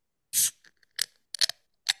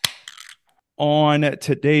On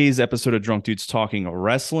today's episode of Drunk Dudes Talking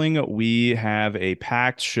Wrestling, we have a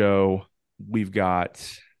packed show. We've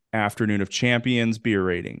got Afternoon of Champions beer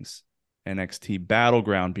ratings, NXT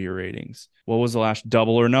Battleground beer ratings. What was the last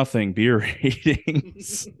Double or Nothing beer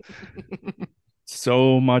ratings?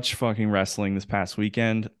 So much fucking wrestling this past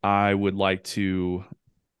weekend. I would like to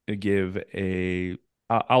give a.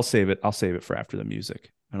 I'll save it. I'll save it for after the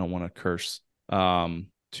music. I don't want to curse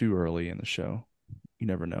too early in the show. You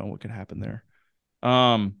never know what could happen there.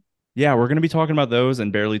 Yeah, we're going to be talking about those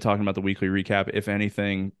and barely talking about the weekly recap. If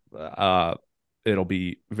anything, it'll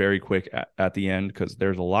be very quick at the end because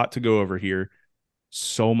there's a lot to go over here.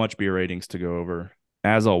 So much beer ratings to go over.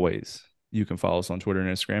 As always, you can follow us on Twitter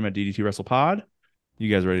and Instagram at DDT WrestlePod.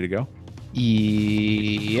 You guys ready to go?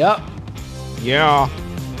 Yep. Yeah.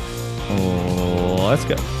 Oh, let's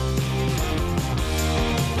go.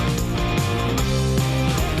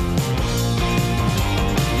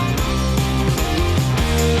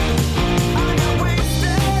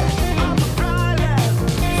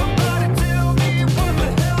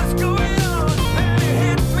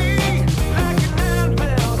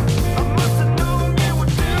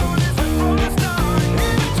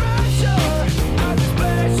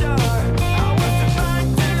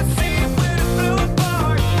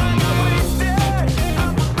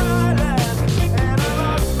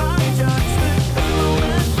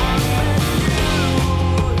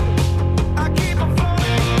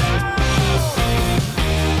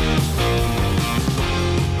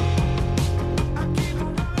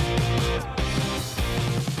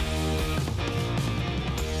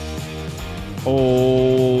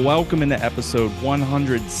 Welcome into episode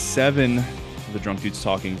 107 of the Drunk Dudes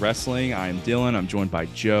Talking Wrestling. I'm Dylan. I'm joined by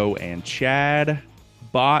Joe and Chad.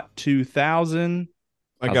 Bot 2000.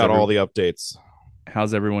 I got all the updates.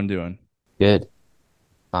 How's everyone doing? Good.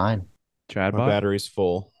 Fine. Chad, My Bot? battery's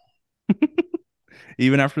full.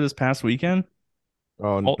 Even after this past weekend?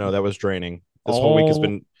 Oh, no, that was draining. This whole week has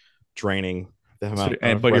been draining. But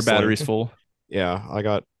your battery's full? Yeah, I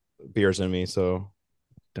got beers in me, so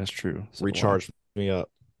that's true. So recharge me up.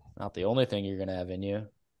 Not the only thing you're going to have in you.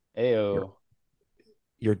 Ayo.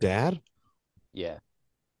 Your dad? Yeah.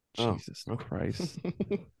 Jesus Christ.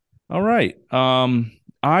 All right.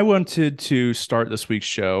 I wanted to start this week's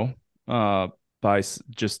show by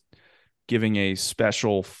just giving a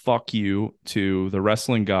special fuck you to the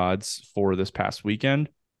wrestling gods for this past weekend.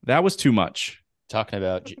 That was too much. Talking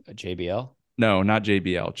about JBL? No, not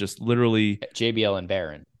JBL. Just literally JBL and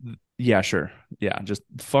Baron. Yeah, sure. Yeah, just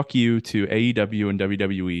fuck you to AEW and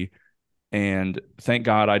WWE. And thank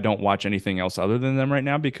God I don't watch anything else other than them right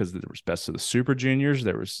now because there was Best of the Super Juniors.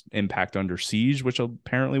 There was Impact Under Siege, which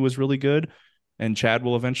apparently was really good. And Chad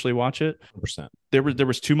will eventually watch it. 100%. There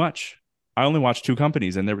was too much. I only watched two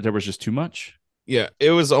companies and there was just too much. Yeah, it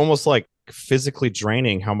was almost like physically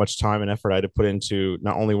draining how much time and effort I had to put into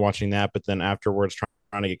not only watching that, but then afterwards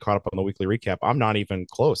trying to get caught up on the weekly recap. I'm not even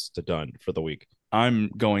close to done for the week. I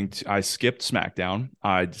skipped SmackDown.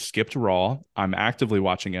 I skipped Raw. I'm actively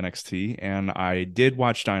watching NXT, and I did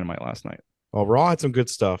watch Dynamite last night. Well, Raw had some good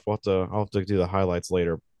stuff. I'll have to do the highlights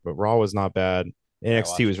later, but Raw was not bad.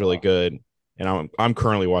 NXT was really good, and I'm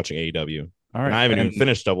currently watching AEW. All right, and I haven't even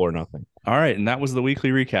finished Double or Nothing. All right, and that was the weekly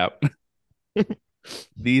recap.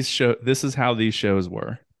 This is how these shows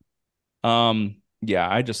were.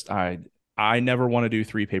 Yeah, I never want to do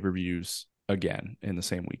 3 pay-per-views again in the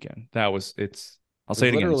same weekend. I'll say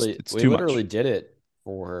it again. It's too much. We literally did it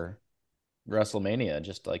for WrestleMania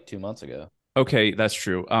just like 2 months ago. Okay, that's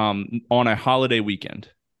true. On a holiday weekend.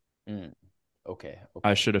 Okay.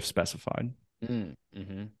 I should have specified.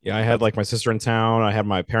 Mm-hmm. Yeah, I had like my sister in town. I had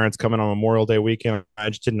my parents coming on Memorial Day weekend. I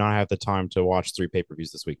just did not have the time to watch 3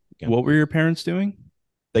 pay-per-views this weekend. What were your parents doing?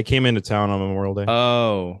 They came into town on Memorial Day.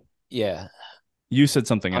 Oh. Yeah. You said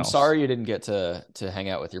something else. I'm sorry you didn't get to hang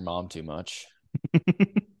out with your mom too much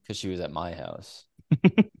because she was at my house.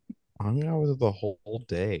 I hung out with her the whole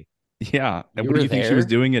day. Yeah. And what do you think she was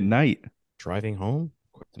doing at night? Driving home?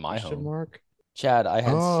 To my home. Mark? Chad, I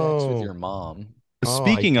had sex with your mom.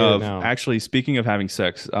 Speaking of having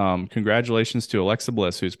sex, congratulations to Alexa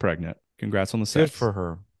Bliss, who's pregnant. Congrats on the sex. Good for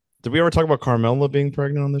her. Did we ever talk about Carmella being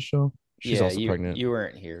pregnant on this show? She's also pregnant. You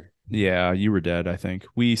weren't here. Yeah, you were dead, I think.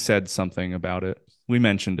 We said something about it. We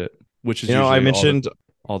mentioned it, which is I mentioned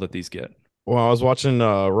all that these get. Well, I was watching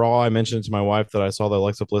Raw. I mentioned to my wife that I saw the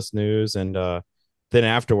Alexa Bliss news, and then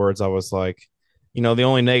afterwards I was like, the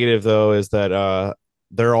only negative though is that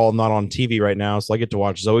they're all not on TV right now, so I get to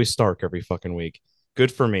watch Zoe Stark every fucking week.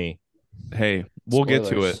 Good for me. Hey, we'll get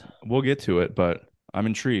to it. We'll get to it, but I'm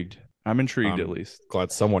intrigued. At least.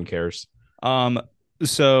 Glad someone cares.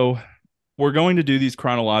 So we're going to do these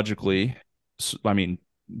chronologically. I mean,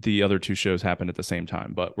 the other two shows happened at the same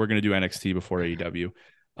time, but we're going to do NXT before AEW.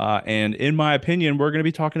 And in my opinion, we're going to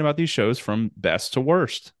be talking about these shows from best to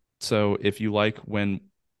worst. So if you like when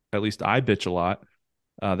at least I bitch a lot,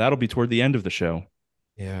 that'll be toward the end of the show.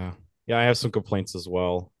 Yeah. Yeah, I have some complaints as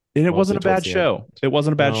well. And it Mostly wasn't a bad towards the end. show. It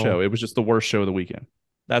wasn't a bad No. show. It was just the worst show of the weekend.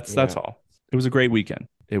 That's Yeah. all. It was a great weekend.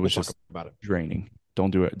 It was We'll just talk about it. draining.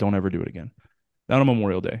 Don't do it. Don't ever do it again. Not on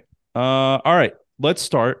Memorial Day. All right. Let's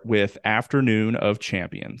start with Afternoon of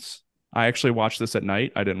Champions. I actually watched this at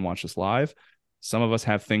night. I didn't watch this live. Some of us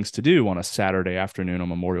have things to do on a Saturday afternoon on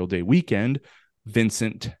Memorial Day weekend.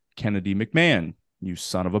 Vincent Kennedy McMahon, you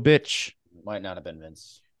son of a bitch. Might not have been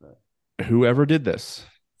Vince. But Whoever did this,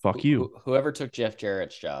 fuck you. Whoever took Jeff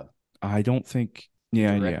Jarrett's job. I don't think.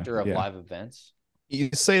 Yeah, Director of yeah. live events. You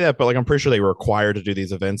say that, but like I'm pretty sure they were required to do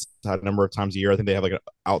these events a number of times a year. I think they have like an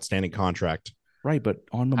outstanding contract. Right, but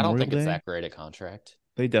on Memorial I don't think Day, it's that great a contract.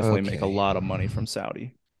 they definitely make a Okay. lot of money from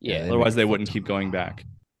Saudi. Yeah. Otherwise, they wouldn't keep going back.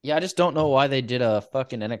 Yeah, I just don't know why they did a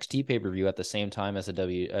fucking NXT pay-per-view at the same time as an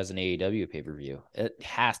AEW pay-per-view. It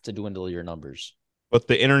has to dwindle your numbers. But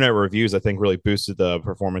the internet reviews, I think, really boosted the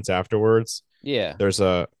performance afterwards. Yeah.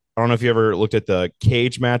 I don't know if you ever looked at the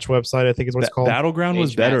Cage Match website, I think is what it's called. Battleground was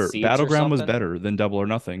Cage match better. seats or Battleground was something? better than Double or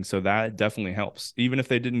Nothing, so that definitely helps. Even if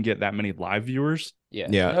they didn't get that many live viewers, Yeah.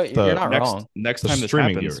 Yeah, No, the you're not next wrong. next The time this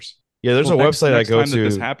streaming happens, viewers. Yeah, there's well, a website next I go time that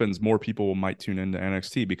this to, happens, more people might tune into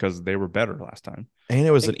NXT because they were better last time. and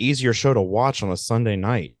it was an easier show to watch on a Sunday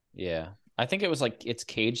night. Yeah. I think it was like it's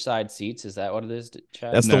cage side seats. Is that what it is,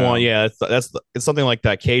 Chad? That's the No. one. Yeah, it's something like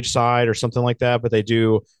that, Cage Side or something like that. But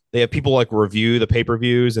they have people like review the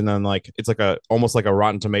pay-per-views, and then like it's like almost like a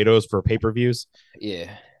Rotten Tomatoes for pay-per-views.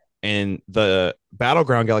 Yeah. And the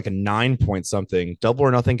Battleground got like a 9 point something. Double or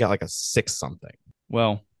Nothing got like a 6 something.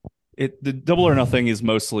 Well, the Double or Nothing is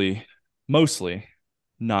mostly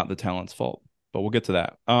not the talent's fault, but we'll get to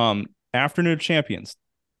that. Afternoon of Champions.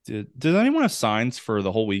 Does anyone have signs for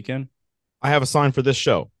the whole weekend? I have a sign for this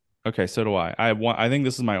show. Okay, so do I. I think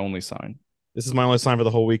this is my only sign. This is my only sign for the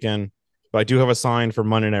whole weekend, but I do have a sign for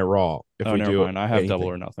Monday Night Raw. If we never do, mind. I have anything. Double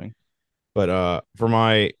or Nothing. But for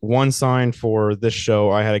my one sign for this show,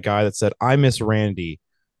 I had a guy that said, "I miss Randy."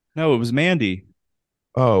 No, it was Mandy.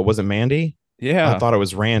 Oh, was it Mandy? Yeah, I thought it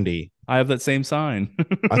was Randy. I have that same sign.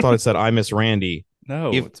 I thought it said, "I miss Randy."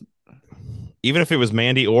 No, If- Even if it was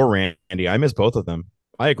Mandy or Randy, I miss both of them.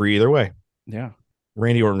 I agree either way. yeah.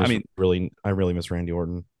 Randy Orton. I really miss Randy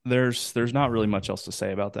Orton. There's not really much else to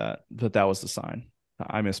say about that, but that was the sign.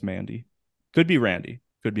 I miss Mandy. Could be Randy.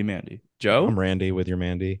 Could be Mandy. Joe? I'm Randy with your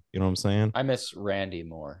Mandy. You know what I'm saying? I miss Randy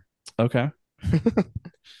more. Okay. Do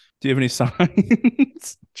you have any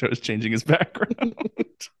signs? Joe's changing his background.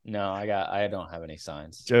 No, I don't have any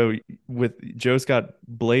signs. Joe's got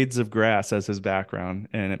blades of grass as his background,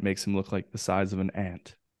 and it makes him look like the size of an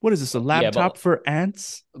ant. What is this? A laptop for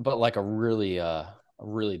ants? But like a really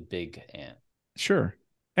big ant. Sure.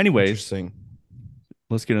 Anyways, Interesting.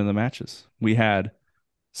 let's get into the matches. We had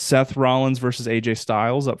Seth Rollins versus AJ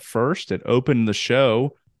Styles up first. It opened the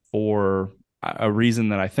show for a reason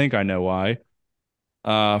that I think I know why.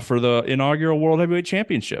 For the inaugural World Heavyweight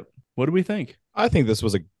Championship. What do we think? I think this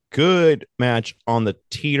was a good match on the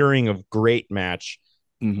teetering of great match.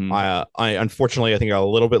 Mm-hmm. I unfortunately I think got a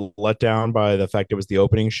little bit let down by the fact it was the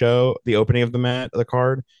opening of the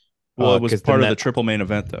card. Well, it was 'cause part then of the triple main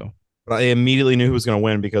event, though. But I immediately knew who was going to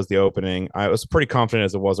win because the opening. I was pretty confident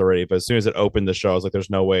as it was already, but as soon as it opened the show, I was like, "There's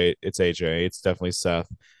no way it's AJ. It's definitely Seth."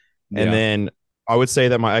 Yeah. And then I would say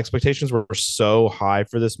that my expectations were so high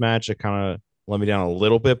for this match, it kind of let me down a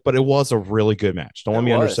little bit. But it was a really good match. Don't let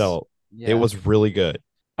me undersell. Yeah. It was really good.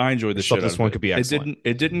 I enjoyed the I thought shit this out of one it. could be excellent.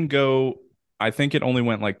 It didn't go. I think it only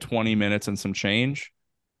went like 20 minutes and some change.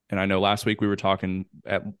 And I know last week we were talking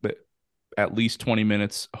at least 20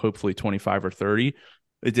 minutes, hopefully 25 or 30.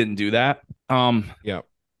 It didn't do that. Yeah.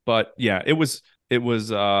 But yeah, it was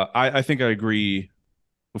I think I agree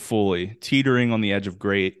fully. Teetering on the edge of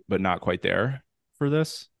great, but not quite there for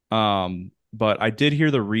this. But I did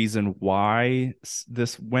hear the reason why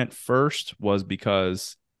this went first was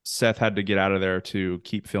because Seth had to get out of there to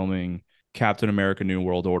keep filming Captain America New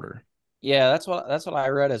World Order. Yeah, that's what I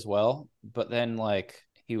read as well. But then like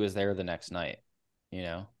he was there the next night, you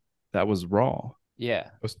know? That was Raw. Yeah.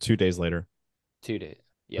 It was 2 days later. 2 days.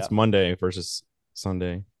 Yeah. It's Monday versus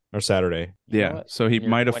Sunday or Saturday. You know Yeah. what? So he When you're-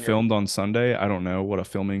 might have when you're- filmed on Sunday. I don't know what a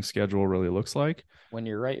filming schedule really looks like. When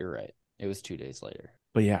you're right, you're right. It was 2 days later.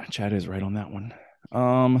 But yeah, Chad is right on that one.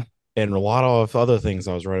 And a lot of other things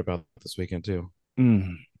I was right about this weekend too.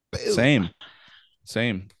 Same.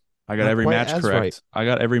 I got Not every quite match as correct. right. I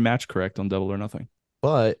got every match correct on Double or Nothing,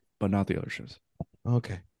 But but not the other shows.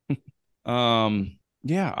 okay.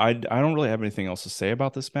 Yeah, I don't really have anything else to say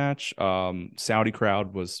about this match. Saudi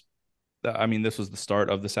crowd was, I mean, this was the start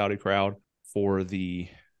of the Saudi crowd for the,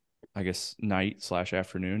 I guess, night /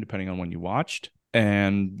 afternoon, depending on when you watched.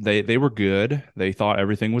 And they were good. They thought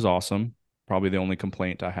everything was awesome. Probably the only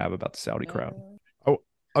complaint I have about the Saudi crowd. Oh,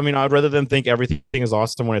 I mean, I'd rather them think everything is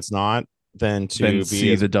awesome when it's not than to Then be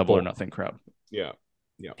see as the double or full. nothing crowd. Yeah.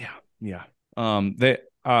 Yeah. They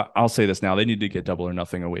I'll say this now. They need to get double or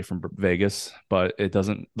nothing away from Vegas, but it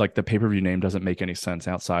doesn't, like, the pay-per-view name doesn't make any sense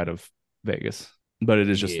outside of Vegas, but it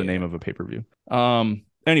is just the Yeah. name of a pay-per-view.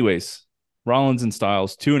 Anyways, Rollins and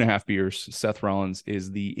Styles, 2.5 beers. Seth Rollins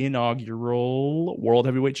is the inaugural World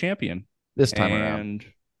Heavyweight Champion. This time around.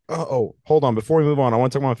 Oh, hold on. Before we move on, I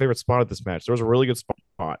want to talk about my favorite spot at this match. There was a really good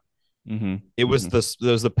spot. It was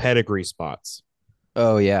the pedigree spots.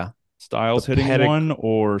 Oh, yeah. Styles The hitting one,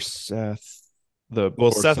 or Seth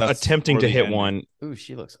Seth attempting to hit one, Ooh,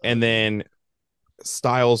 she looks and then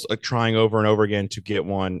Styles trying over and over again to get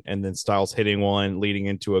one, and then Styles hitting one, leading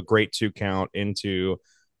into a great 2 count, into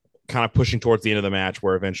kind of pushing towards the end of the match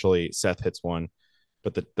where eventually Seth hits one.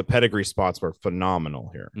 But the pedigree spots were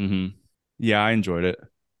phenomenal here. Yeah, I enjoyed it.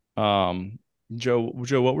 Joe,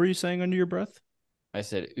 what were you saying under your breath? I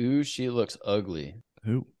said, ooh, she looks ugly.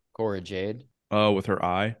 Who? Cora Jade. Oh, with her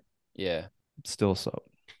eye. Yeah. Still sup.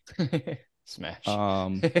 Smash.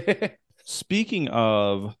 Speaking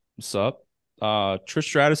of sup, Trish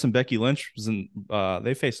Stratus and Becky Lynch was in.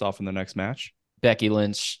 They faced off in the next match. Becky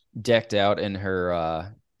Lynch decked out in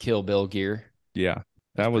her Kill Bill gear. Yeah,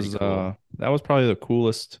 that was cool. That was probably the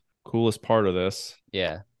coolest part of this.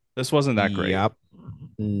 Yeah. This wasn't that great. Yep.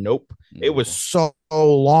 Nope. It was so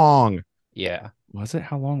long. Yeah. Was it?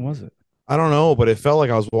 How long was it? I don't know, but it felt like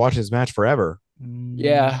I was watching this match forever.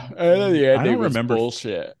 Yeah. I don't remember.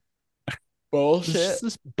 Bullshit. This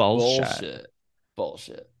is bullshit.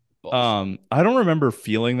 Bullshit. I don't remember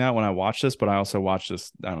feeling that when I watched this, but I also watched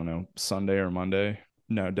this, I don't know, Sunday or Monday.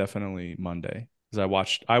 No, definitely Monday.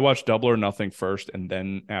 Because I watched Double or Nothing first, and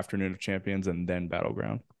then Afternoon of Champions, and then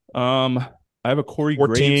Battleground. I have a Corey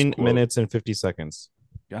Graves 14 quote. minutes and 50 seconds.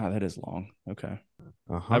 God, that is long. Okay.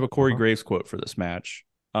 I have a Corey Graves quote for this match.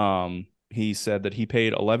 He said that he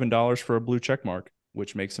paid $11 for a blue check mark,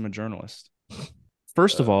 which makes him a journalist.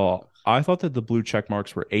 First of all, I thought that the blue check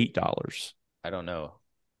marks were $8. I don't know.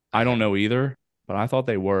 I don't know either, but I thought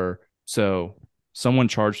they were. So someone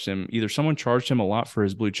charged him a lot for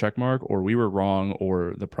his blue check mark, or we were wrong,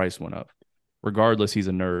 or the price went up. Regardless, he's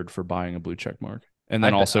a nerd for buying a blue check mark. And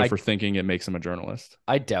then for thinking it makes him a journalist.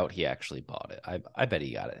 I doubt he actually bought it. I bet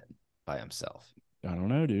he got it by himself. I don't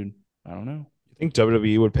know, dude. I don't know. You think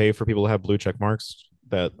WWE would pay for people to have blue check marks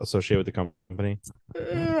that associate with the company?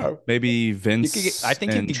 Maybe Vince. I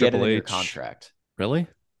think you could get it in your contract. Really?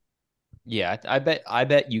 Yeah, I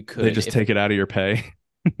bet you could. They just take it out of your pay.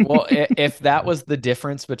 Well, if that was the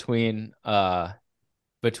difference between them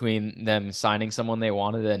signing someone they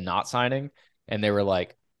wanted and not signing, and they were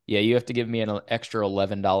like, yeah, you have to give me an extra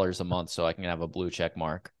 $11 a month so I can have a blue check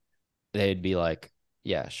mark, they'd be like,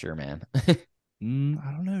 yeah, sure, man. I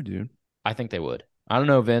don't know, dude. I think they would. I don't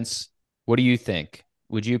know, Vince. What do you think?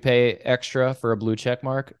 Would you pay extra for a blue check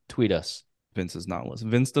mark? Tweet us. Vince is not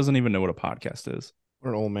listening. Vince doesn't even know what a podcast is. What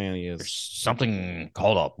an old man he is. There's something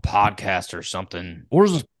called a podcast or something. What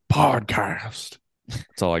is this podcast?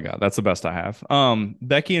 That's all I got. That's the best I have.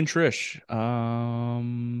 Becky and Trish.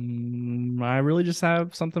 I really just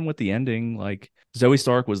have something with the ending. Like, Zoe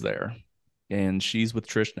Stark was there, and she's with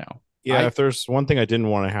Trish now. Yeah, if there's one thing I didn't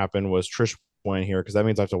want to happen was Trish win here, because that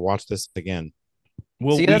means I have to watch this again.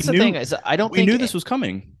 Well, see, that's the thing. Is we knew this was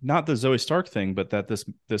coming, not the Zoe Stark thing, but that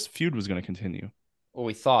this feud was going to continue. Well,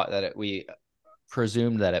 we thought that we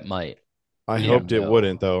presumed that it might. I hoped it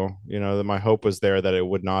wouldn't, though. You know, that my hope was there that it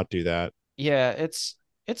would not do that. Yeah, it's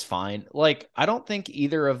fine. Like, I don't think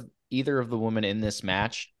either of the women in this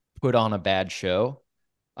match put on a bad show.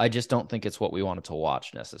 I just don't think it's what we wanted to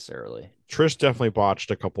watch necessarily. Trish definitely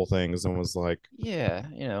botched a couple things and was like, yeah,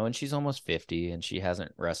 and she's almost 50 and she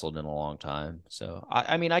hasn't wrestled in a long time. So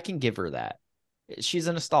I mean, I can give her that. She's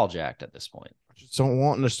a nostalgia act at this point. I just don't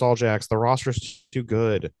want nostalgia acts. The roster is too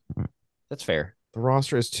good. That's fair. The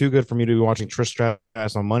roster is too good for me to be watching Trish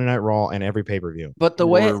Stratus on Monday Night Raw and every pay-per-view. But the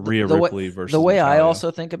way I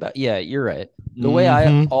also think about, yeah, you're right. The way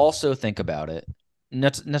I also think about it,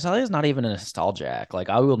 Natalia's not even a nostalgia act. Like,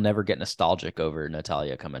 I will never get nostalgic over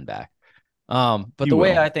Natalya coming back. But the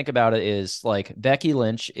way I think about it is, like, Becky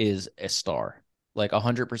Lynch is a star, like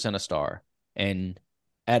 100% a star. And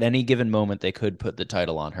at any given moment, they could put the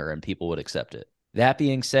title on her and people would accept it. That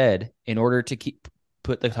being said, in order to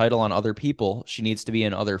put the title on other people, she needs to be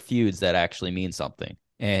in other feuds that actually mean something.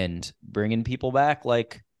 And bringing people back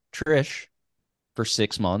like Trish for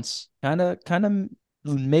 6 months kind of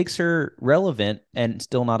makes her relevant and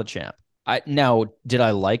still not a champ. Now, did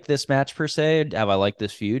I like this match per se? Have I liked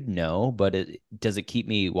this feud? No, but does it keep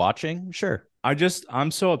me watching? Sure.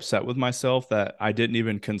 I'm so upset with myself that I didn't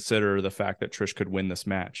even consider the fact that Trish could win this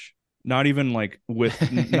match. Not even like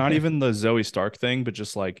not even the Zoe Stark thing, but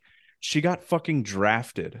just like she got fucking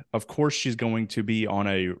drafted. Of course she's going to be on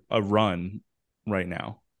a run right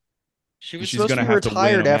now. She's supposed to be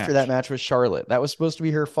retired after that match with Charlotte. That was supposed to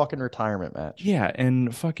be her fucking retirement match. Yeah,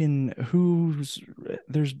 and fucking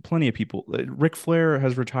there's plenty of people. Ric Flair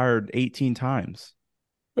has retired 18 times.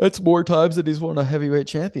 That's more times than he's won a heavyweight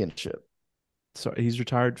championship. So he's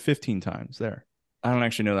retired 15 times there. I don't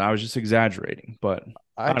actually know that. I was just exaggerating, but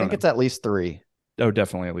I think it's at least 3. Oh,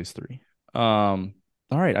 definitely at least 3. All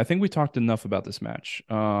right. I think we talked enough about this match.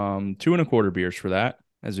 2 1/4 beers for that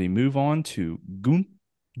as we move on to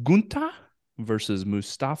Gunther versus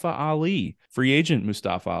Mustafa Ali. Free agent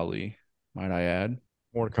Mustafa Ali, might I add.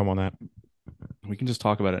 More to come on that. We can just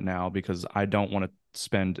talk about it now because I don't want to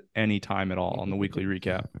spend any time at all on the weekly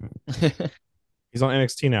recap. He's on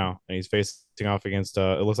NXT now, and he's facing off against,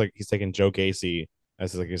 it looks like he's taking Joe Gacy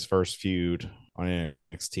as like his first feud on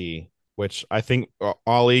NXT, which I think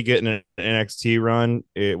Ali getting an NXT run,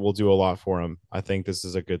 it will do a lot for him. I think this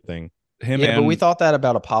is a good thing. But we thought that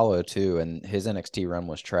about Apollo too, and his NXT run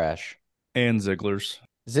was trash. And Ziggler's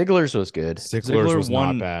was good. Ziggler was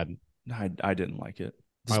not bad. I didn't like it.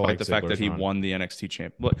 Despite the fact that he won the NXT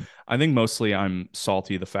champ. But I think mostly I'm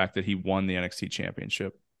salty the fact that he won the NXT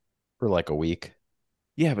championship. For like a week.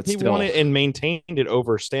 Yeah, but he won it and maintained it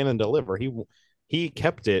over Stand and Deliver. He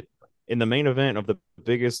kept it in the main event of the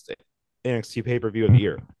biggest NXT pay-per-view of the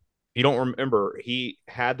year. If you don't remember, he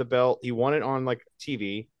had the belt. He won it on like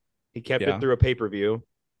TV. He kept it through a pay-per-view,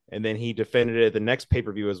 and then he defended it at the next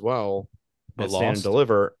pay-per-view as well. But Stand and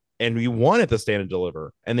Deliver, and he won at the Stand and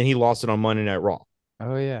Deliver, and then he lost it on Monday Night Raw.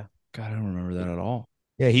 Oh yeah, God, I don't remember that at all.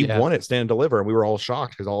 Yeah, he won at Stand and Deliver, and we were all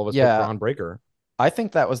shocked because all of us picked Bron Breakker. I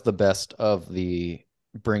think that was the best of the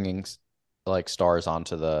bringing like stars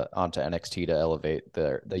onto NXT to elevate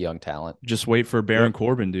the young talent. Just wait for Baron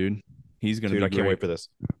Corbin, dude. He's gonna be great. I can't wait for this.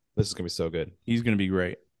 This is gonna be so good. He's gonna be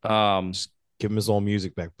great. Just give him his old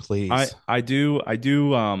music back, please. I do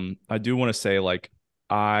want to say, like,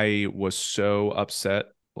 I was so upset,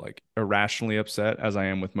 like irrationally upset, as I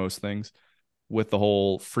am with most things, with the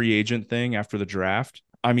whole free agent thing after the draft.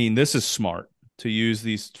 I mean, this is smart to use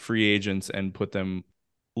these free agents and put them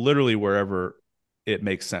literally wherever it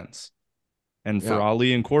makes sense. And for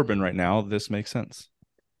Ali and Corbin right now, this makes sense.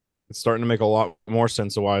 It's starting to make a lot more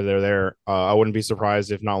sense of why they're there. I wouldn't be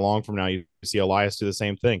surprised if not long from now you see Elias do the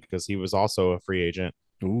same thing because he was also a free agent.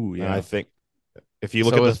 Ooh, yeah. And I think if you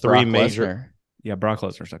look at the 3 major... Lesnar. Yeah, Brock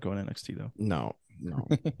Lesnar's not going to NXT, though. No.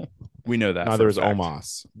 We know that. Neither is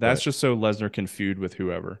Omos. That's just so Lesnar can feud with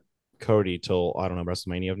whoever. Cody till, I don't know,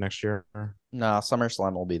 WrestleMania of next year? Nah,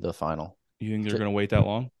 SummerSlam will be the final. You think they're going to wait that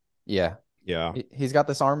long? Yeah. Yeah. He's got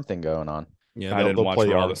this arm thing going on. Yeah, I didn't watch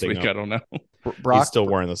Raw this week. I don't know. He's still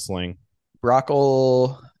wearing the sling. Brock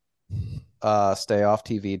will stay off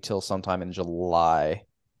TV till sometime in July,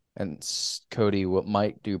 and Cody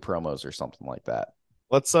might do promos or something like that.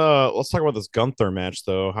 Let's talk about this Gunther match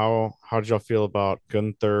though. How did y'all feel about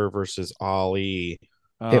Gunther versus Ali?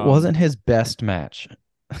 It wasn't his best match.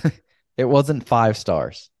 It wasn't 5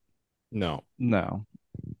 stars. No.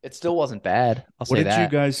 It still wasn't bad. What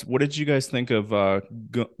did you guys think of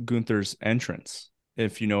Gunther's entrance?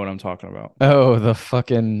 If you know what I'm talking about. Oh, the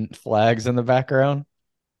fucking flags in the background,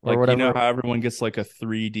 or whatever. You know how everyone gets like a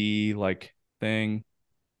 3D like thing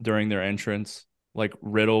during their entrance, like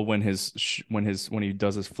Riddle when he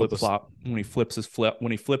does his flip flop, when he flips his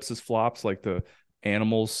flops, like the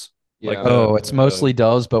animals. Yeah. Like it's mostly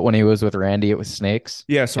doves, but when he was with Randy, it was snakes.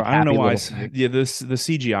 Yeah, so I don't know why. The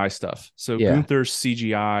CGI stuff. So Gunther's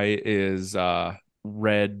CGI is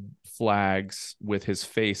red flags with his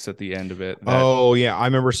face at the end of it. I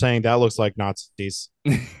remember saying that looks like Nazis.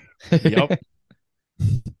 Yep.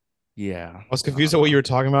 Yeah. I was confused at what you were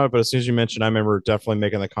talking about, but as soon as you mentioned, I remember definitely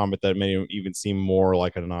making the comment that made him even seem more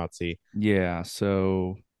like a Nazi. Yeah,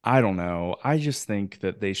 so I don't know. I just think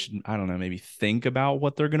that they should, I don't know, maybe think about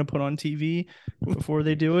what they're going to put on TV before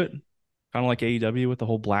they do it. Kind of like AEW with the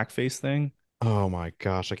whole blackface thing. Oh my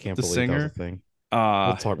gosh, I can't believe that was a thing.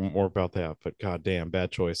 We'll talk more about that, but goddamn,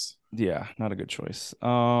 bad choice. Yeah, not a good choice.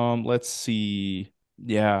 Let's see.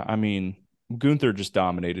 Yeah, I mean, Gunther just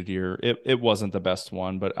dominated here. It wasn't the best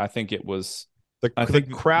one, but I think it was. I think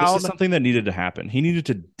the crowd. This is something that needed to happen. He needed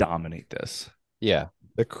to dominate this. Yeah,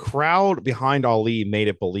 the crowd behind Ali made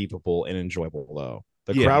it believable and enjoyable, though.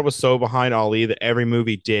 The crowd was so behind Ali that every move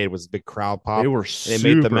he did was a big crowd pop. They were It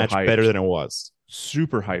made the match better than it was.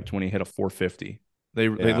 Super hyped when he hit a 450. They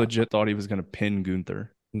legit thought he was going to pin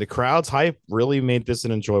Gunther. And the crowd's hype really made this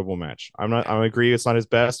an enjoyable match. I agree it's not his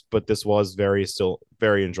best, but this was still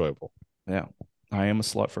very enjoyable. Yeah. I am a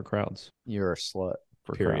slut for crowds. You're a slut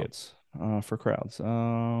for crowds. For crowds.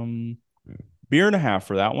 Beer and a half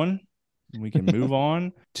for that one. We can move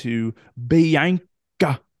on to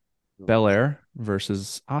Bianca Belair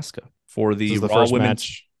versus Asuka for the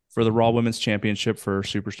Raw Women's Championship for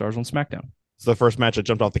Superstars on SmackDown. It's the first match I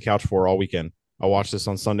jumped off the couch for all weekend. I watched this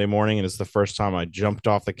on Sunday morning, and it's the first time I jumped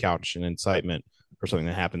off the couch in excitement for something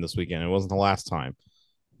that happened this weekend. It wasn't the last time.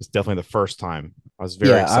 It's definitely the first time. I was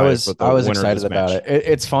very excited. I was excited about it.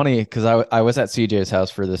 It's funny because I was at CJ's house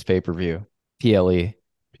for this pay-per-view, PLE,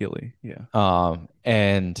 yeah.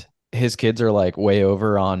 And his kids are like way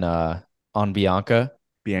over on Bianca.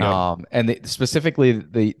 And specifically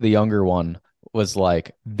the younger one was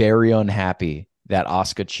like very unhappy that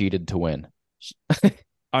Asuka cheated to win.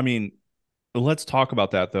 I mean, let's talk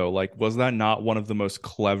about that though. Like, was that not one of the most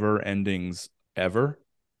clever endings ever?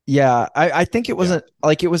 Yeah, I think it wasn't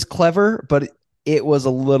like it was clever, but it was a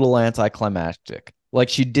little anticlimactic. Like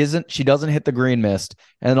she doesn't hit the green mist,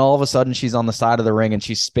 and then all of a sudden she's on the side of the ring and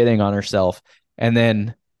she's spitting on herself, and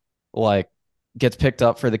then like gets picked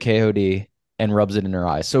up for the KOD and rubs it in her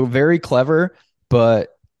eyes. So very clever, but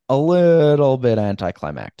a little bit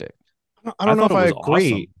anticlimactic. I don't know if I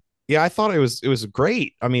agree. Awesome. Yeah, I thought it was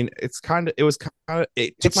great. I mean, it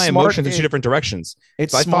took my emotions in two different directions.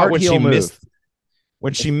 It's so smart heel move.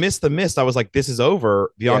 When she missed the mist, I was like, this is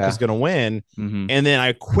over. Bianca's going to win. Mm-hmm. And then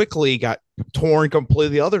I quickly got torn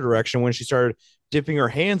completely the other direction when she started dipping her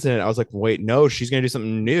hands in it. I was like, wait, no, she's going to do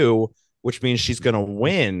something new, which means she's going to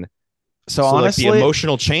win. So honestly, like, the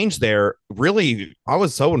emotional change there, really, I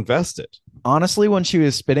was so invested. Honestly, when she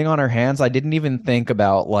was spitting on her hands, I didn't even think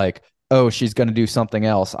about like, oh, she's going to do something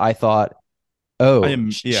else. I thought,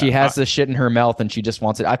 she has this shit in her mouth and she just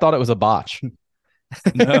wants it. I thought it was a botch.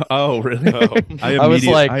 No, oh really? No. I was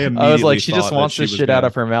like, she just wants this shit out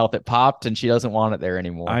of her mouth. It popped and she doesn't want it there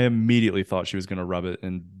anymore. I immediately thought she was going to rub it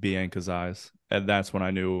in Bianca's eyes, and that's when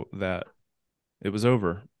I knew that it was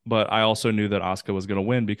over. But I also knew that Asuka was going to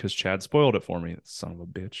win because Chad spoiled it for me. Son of a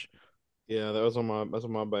bitch. Yeah, that's on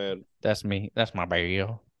my bad. That's me. That's my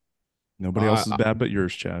bad. Nobody else is bad but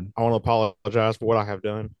yours, Chad. I want to apologize for what I have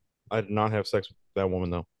done. I did not have sex with that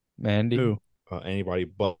woman though. Mandy? Who? Anybody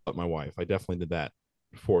but my wife. I definitely did that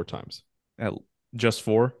 4 times. Just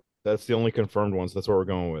 4? That's the only confirmed ones. That's what we're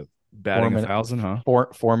going with. Batting 1,000, huh?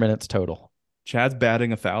 4 minutes total. Chad's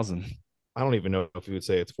batting 1,000. I don't even know if you would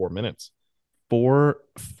say it's 4 minutes. Four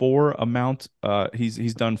amount.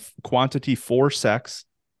 He's done quantity 4 sex.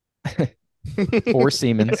 4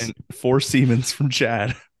 Siemens. And 4 Siemens from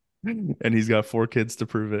Chad. And he's got 4 kids to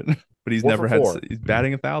prove it. But he's never had. He's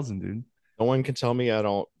batting 1,000, dude. No one can tell me I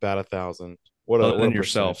don't bat 1,000. Other than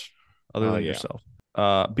yourself.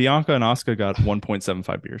 Bianca and Asuka got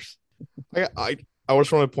 1.75 beers. I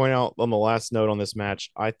just want to point out on the last note on this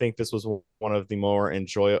match, I think this was one of the more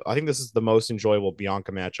enjoyable. I think this is the most enjoyable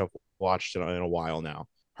Bianca match I've watched in a while now.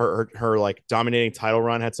 Her like dominating title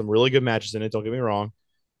run had some really good matches in it. Don't get me wrong.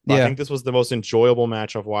 But I think this was the most enjoyable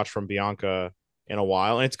match I've watched from Bianca in a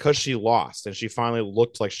while. And it's because she lost and she finally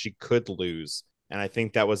looked like she could lose. And I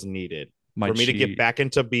think that was needed for me to get back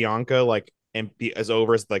into Bianca, like, and be as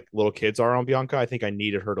over as like little kids are on Bianca. I think I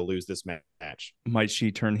needed her to lose this match. Might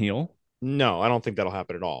she turn heel? No, I don't think that'll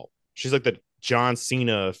happen at all. She's like the John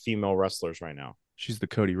Cena of female wrestlers right now. She's the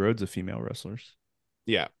Cody Rhodes of female wrestlers.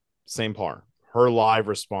 Yeah, same par. Her live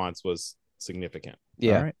response was significant.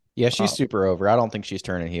 Yeah. Right. Yeah, she's super over. I don't think she's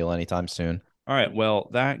turning heel anytime soon. All right. Well,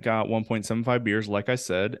 that got 1.75 beers, like I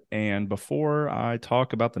said. And before I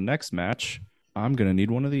talk about the next match, I'm going to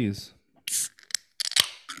need one of these.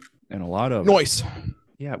 And a lot of noise.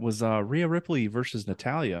 Yeah, it was Rhea Ripley versus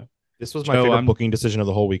Natalya. This was my favorite booking decision of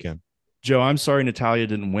the whole weekend. Joe, I'm sorry Natalya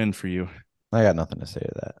didn't win for you. I got nothing to say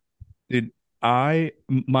to that. Dude,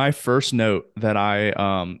 my first note that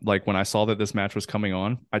I like when I saw that this match was coming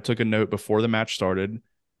on, I took a note before the match started,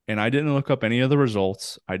 and I didn't look up any of the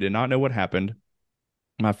results. I did not know what happened.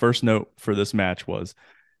 My first note for this match was,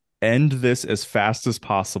 end this as fast as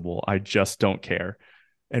possible. I just don't care.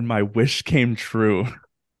 And my wish came true.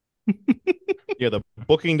 Yeah, the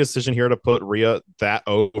booking decision here to put Rhea that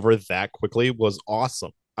over that quickly was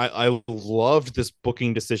awesome. I loved this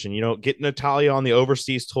booking decision. You know, get Natalya on the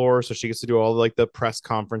overseas tour so she gets to do all like the press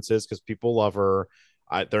conferences because people love her.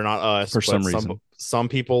 They're not us for some reason. Some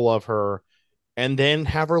people love her, and then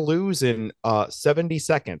have her lose in 70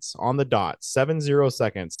 seconds on the dot, 70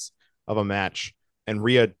 seconds of a match and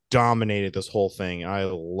Rhea dominated this whole thing. I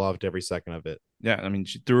loved every second of it. Yeah, I mean,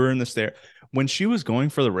 she threw her in the stair. When she was going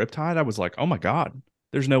for the Riptide, I was like, oh my God,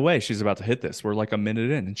 there's no way she's about to hit this. We're like a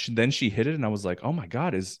minute in. And then she hit it, and I was like, oh my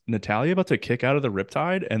God, is Natalya about to kick out of the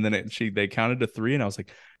Riptide? And then they counted to 3, and I was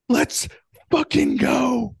like, let's fucking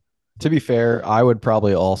go. To be fair, I would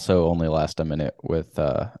probably also only last a minute with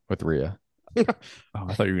Rhea. Oh,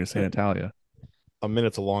 I thought you were going to say Natalya. A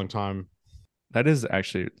minute's a long time. That is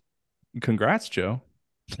actually, congrats, Joe.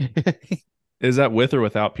 Is that with or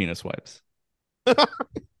without penis wipes?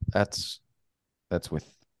 That's with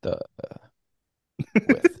the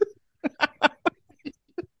with.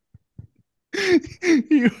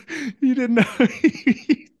 you didn't know.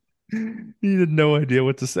 You had no idea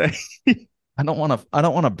what to say. I don't want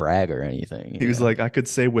to brag or anything. He was like, I could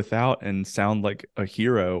say without and sound like a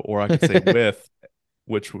hero, or I could say with,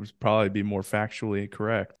 which would probably be more factually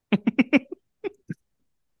correct.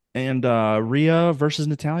 And Rhea versus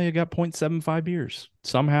Natalya got 0.75 beers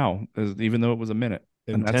somehow, even though it was a minute.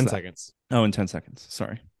 In 10 seconds. Oh, in 10 seconds.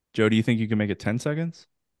 Sorry. Joe, do you think you can make it 10 seconds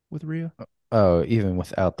with Rhea? Oh, even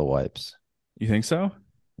without the wipes. You think so?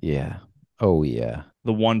 Yeah. Oh, yeah.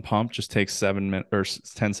 The one pump just takes 7 minutes or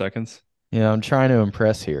 10 seconds. Yeah, I'm trying to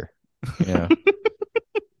impress here. Yeah.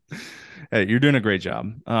 Hey, you're doing a great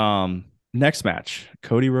job. Next match,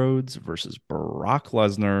 Cody Rhodes versus Brock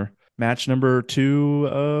Lesnar. Match number 2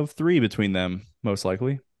 of 3 between them, most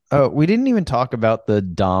likely. Oh, we didn't even talk about the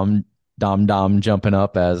Dom jumping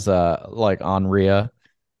up as like on Rhea,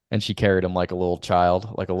 and she carried him like a little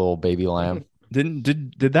child, like a little baby lamb.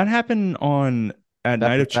 Did that happen at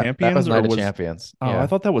Night of Champions? That was Night of Champions. Oh, yeah. I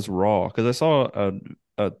thought that was Raw because I saw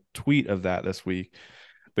a tweet of that this week.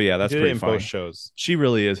 But yeah, that's pretty funny. Both shows. She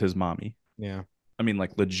really is his mommy. Yeah. I mean,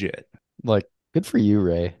 like legit. Like, good for you,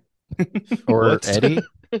 Ray. Or Eddie.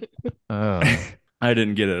 Oh. I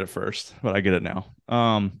didn't get it at first, but I get it now.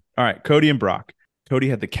 All right, Cody and Brock. Cody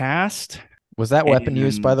had the cast. Was that weapon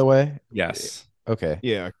used, by the way? Yes. Okay.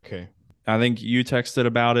 Yeah. Okay. I think you texted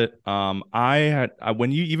about it.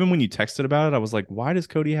 When you texted about it, I was like, why does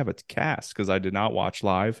Cody have a cast? Because I did not watch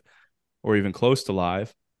live or even close to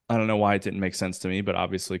live. I don't know why it didn't make sense to me, but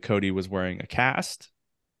obviously Cody was wearing a cast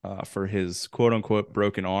for his quote unquote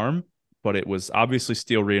broken arm, but it was obviously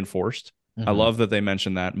steel reinforced. Mm-hmm. I love that they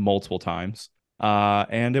mentioned that multiple times.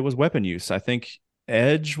 And it was weapon use. I think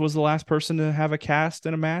Edge was the last person to have a cast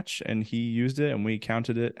in a match, and he used it, and we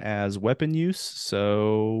counted it as weapon use.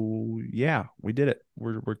 So yeah, we did it.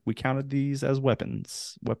 We counted these as weapon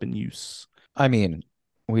use. I mean,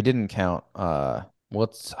 we didn't count. Now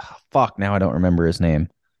I don't remember his name.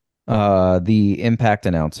 The Impact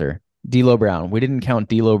announcer, D'Lo Brown. We didn't count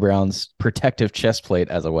D'Lo Brown's protective chest plate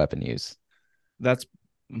as a weapon use. That's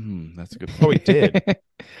a good point. Oh, we did.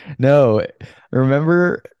 No,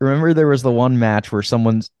 remember there was the one match where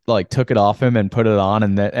someone like took it off him and put it on,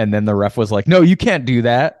 and then the ref was like, "No, you can't do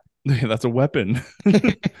that. That's a weapon.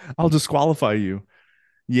 I'll disqualify you."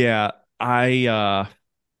 Yeah, I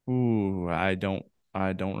don't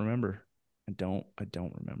remember. I don't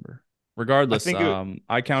remember. Regardless,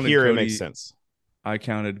 I counted here Cody, it makes sense. I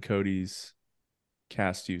counted Cody's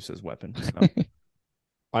cast use as weapon. So.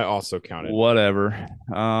 I also counted. Whatever.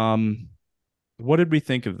 What did we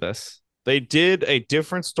think of this? They did a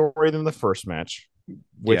different story than the first match,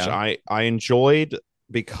 which I enjoyed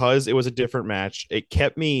because it was a different match. It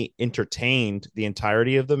kept me entertained the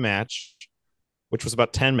entirety of the match, which was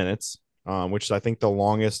about 10 minutes, which is, I think, the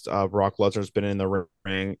longest Brock Lesnar's been in the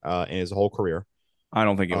ring in his whole career. I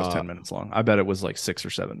don't think it was 10 minutes long. I bet it was like 6 or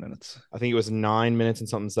 7 minutes. I think it was 9 minutes and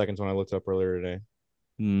something seconds when I looked up earlier today.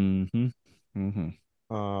 Uno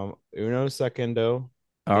Secondo.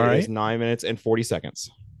 All right. Is 9 minutes and 40 seconds.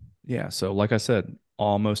 Yeah. So, like I said,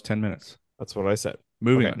 almost 10 minutes. That's what I said.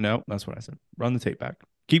 Moving on. No, that's what I said. Run the tape back.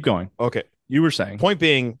 Keep going. Okay. You were saying. Point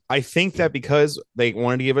being, I think that because they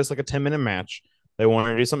wanted to give us like a 10-minute match, they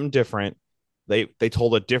wanted to do something different. They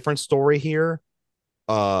told a different story here.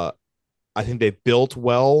 I think they built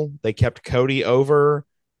well. They kept Cody over,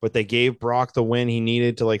 but they gave Brock the win he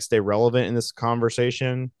needed to like stay relevant in this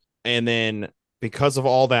conversation. And then because of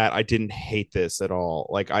all that, I didn't hate this at all.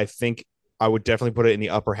 Like, I think I would definitely put it in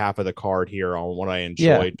the upper half of the card here on what I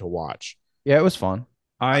enjoyed to watch. Yeah, it was fun.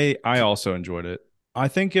 I also enjoyed it. I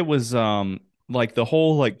think it was like the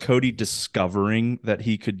whole like Cody discovering that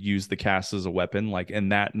he could use the cast as a weapon, like,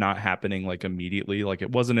 and that not happening like immediately. Like,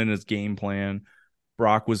 it wasn't in his game plan.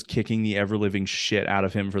 Brock was kicking the ever-living shit out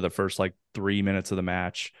of him for the first like 3 minutes of the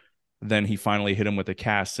match. Then he finally hit him with the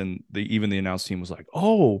cast, and even the announce team was like,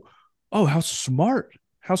 oh, how smart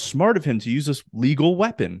of him to use this legal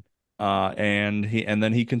weapon. And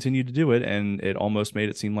then he continued to do it, and it almost made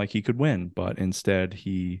it seem like he could win, but instead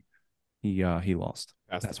he lost.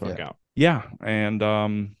 That's the fuck out. Yeah,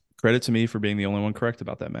 and credit to me for being the only one correct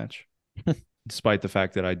about that match, despite the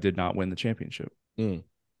fact that I did not win the championship.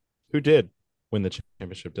 Who did win the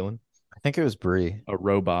championship, Dylan? I think it was Brie. A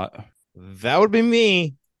robot. That would be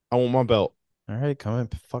me. I want my belt. All right, come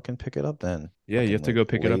and fucking pick it up then. Yeah, fucking you have to go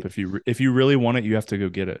pick it up if you really want it. You have to go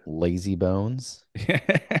get it. Lazy bones.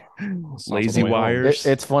 Lazy wires.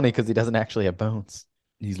 It's funny because he doesn't actually have bones.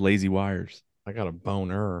 He's lazy wires. I got a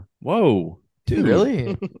boner. Whoa, dude!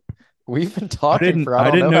 Really? We've been talking for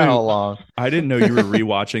I don't know how long. I didn't know you were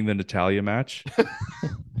rewatching the Natalya match. Yeah,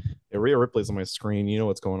 Rhea Ripley's on my screen. You know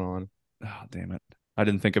what's going on. Oh, damn it. I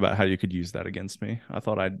didn't think about how you could use that against me. I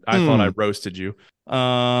thought I roasted you.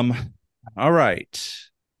 All right.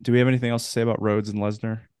 Do we have anything else to say about Rhodes and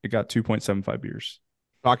Lesnar? It got 2.75 years.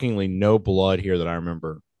 Shockingly, no blood here that I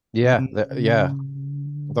remember. Yeah. Yeah.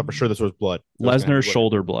 I thought for sure this was blood. Lesnar's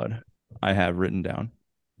shoulder blood. I have written down.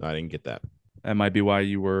 I didn't get that. That might be why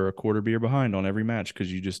you were a quarter beer behind on every match,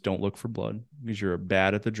 because you just don't look for blood because you're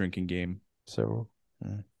bad at the drinking game. So,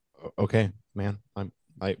 okay, man.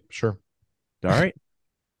 I sure. All right.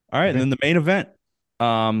 All right. Okay. And then the main event,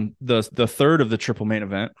 the third of the triple main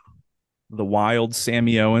event, the Wild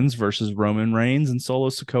Sammy Owens versus Roman Reigns and Solo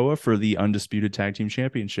Sikoa for the undisputed tag team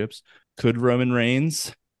championships. Could Roman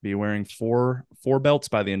Reigns be wearing four belts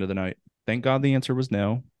by the end of the night? Thank God the answer was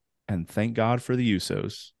no. And thank God for the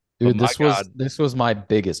Usos. Dude, this was my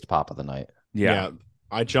biggest pop of the night. Yeah.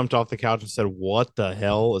 I jumped off the couch and said, "What the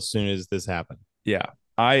hell?" as soon as this happened. Yeah.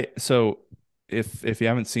 So if you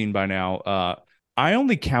haven't seen by now, I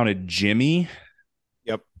only counted Jimmy.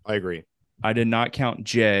 Yep, I agree. I did not count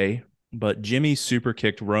Jay, but Jimmy super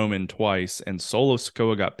kicked Roman twice, and Solo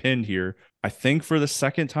Sikoa got pinned here, I think, for the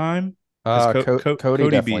second time.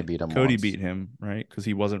 Cody definitely beat him. Cody beat him, right? Because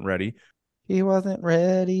he wasn't ready. He wasn't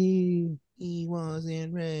ready.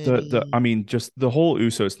 I mean, just the whole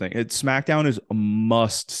Usos thing. SmackDown is a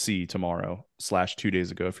must see tomorrow / 2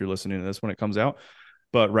 days ago if you're listening to this when it comes out.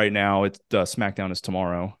 But right now, SmackDown is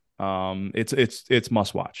tomorrow. It's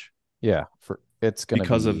must watch. Yeah, it's gonna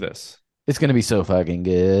because of this. It's gonna be so fucking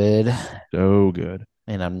good. So good.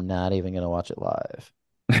 And I'm not even gonna watch it live.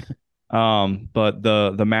 But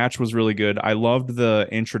the match was really good. I loved the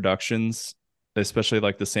introductions, especially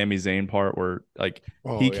like the Sami Zayn part where like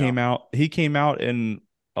he came out in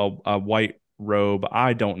a white robe.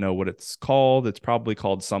 I don't know what it's called. It's probably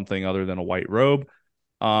called something other than a white robe.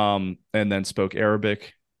 And then spoke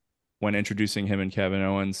Arabic when introducing him and Kevin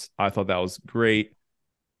Owens. I thought that was great.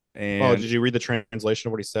 And did you read the translation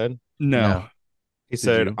of what he said? No. He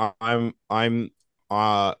said, I'm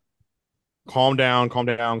calm down.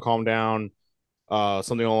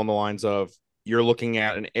 Something along the lines of, you're looking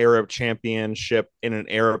at an Arab championship in an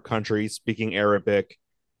Arab country speaking Arabic.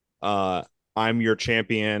 I'm your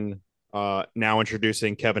champion. Now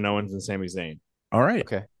introducing Kevin Owens and Sami Zayn. All right.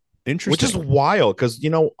 Okay. Interesting. Which is wild because,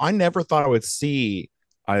 I never thought I would see.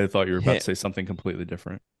 I thought you were about to say something completely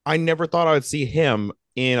different. I never thought I would see him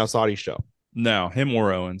in a Saudi show. No, him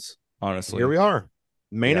or Owens, honestly. Here we are.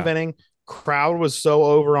 Main eventing. Crowd was so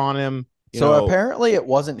over on him. Apparently it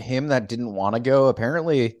wasn't him that didn't want to go.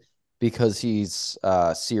 Apparently because he's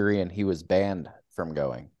Syrian, he was banned from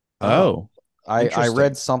going. Oh. I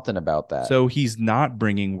read something about that. So he's not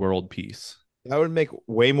bringing world peace. That would make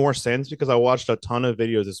way more sense because I watched a ton of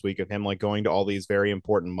videos this week of him like going to all these very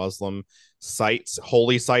important Muslim sites,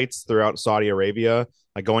 holy sites throughout Saudi Arabia,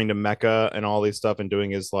 like going to Mecca and all these stuff and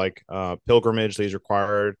doing his like pilgrimage that he's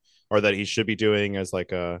required or that he should be doing as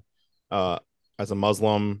like as a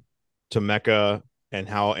Muslim to Mecca and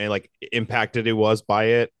how like impacted he was by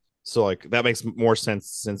it. So like that makes more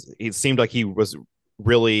sense since it seemed like he was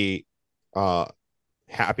really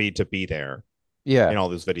happy to be there. Yeah, in all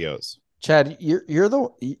those videos. Chad,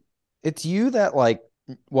 it's you that like,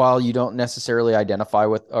 while you don't necessarily identify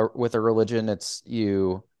with a religion, it's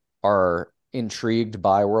you are intrigued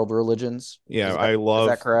by world religions. Yeah, is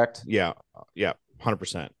that correct? Yeah,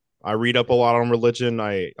 100%. I read up a lot on religion.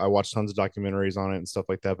 I watch tons of documentaries on it and stuff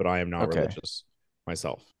like that, but I am not religious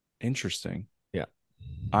myself. Interesting. Yeah.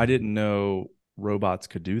 I didn't know robots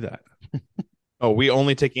could do that. Oh, we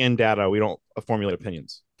only take in data. We don't formulate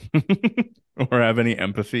opinions. Or have any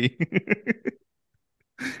empathy.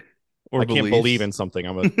 Or I can't believe in something.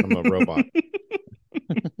 I'm a robot.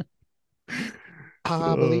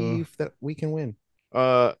 I believe that we can win.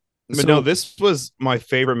 But no, this was my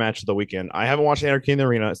favorite match of the weekend. I haven't watched Anarchy in the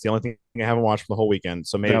Arena. It's the only thing I haven't watched for the whole weekend.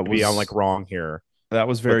 So maybe I'm like wrong here. That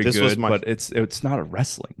was very good, but it's not a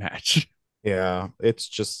wrestling match. Yeah, it's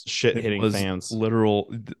just shit hitting fans.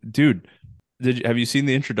 Literal, dude. Have you seen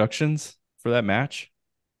the introductions for that match?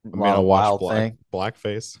 I mean, I watched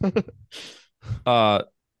Blackface.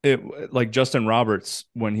 It like Justin Roberts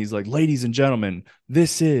when he's like, "Ladies and gentlemen,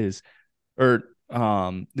 this is," or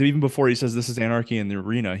even before he says, "This is anarchy in the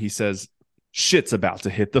arena," he says, "Shit's about to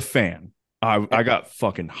hit the fan." I got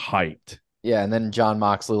fucking hyped. Yeah, and then Jon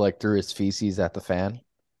Moxley like threw his feces at the fan.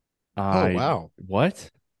 Oh wow! What?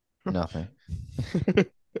 Nothing.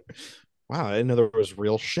 Wow, I didn't know there was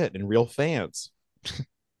real shit and real fans.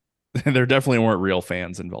 There definitely weren't real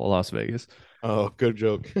fans in Las Vegas. Oh, good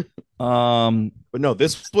joke. But no,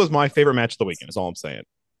 this was my favorite match of the weekend. Is all I'm saying.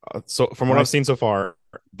 So from what I've seen so far,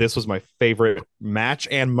 this was my favorite match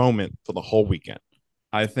and moment for the whole weekend.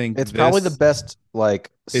 I think it's probably the best.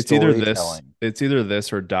 Like it's either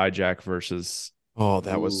this or Dijak versus. Oh,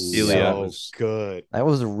 that was so good. That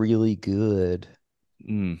was really good.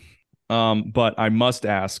 But I must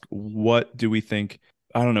ask, what do we think?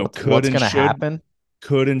 I don't know. What's going to happen?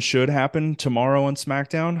 Could and should happen tomorrow on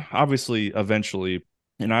SmackDown. Obviously, eventually,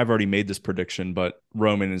 and I've already made this prediction, but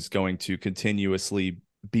Roman is going to continuously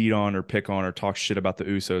beat on or pick on or talk shit about the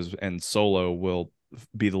Usos, and Solo will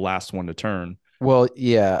be the last one to turn. Well,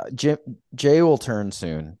 yeah, Jay will turn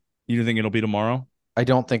soon. You don't think it'll be tomorrow? I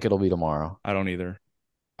don't think it'll be tomorrow. I don't either.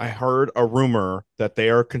 I heard a rumor that they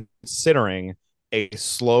are considering a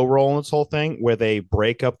slow roll in this whole thing where they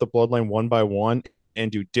break up the bloodline one by one and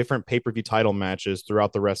do different pay-per-view title matches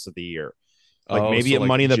throughout the rest of the year. Like maybe at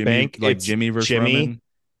Money in the Bank, like it's Jimmy versus Roman.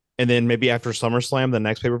 And then maybe after SummerSlam, the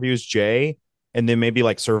next pay-per-view is Jay, and then maybe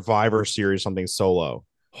like Survivor Series, something solo.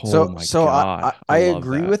 I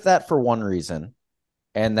agree with that for one reason,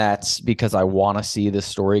 and that's because I want to see this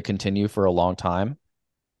story continue for a long time.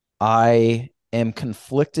 I am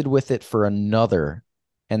conflicted with it for another,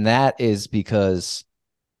 and that is because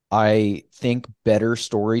I think better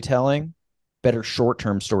storytelling, better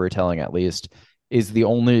short-term storytelling at least, is the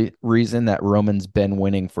only reason that Roman's been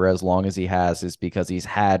winning for as long as he has, is because he's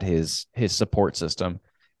had his support system.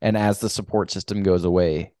 And as the support system goes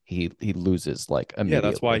away, he loses like immediately.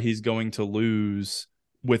 Yeah, that's why he's going to lose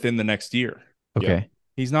within the next year. Okay. Yeah.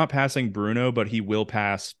 He's not passing Bruno, but he will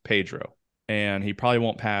pass Pedro. And he probably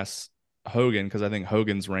won't pass Hogan because I think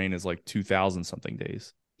Hogan's reign is like 2,000 something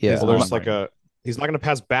days. Yeah. Well, there's like he's not going to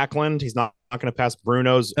pass Backlund. He's not going to pass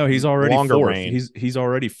Bruno's. No, he's already fourth. Reign. He's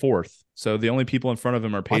already fourth. So the only people in front of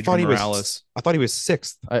him are Pedro Morales. I thought he was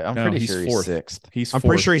sixth. I'm pretty sure he's sixth. I'm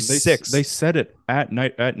pretty sure he's sixth. They said it at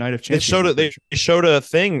Night of Champions. They showed a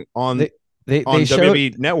thing on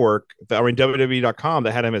WWE Network, WWE.com,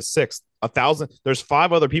 that had him as sixth. 1,000. There's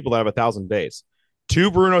 5 other people that have 1,000 days.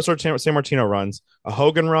 2 Bruno Sammartino runs, a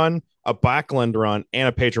Hogan run, a Backlund run, and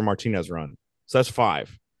a Pedro Martinez run. So that's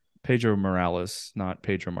 5. Pedro Morales, not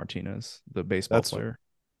Pedro Martinez, the baseball player.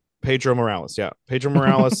 Pedro Morales, yeah. Pedro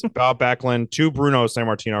Morales, Bob Backlund, 2 Bruno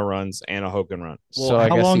Sammartino runs, and a Hogan run. Well, so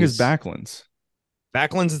how long is Backlund's?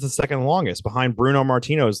 Backlund's is the second longest. Behind Bruno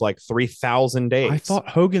Martino's like 3,000 days. I thought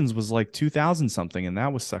Hogan's was like 2,000 something, and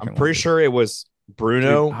that was second. I'm pretty sure it was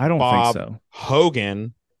Bruno. Dude, I don't Bob, think so.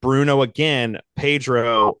 Hogan, Bruno again,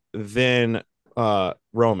 Pedro, then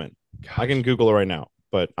Roman. Gosh. I can Google it right now,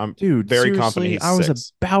 but I'm very confident he's I was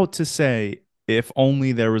 6. about to say, if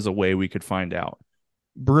only there was a way we could find out.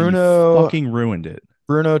 Bruno fucking ruined it.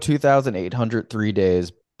 Bruno 2,803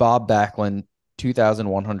 days. Bob Backlund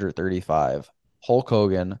 2,135. Hulk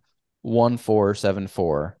Hogan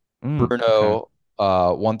 1,474. Bruno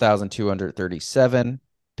 1,237.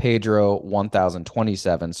 Pedro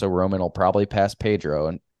 1,027. So Roman will probably pass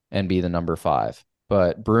Pedro and be the number 5.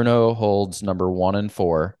 But Bruno holds number 1 and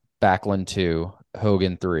 4. Backlund 2.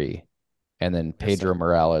 Hogan 3. And then Pedro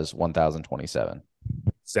Morales 1,027.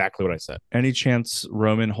 Exactly what I said. Any chance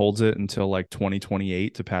Roman holds it until like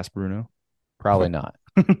 2028 to pass Bruno? Probably not.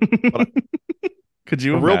 Could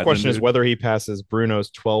you? The real question is whether he passes Bruno's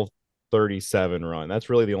 1237 run. That's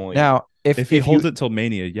really the only. Now, if he holds it till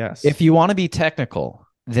Mania, yes. If you want to be technical,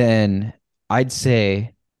 then I'd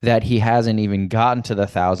say that he hasn't even gotten to the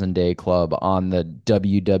 1,000-day club on the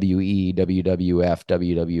WWE, WWF,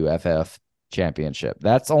 WWFF championship.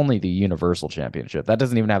 That's only the Universal Championship. That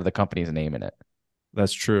doesn't even have the company's name in it.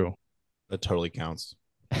 That's true. That totally counts.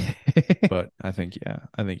 But I think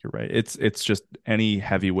you're right. It's just any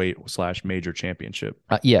heavyweight / major championship.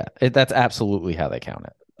 That's absolutely how they count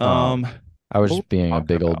it. I was just being a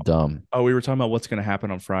big old dumb. Oh, we were talking about what's going to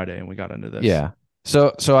happen on Friday, and we got into this. Yeah.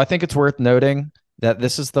 So I think it's worth noting that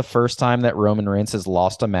this is the first time that Roman Reigns has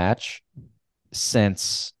lost a match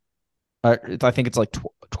since I think it's like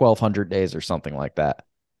 1,200 days or something like that.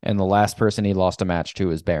 And the last person he lost a match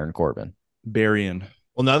to is Baron Corbin. Barian.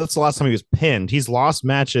 Well, no, that's the last time he was pinned. He's lost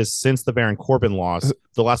matches since the Baron Corbin loss.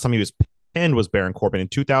 The last time he was pinned was Baron Corbin in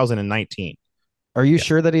 2019. Are you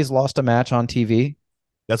sure that he's lost a match on TV?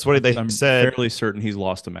 That's what they I'm said. Fairly certain he's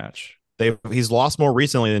lost a match. He's lost more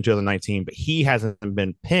recently than 2019, but he hasn't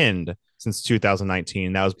been pinned since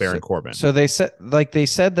 2019. That was Baron Corbin. So they said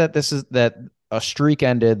that a streak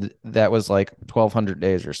ended that was like 1,200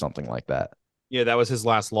 days or something like that. Yeah, that was his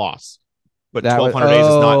last loss. But 1,200 days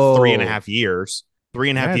is not 3.5 years.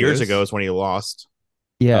 3.5 years ago is when he lost.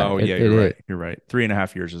 Yeah. Oh, yeah, you're right. You're right.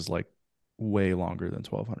 3.5 years is like way longer than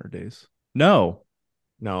 1,200 days. No.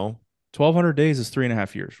 1,200 days is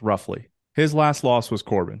 3.5 years, roughly. His last loss was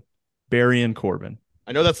Corbin. Barry and Corbin.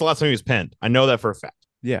 I know that's the last time he was pinned. I know that for a fact.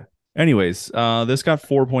 Yeah. Anyways, this got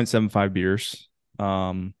 4.75 beers.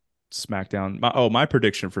 SmackDown. My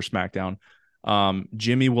prediction for SmackDown.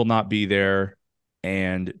 Jimmy will not be there,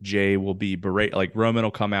 and Jay will be berate. Like Roman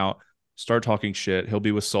will come out, start talking shit. He'll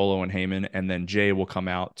be with Solo and Heyman, and then Jay will come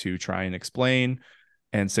out to try and explain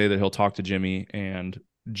and say that he'll talk to Jimmy, and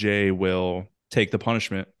Jay will take the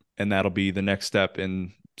punishment, and that'll be the next step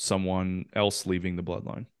in someone else leaving the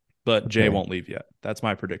bloodline. But Jay won't leave yet. That's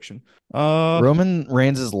my prediction. Roman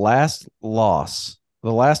Reigns' last loss.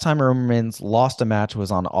 The last time Roman Reigns lost a match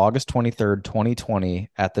was on August 23rd, 2020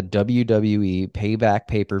 at the WWE Payback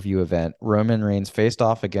pay-per-view event. Roman Reigns faced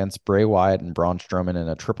off against Bray Wyatt and Braun Strowman in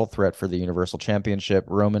a triple threat for the Universal Championship.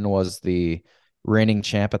 Roman was the reigning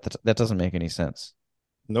champ at that doesn't make any sense.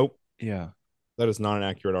 Nope. Yeah. That is not an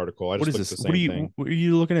accurate article. What is this? What are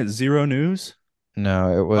you looking at? Zero News?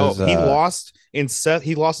 No, it was. He lost to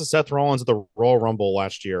Seth Rollins at the Royal Rumble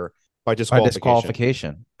last year by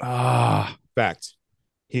disqualification. Fact.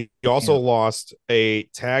 He also lost a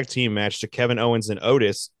tag team match to Kevin Owens and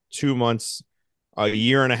Otis 2 months, a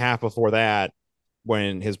year and a half before that,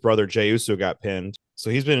 when his brother Jey Uso got pinned. So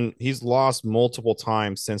he's lost multiple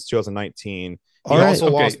times since 2019. He also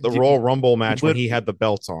lost the Royal Rumble match when he had the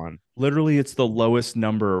belts on. Literally, it's the lowest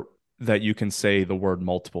number that you can say the word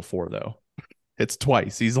multiple for, though. It's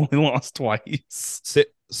twice. He's only lost twice.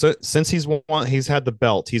 So since he's had the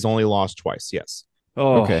belt, he's only lost twice. Yes.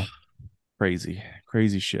 Oh, okay. Crazy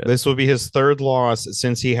shit. This would be his third loss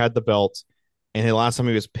since he had the belt, and the last time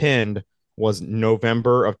he was pinned was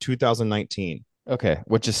November of 2019. Okay,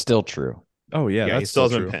 which is still true. Oh yeah, he still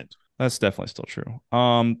hasn't been pinned. That's definitely still true.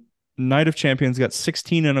 Night of Champions got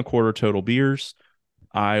 16.25 total beers.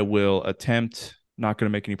 I will attempt, not going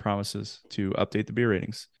to make any promises, to update the beer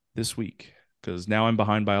ratings this week, because now I'm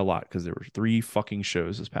behind by a lot because there were 3 fucking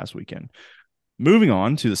shows this past weekend. Moving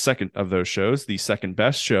on to the second of those shows, the second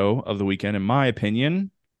best show of the weekend, in my opinion,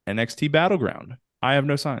 NXT Battleground. I have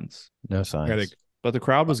no signs. No signs. But the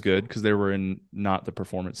crowd was good because they were in not the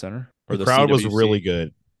Performance Center. Or the crowd was really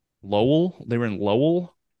good. Lowell. They were in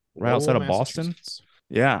Lowell, right outside of Boston.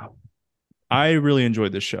 Yeah. I really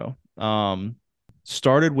enjoyed this show.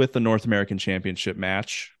 Started with the North American Championship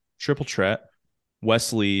match, triple threat,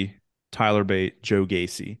 Wesley, Tyler Bate, Joe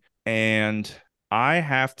Gacy. And I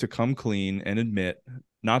have to come clean and admit,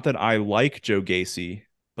 not that I like Joe Gacy,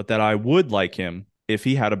 but that I would like him if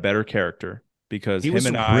he had a better character, because him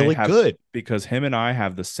and I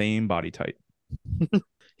have the same body type.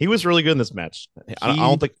 He was really good in this match. I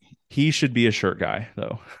don't think he should be a shirt guy,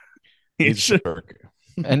 though. He's shirt.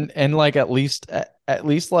 and like at least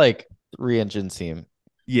like 3-inch inseam.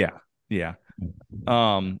 Yeah.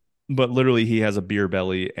 But literally he has a beer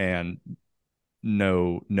belly and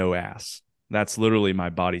no ass. That's literally my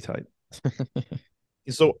body type.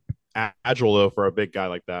 He's so agile though for a big guy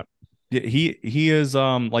like that. Yeah, he is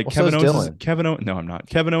like Kevin Owens. No, I'm not.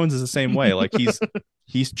 Kevin Owens is the same way. Like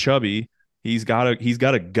he's chubby. He's got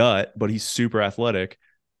a gut, but he's super athletic.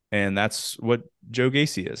 And that's what Joe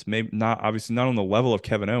Gacy is. Maybe not, obviously not on the level of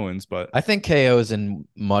Kevin Owens, but I think KO is in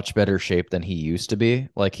much better shape than he used to be.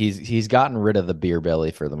 Like he's gotten rid of the beer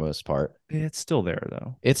belly for the most part. It's still there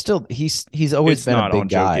though. It's still he's always been a big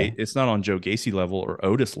guy. It's not on Joe Gacy level or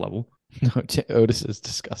Otis level. No, Otis is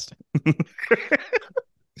disgusting.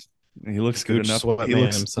 He looks good enough. He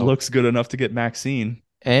looks good enough to get Maxine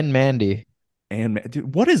and Mandy. And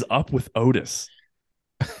dude, what is up with Otis?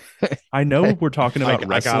 I know we're talking about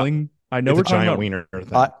wrestling. I know we're talking about wiener.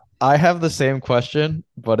 I have the same question,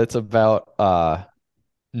 but it's about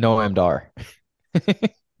Noam Dar.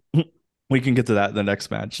 We can get to that in the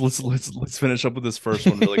next match. Let's finish up with this first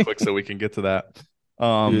one really quick so we can get to that.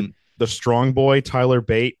 Dude, the strong boy Tyler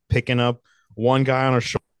Bate picking up one guy on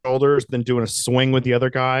his shoulders, then doing a swing with the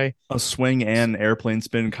other guy. A swing and airplane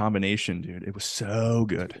spin combination, dude. It was so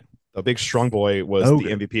good. The big strong boy was the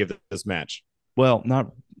MVP of this match. Well,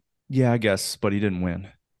 I guess, but he didn't win.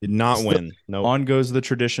 Did not win. No. On goes the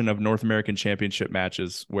tradition of North American Championship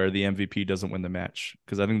matches where the MVP doesn't win the match,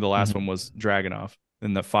 because I think the last one was Dragunov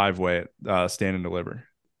in the 5-way Stand and Deliver.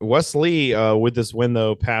 Wes Lee, with this win,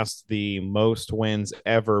 though, passed the most wins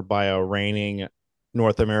ever by a reigning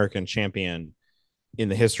North American champion in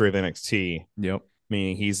the history of NXT. Yep.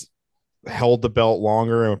 Meaning he's held the belt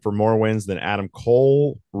longer and for more wins than Adam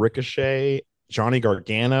Cole, Ricochet, Johnny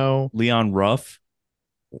Gargano, Leon Ruff,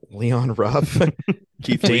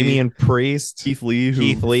 Keith Damian Priest, Keith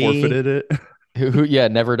Lee, forfeited it. Who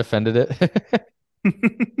never defended it.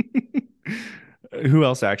 Who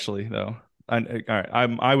else actually though?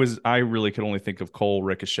 I really could only think of Cole,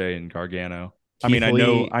 Ricochet, and Gargano. Keith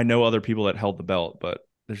Lee, I know other people that held the belt, but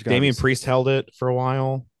there's Damian Priest held it for a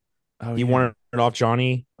while. Oh, he won it off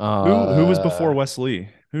Johnny. Who was before Wes Lee?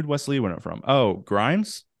 Who'd Wes Lee win it from? Oh,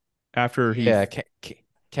 Grimes. After he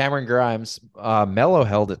Cameron Grimes. Mello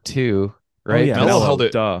held it too, right? Oh, yeah, Mello held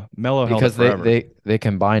it. Duh. Mello held because it forever. they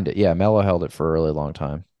combined it. Yeah, Mello held it for a really long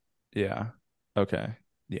time. Yeah. Okay.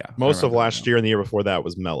 Yeah. Most of last year and the year before that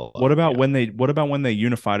was Mello. What about when they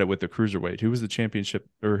unified it with the Cruiserweight? Who was the championship,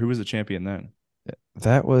 or who was the champion then?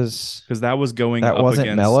 That was because that was going. That up wasn't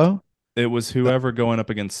against, Mello. It was whoever going up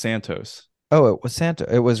against Santos. Oh, it was Santos.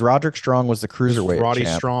 It was Roderick Strong was the Cruiserweight. Roddy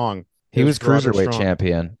champ. Strong. He was Cruiserweight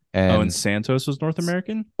champion. And Santos was North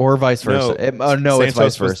American, or vice versa. No, it's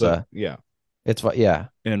vice versa. Yeah.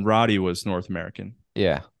 And Roddy was North American.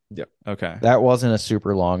 Yeah. Okay. That wasn't a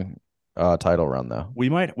super long title run though. We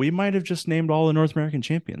might have just named all the North American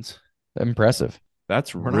champions. Impressive.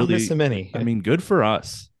 That's We're really not missing many. I mean, good for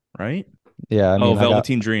us, right? Yeah.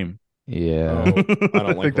 Velveteen Dream. Yeah. I don't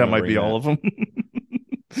I think that might be all of them.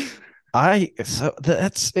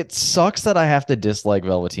 It sucks that I have to dislike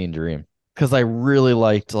Velveteen Dream because I really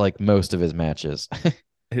liked most of his matches.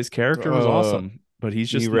 His character was awesome, but he's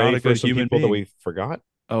just not a good human being. That we forgot.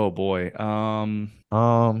 Oh boy.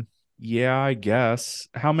 Yeah, I guess.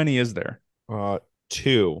 How many is there?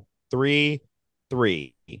 2, 3,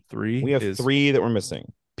 3. 3. We have 3 that we're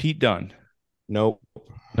missing. Pete Dunne. Nope.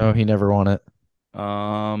 No, he never won it.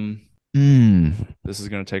 This is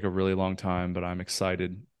going to take a really long time, but I'm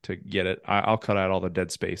excited to get it. I'll cut out all the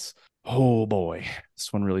dead space. Oh boy,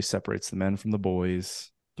 this one really separates the men from the boys.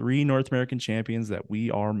 3 North American champions that we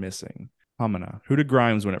are missing. Hamana. Who did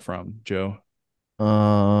Grimes win it from, Joe?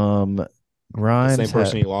 Grimes. The same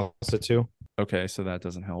person he lost it to. Okay, so that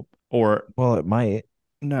doesn't help. Or it might.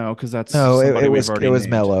 No, because that's it was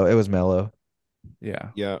Mello. It was Mello. Yeah.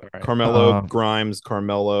 Right. Carmelo, Grimes,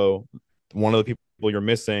 Carmelo. One of the people you're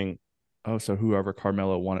missing. Oh, so whoever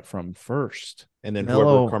Carmelo won it from first, and then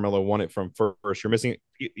whoever Carmelo won it from first. You're missing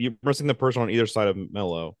the person on either side of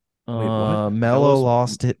Mello. Mello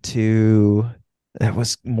lost it to. That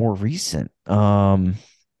was more recent.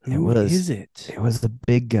 Who is it? It was the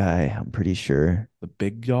big guy. I'm pretty sure. The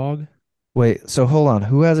big dog. Wait. So hold on.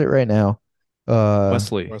 Who has it right now?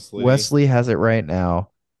 Wes Lee. Wes Lee has it right now.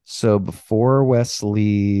 So before Wes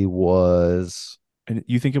Lee was. And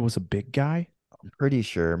you think it was a big guy? I'm pretty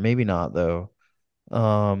sure. Maybe not though.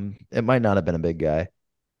 It might not have been a big guy.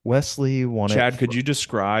 Wes Lee won it. Chad, could you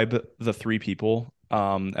describe the 3 people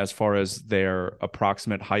as far as their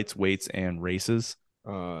approximate heights, weights, and races?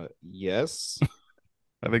 Yes.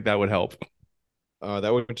 I think that would help.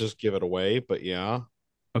 That would just give it away, but yeah.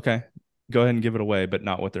 Okay. Go ahead and give it away, but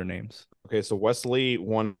not with their names. Okay, so Wes Lee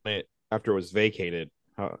won it after it was vacated.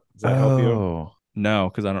 Does that help you? No,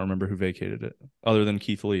 because I don't remember who vacated it other than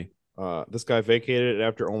Keith Lee. This guy vacated it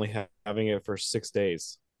after only having it for 6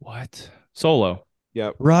 days. What? Solo.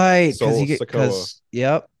 Yep. Right. Because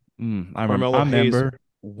yep. I remember.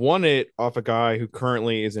 Won it off a guy who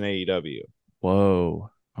currently is in AEW.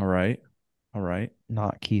 Whoa. All right.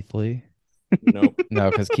 Not Keith Lee. Nope.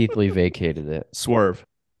 No, because Keith Lee vacated it. Swerve.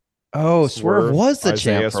 Oh, Swerve was the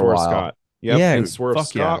champ for a while. Scott. Yep. Yeah. And Swerve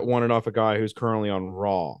Scott won it off a guy who's currently on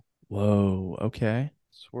Raw. Whoa. Okay.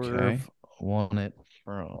 Swerve won it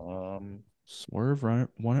from. Swerve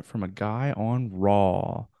won it from a guy on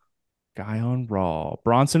Raw.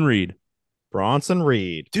 Bronson Reed.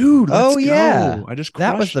 Dude, let's go. I just crushed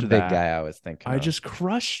that was the big guy I was thinking. I just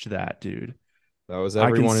crushed that, dude. That was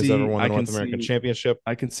everyone who's ever won the North American Championship.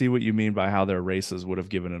 I can see what you mean by how their races would have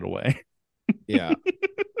given it away. Yeah.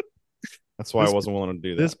 That's why I wasn't willing to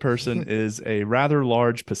do that. This person is a rather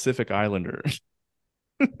large Pacific Islander.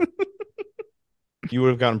 You would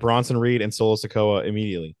have gotten Bronson Reed and Solo Sikoa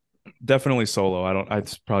immediately. Definitely Solo. I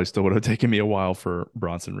probably still would have taken me a while for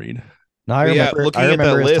Bronson Reed. No, I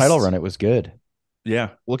remember his title run. It was good. Yeah.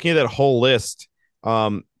 Looking at that whole list,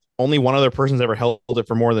 only one other person's ever held it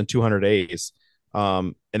for more than 200 days.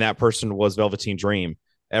 And that person was Velveteen Dream.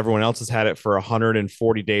 Everyone else has had it for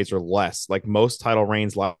 140 days or less. Like most title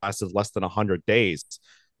reigns lasted less than 100 days.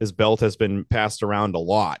 This belt has been passed around a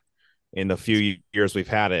lot in the few years we've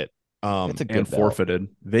had it. It's a good and forfeited.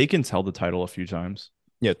 Vacant's held the title a few times.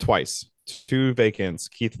 Yeah, twice. 2 vacants,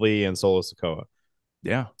 Keith Lee and Solo Sikoa.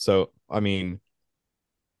 Yeah. So, I mean,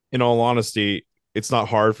 in all honesty, it's not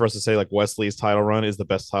hard for us to say like Wesley's title run is the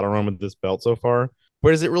best title run with this belt so far.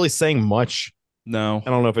 But is it really saying much? No. I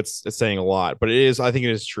don't know if it's saying a lot, but it is. I think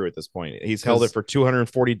it is true at this point. He's held it for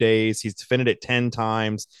 240 days. He's defended it 10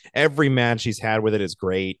 times. Every match he's had with it is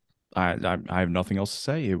great. I have nothing else to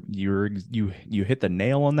say. You hit the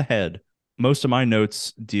nail on the head. Most of my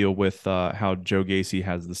notes deal with how Joe Gacy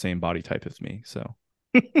has the same body type as me, so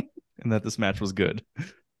and that this match was good.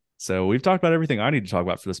 So we've talked about everything I need to talk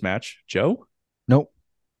about for this match. Joe? Nope.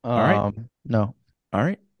 All right. No. All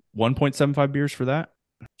right. 1.75 beers for that.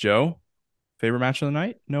 Joe, favorite match of the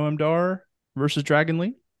night? Noam Dar versus Dragon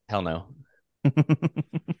Lee? Hell no.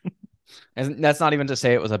 And that's not even to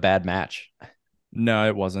say it was a bad match. No,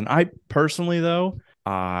 it wasn't. I personally, though,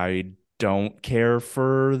 I don't care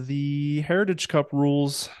for the Heritage Cup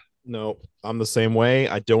rules. No, I'm the same way.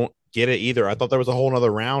 I don't get it either. I thought there was a whole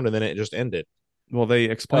other round and then it just ended. Well, they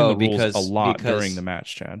explained the rules a lot during the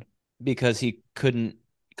match, Chad. Because he couldn't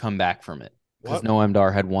come back from it. Because Noam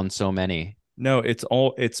Dar had won so many. No,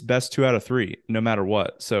 it's best 2 out of 3, no matter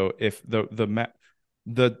what. So if the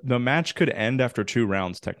match could end after 2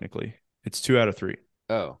 rounds, technically. It's 2 out of 3.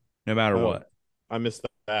 Oh. No matter what. I missed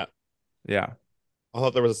that. Yeah. I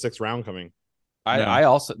thought there was a 6th round coming. I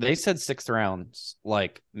also, they said 6th rounds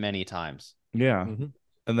like many times. Yeah. Mm-hmm.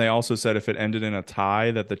 And they also said if it ended in a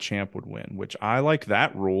tie that the champ would win, which I like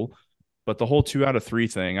that rule. But the whole 2 out of 3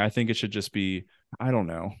 thing, I think it should just be, I don't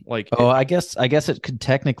know. Like, I guess it could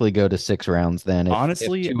technically go to 6 rounds then.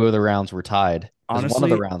 Honestly, if 2 of the rounds were tied. Honestly, one of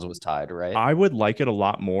the rounds was tied, right? I would like it a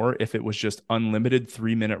lot more if it was just unlimited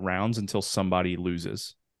 3-minute rounds until somebody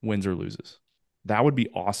wins or loses. That would be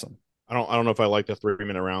awesome. I don't know if I like the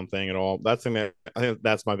 3-minute round thing at all. I think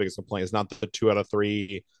that's my biggest complaint. It's not the 2 out of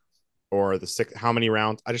 3 or the 6. How many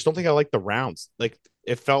rounds? I just don't think I like the rounds. Like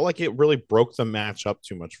it felt like it really broke the match up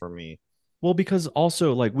too much for me. Well, because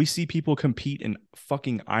also like we see people compete in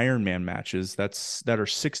fucking Iron Man matches that are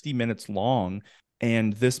 60 minutes long,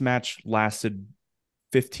 and this match lasted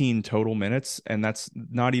 15 total minutes, and that's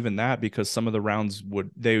not even that because some of the rounds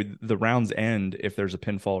the rounds end if there's a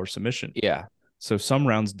pinfall or submission. Yeah. So some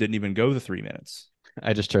rounds didn't even go the 3 minutes.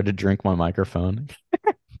 I just tried to drink my microphone.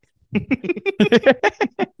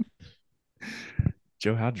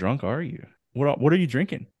 Joe, how drunk are you? What are you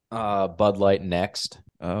drinking? Bud Light Next.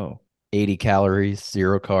 Oh. 80 calories,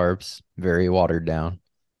 0 carbs, very watered down.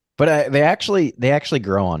 But they actually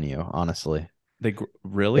grow on you, honestly. They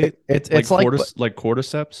really? It's like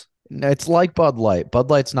cordyceps? It's like Bud Light. Bud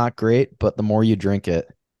Light's not great, but the more you drink it,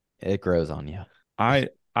 it grows on you. I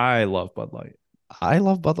love Bud Light. I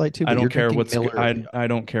love Bud Light too. I don't care I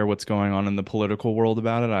don't care what's going on in the political world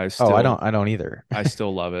about it. I don't either. I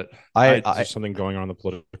still love it. There's something going on in the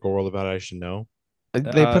political world about it I should know.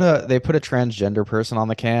 They put a transgender person on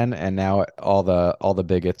the can, and now all the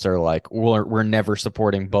bigots are like, we're never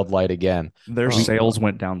supporting Bud Light again. Their sales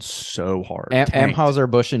went down so hard.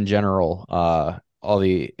 Anheuser-Busch in general, all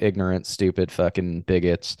the ignorant, stupid fucking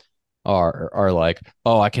bigots are like,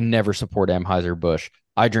 oh, I can never support Anheuser-Busch.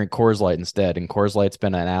 I drink Coors Light instead, and Coors Light's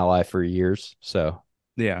been an ally for years. So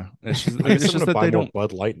yeah, it's just that they don't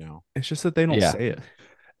Bud Light now. It's just that they don't say it.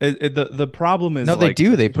 The problem is they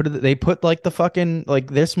do. They put like the fucking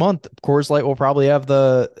like this month Coors Light will probably have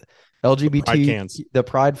the LGBT pride cans, the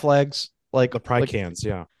pride flags, like the pride cans,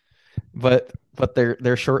 yeah. But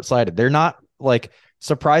they're short-sighted. They're not like,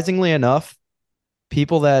 surprisingly enough,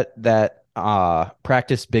 people that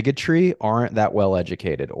practice bigotry aren't that well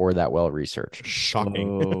educated or that well researched.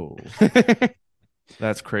 Shocking.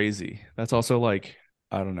 That's crazy. That's also like,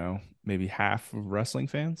 I don't know, maybe half of wrestling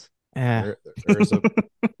fans. There's a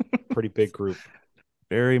pretty big group.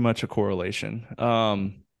 Very much a correlation.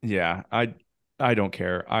 Yeah, I don't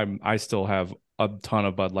care. I still have a ton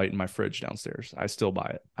of Bud Light in my fridge downstairs. I still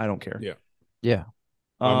buy it. I don't care. Yeah.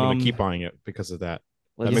 I'm gonna keep buying it because of that.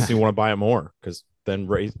 That makes me want to buy it more, because then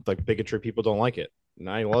like bigotry people don't like it, and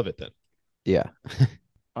I love it then. Yeah.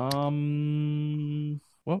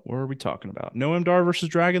 What were we talking about? Noam Dar versus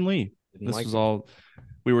Dragon Lee. All.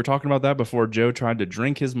 We were talking about that before Joe tried to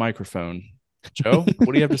drink his microphone. Joe, what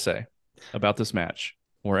do you have to say about this match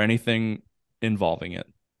or anything involving it?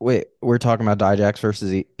 Wait, we're talking about Dijak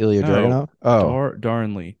versus Ilya Dragunov? Oh, Dar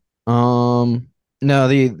and Lee. No,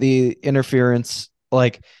 the interference,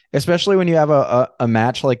 like, especially when you have a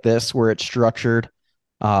match like this where it's structured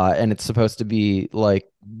and it's supposed to be like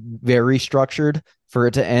very structured. For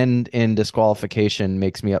it to end in disqualification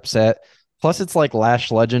makes me upset. Plus, it's like Lash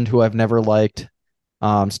Legend, who I've never liked.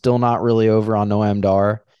 Still not really over on Noam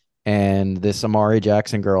Dar. And this Amari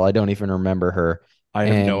Jackson girl, I don't even remember her. I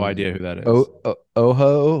have no idea who that is.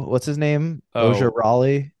 Oho, what's his name? Oja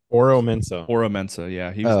Raleigh? Oro Mensah. Oro Mensah,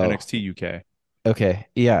 yeah. He was NXT UK. Okay,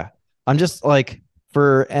 yeah. I'm just like,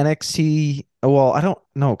 for NXT, well, I don't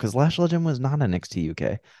know, because Lash Legend was not NXT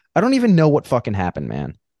UK. I don't even know what fucking happened,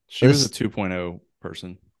 man. She was a 2.0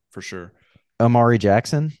 person, for sure. Amari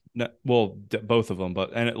Jackson? No, well, both of them,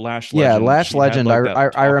 but and Lash Legend. Yeah, Lash Legend.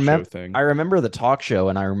 Like I remember. I remember the talk show,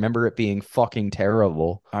 and I remember it being fucking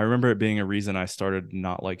terrible. I remember it being a reason I started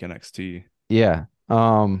not like NXT. Yeah.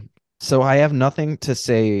 So I have nothing to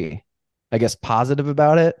say, I guess, positive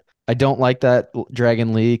about it. I don't like that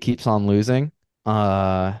Dragon Lee keeps on losing.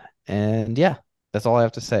 And yeah, that's all I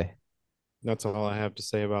have to say. That's all I have to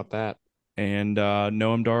say about that. And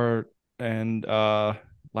Noam Dar and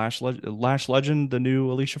Lash Legend, the new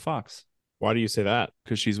Alicia Fox. Why do you say that?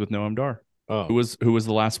 Because she's with Noam Dar. Oh, who was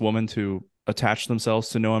the last woman to attach themselves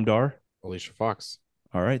to Noam Dar? Alicia Fox.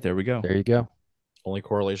 All right, there we go. There you go. Only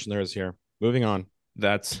correlation there is here. Moving on.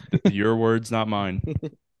 That's your words, not mine.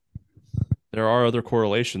 There are other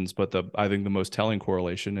correlations, but I think the most telling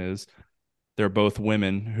correlation is they're both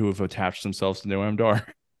women who have attached themselves to Noam Dar.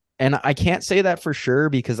 And I can't say that for sure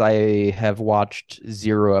because I have watched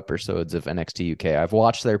 0 episodes of NXT UK. I've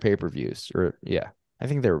watched their pay-per-views, I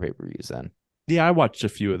think they were pay-per-views then. Yeah, I watched a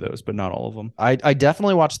few of those, but not all of them. I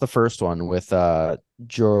definitely watched the first one with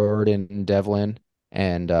Jordan Devlin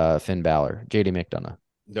and Finn Balor, JD McDonough.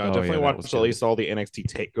 No, I definitely watched at least all the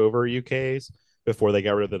NXT TakeOver UKs before they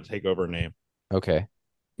got rid of the TakeOver name. Okay.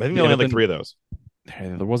 I think they only had like 3 of those.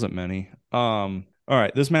 There wasn't many. All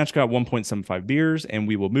right, this match got 1.75 beers, and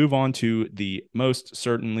we will move on to the most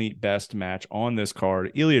certainly best match on this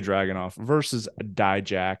card, Ilya Dragunov versus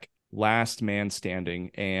Dijak, last man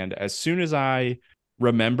standing. And as soon as I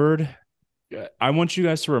remembered, I want you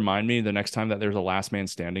guys to remind me the next time that there's a last man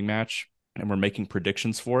standing match and we're making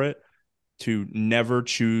predictions for it to never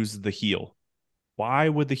choose the heel. Why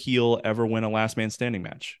would the heel ever win a last man standing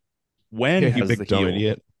match? When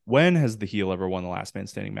has the heel ever won the last man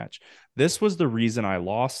standing match? This was the reason I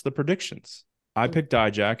lost the predictions. I picked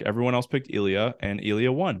Dijak, everyone else picked Ilya, and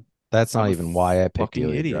Ilya won. That's not even why I picked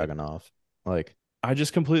Ilya Dragunov. Like, I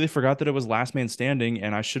just completely forgot that it was last man standing,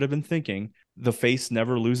 and I should have been thinking the face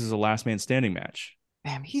never loses a last man standing match.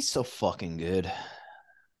 Damn, he's so fucking good.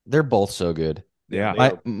 They're both so good.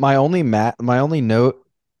 Yeah. My only note,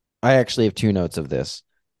 I actually have 2 notes of this.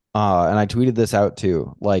 And I tweeted this out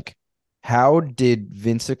too. Like, how did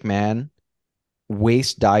Vince McMahon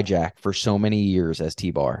waste Dijak for so many years as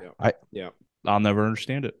T-Bar? I'll never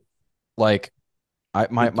understand it. Like,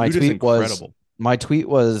 my tweet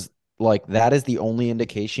was like, that is the only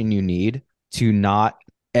indication you need to not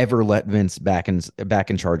ever let Vince back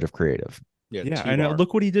in charge of creative. Yeah, and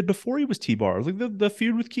look what he did before he was T-Bar. Like the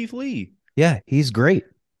feud with Keith Lee. Yeah, he's great.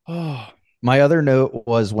 Oh, my other note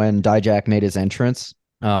was when Dijak made his entrance.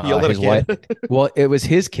 His wife. Well, it was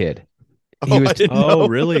his kid.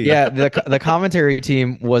 Really? Yeah, the commentary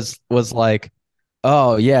team was like,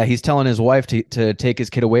 oh yeah, he's telling his wife to take his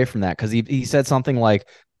kid away from that because he said something like,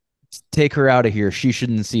 take her out of here, she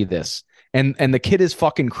shouldn't see this. And the kid is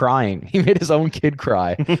fucking crying. He made his own kid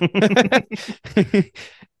cry. Because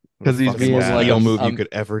he's the most Leo move you could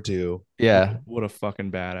ever do. Yeah. What a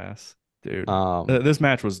fucking badass, dude. This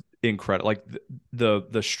match was incredible. Like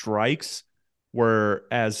the strikes were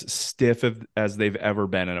as stiff as they've ever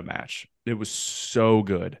been in a match. It was so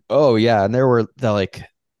good. Oh yeah, and there were like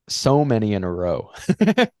so many in a row.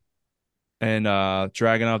 And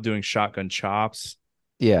Dragunov doing shotgun chops.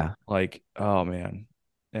 Yeah. Like, oh man.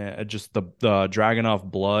 Just the Dragunov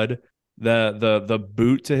blood. The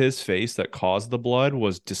boot to his face that caused the blood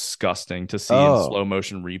was disgusting to see in slow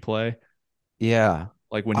motion replay. Yeah.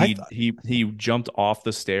 Like when he jumped off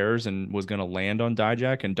the stairs and was going to land on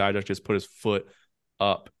Dijak, and Dijak just put his foot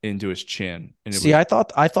up into his chin. And I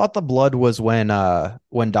thought the blood was when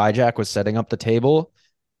Dijak was setting up the table,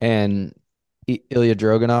 and Ilya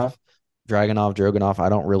Dragunov, I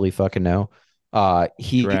don't really fucking know.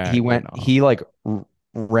 He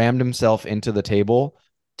rammed himself into the table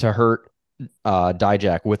to hurt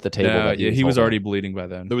Dijak with the table. Yeah, he was already bleeding by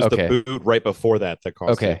then. There was the boot right before that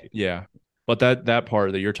caused it. Yeah. But that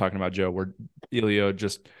part that you're talking about, Joe, where Ilya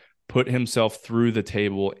just put himself through the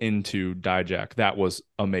table into Dijak, that was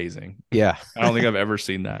amazing. Yeah. I don't think I've ever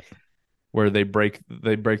seen that, where they break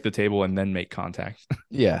the table and then make contact.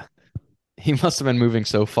 Yeah. He must have been moving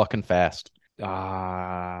so fucking fast.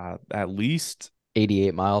 At least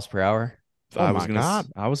 88 miles per hour. I was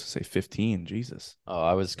gonna say 15. Jesus. Oh,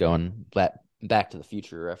 I was going Back to the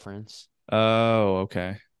Future reference. Oh,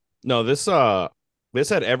 okay. No, this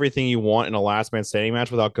had everything you want in a last man standing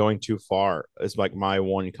match without going too far. It's like my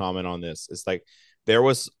one comment on this. It's like there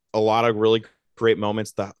was a lot of really great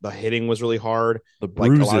moments. The hitting was really hard. The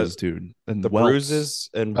bruises, dude, and the bruises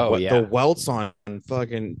and the welts on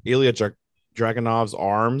fucking Ilya Dragunov's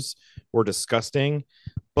arms were disgusting.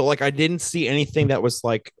 But like, I didn't see anything that was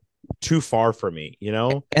like too far for me, you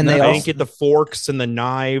know. And I didn't get the forks and the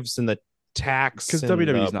knives and the tacks because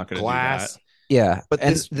WWE's not going to do that. Yeah, but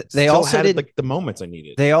they also did like the moments I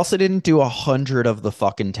needed. They also didn't do 100 of the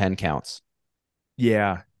fucking 10 counts.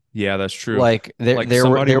 Yeah, that's true. Like there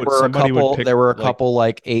were a couple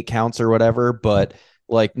like 8 counts or whatever, but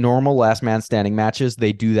like normal last man standing matches,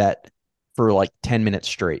 they do that for like 10 minutes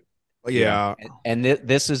straight. Yeah, and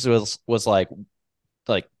this was like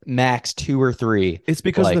max 2 or 3. It's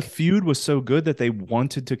because the feud was so good that they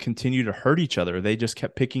wanted to continue to hurt each other. They just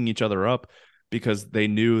kept picking each other up because they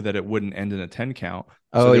knew that it wouldn't end in a 10 count.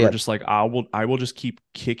 So they were just like, I will just keep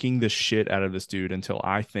kicking the shit out of this dude until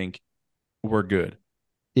I think we're good.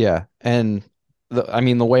 Yeah, and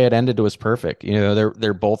the way it ended was perfect. You know,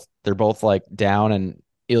 they're both like down, and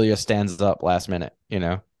Ilya stands up last minute. You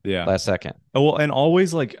know, last second. Oh, well, and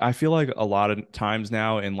always like I feel like a lot of times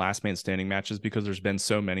now in last man standing matches, because there's been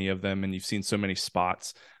so many of them, and you've seen so many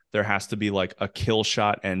spots, there has to be like a kill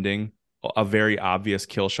shot ending, a very obvious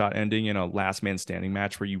kill shot ending in a last man standing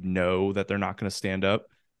match where you know that they're not going to stand up.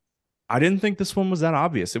 I didn't think this one was that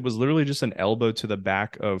obvious. It was literally just an elbow to the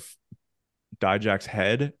back of Dijak's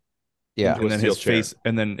head, and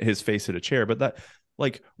then his face hit a chair. But that,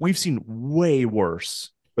 like, we've seen way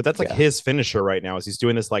worse. But that's like his finisher right now. Is he's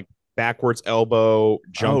doing this like backwards elbow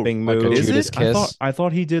jumping move? Like Judas kiss. I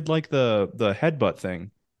thought he did like the headbutt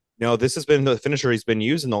thing. No, this has been the finisher he's been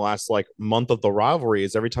using the last like month of the rivalry.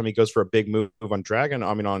 Is every time he goes for a big move on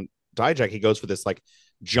Dijak, he goes for this like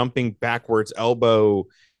jumping backwards elbow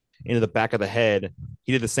into the back of the head.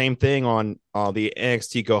 He did the same thing on the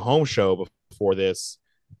NXT Go Home show before this.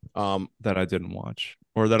 That I didn't watch,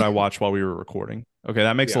 or that I watched while we were recording. Okay,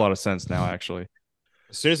 that makes a lot of sense now, actually.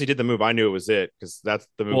 As soon as he did the move, I knew it was it, because that's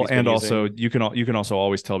the move. Well, and also you can also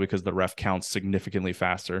always tell because the ref counts significantly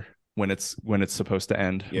faster when it's supposed to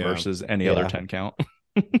end versus any other 10 count.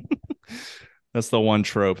 That's the one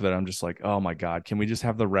trope that I'm just like, oh my god, can we just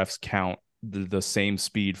have the refs count the same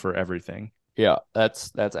speed for everything? Yeah,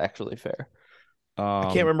 that's actually fair.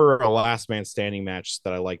 I can't remember a last man standing match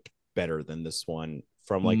that I liked better than this one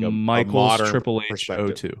from like a modern Triple H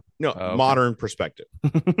perspective. 02. No, modern perspective.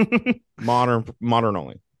 modern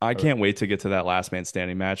only. I can't wait to get to that last man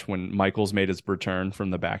standing match when Michaels made his return from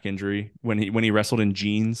the back injury when he wrestled in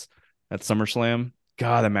jeans at SummerSlam.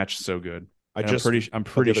 God, that match is so good. I'm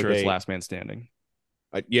pretty sure it's last man standing.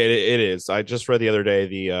 Yeah, it is. I just read the other day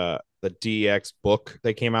the DX book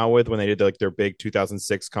they came out with when they did like their big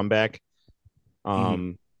 2006 comeback.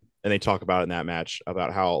 And they talk about it in that match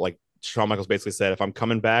about how like Shawn Michaels basically said, if I'm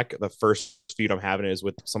coming back, the first feud I'm having is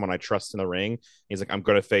with someone I trust in the ring. He's like, I'm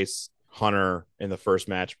going to face Hunter in the first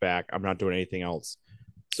match back. I'm not doing anything else.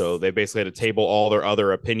 So they basically had to table all their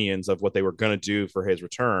other opinions of what they were going to do for his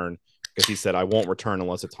return, because he said, I won't return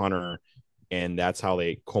unless it's Hunter. And that's how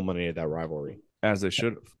they culminated that rivalry. As they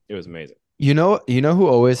should have. It was amazing. You know who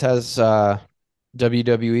always has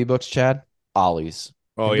WWE books, Chad? Ollie's.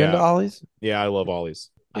 Oh, Been to Ollie's? Yeah, I love Ollie's.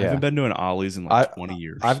 I haven't been to an Ollie's in like 20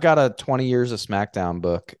 years. I've got a 20 years of SmackDown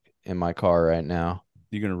book in my car right now.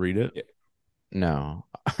 You gonna read it? No.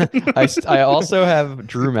 I also have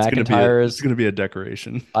Drew McIntyre's. It's gonna be a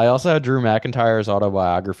decoration. I also have Drew McIntyre's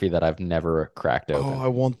autobiography that I've never cracked open. Oh, I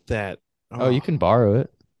want that. Oh, you can borrow it.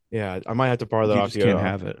 Yeah, I might have to borrow that off you. Can't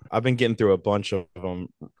have it. I've been getting through a bunch of them.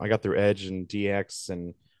 I got through Edge and DX,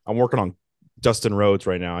 and I'm working on Dustin Rhodes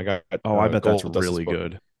right now. I got. I bet that's really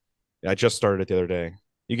good. Yeah, I just started it the other day.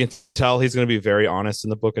 You can tell he's going to be very honest in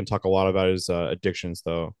the book and talk a lot about his addictions,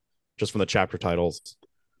 though, just from the chapter titles.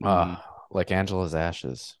 Like Angela's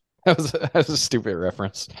Ashes. That was a stupid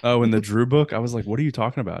reference. Oh, in the Drew book? I was like, what are you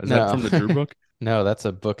talking about? Is that from the Drew book? No, that's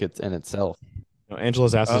a book in itself. No,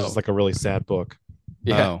 Angela's Ashes is like a really sad book.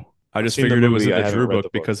 Yeah. Oh, I just figured it was in the Drew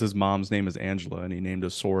book because his mom's name is Angela and he named a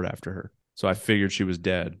sword after her. So I figured she was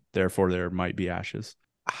dead. Therefore, there might be ashes.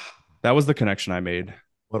 That was the connection I made.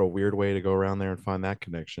 What a weird way to go around there and find that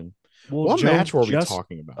connection. Well, what match were we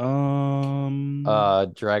talking about?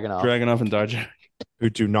 Dragunov and Dijak, who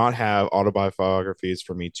do not have autobiographies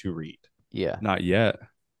for me to read. Yeah, not yet.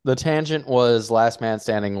 The tangent was Last Man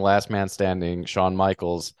Standing, Shawn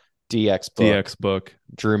Michaels, DX book,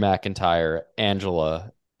 Drew McIntyre,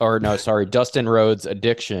 Angela, Or no, sorry, Dustin Rhodes,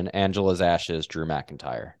 Addiction, Angela's Ashes, Drew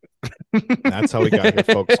McIntyre. That's how we got here,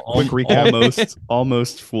 folks. Quick recap.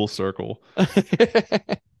 Almost full circle.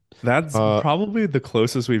 That's probably the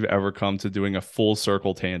closest we've ever come to doing a full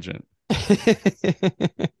circle tangent.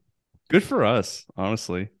 Good for us,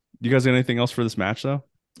 honestly. You guys got anything else for this match, though?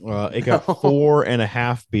 It got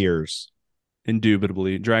 4.5 beers.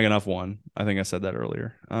 Indubitably. Dragunov won. I think I said that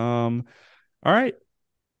earlier. All right.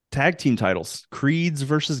 Tag team titles. Creeds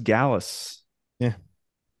versus Gallus. Yeah.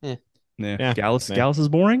 Gallus is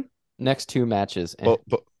boring? Next two matches. But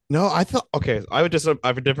no, I thought, okay, I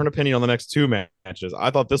have a different opinion on the next two matches.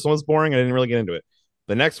 I thought this one was boring. I didn't really get into it.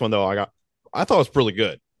 The next one, though, I thought it was really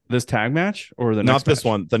good. This tag match or the next Not this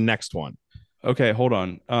one, the next one. Okay, hold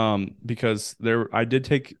on. Because I did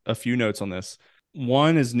take a few notes on this.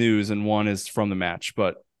 One is news and one is from the match,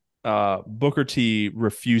 but Booker T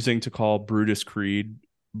refusing to call Brutus Creed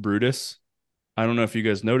Brutus. I don't know if you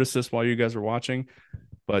guys noticed this while you guys were watching,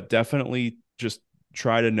 but definitely just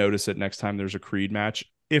try to notice it next time there's a Creed match,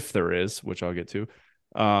 if there is, which I'll get to.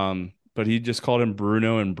 But he just called him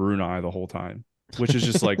Bruno and Bruni the whole time, which is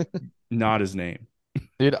just like not his name.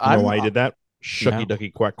 Dude, I know why he did that. Shucky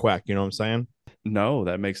ducky quack quack. You know what I'm saying? No,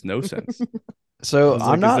 that makes no sense. So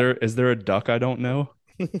I'm not. Is there a duck I don't know?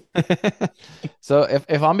 So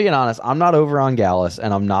if I'm being honest, I'm not over on Gallus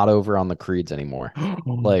and I'm not over on the Creeds anymore.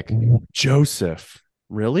 Like Joseph,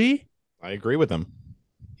 really? I agree with him.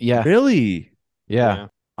 Yeah, really. Yeah.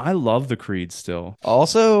 I love the Creeds still.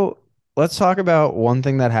 Also, let's talk about one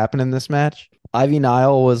thing that happened in this match. Ivy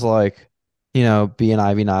Nile was like, being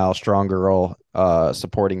Ivy Nile, strong girl,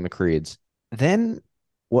 supporting the Creeds. Then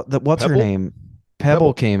what's her name?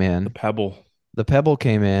 Pebble came in. The Pebble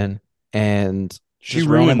came in and she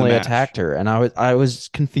randomly attacked her, and I was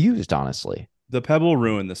confused, honestly. The Pebble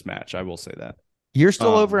ruined this match. I will say that. You're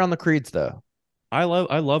still over on the Creeds, though. I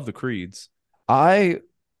love the Creeds. I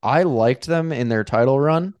liked them in their title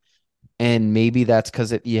run, and maybe that's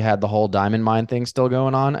because you had the whole Diamond Mine thing still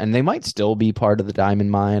going on, and they might still be part of the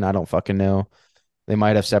Diamond Mine. I don't fucking know. They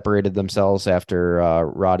might have separated themselves after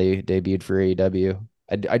Roddy debuted for AEW.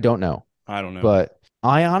 I don't know. I don't know. But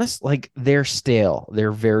I honestly, they're stale.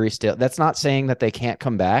 They're very stale. That's not saying that they can't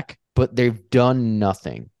come back, but they've done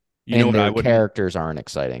nothing. And their characters aren't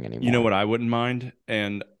exciting anymore. You know what I wouldn't mind?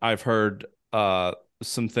 And I've heard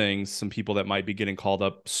some people that might be getting called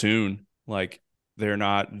up soon. Like they're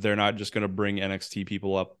not just going to bring NXT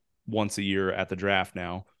people up once a year at the draft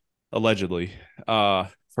now, allegedly.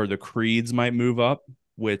 For the Creeds might move up,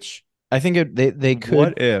 which I think they could.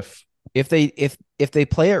 What if they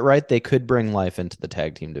play it right, they could bring life into the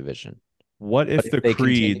tag team division. What if the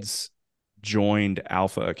Creeds joined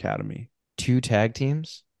Alpha Academy? 2 tag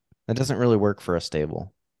teams? That doesn't really work for a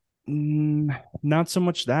stable. Not so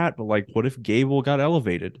much that, but like, what if Gable got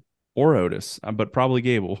elevated or Otis? But probably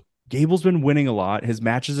Gable. Gable's been winning a lot. His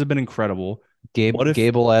matches have been incredible.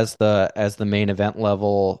 Gable as the main event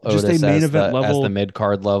level, just Otis a main event level, as the mid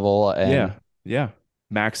card level, and yeah.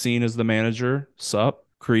 Maxine is the manager. Sup?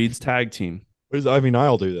 Creed's tag team. What does Ivy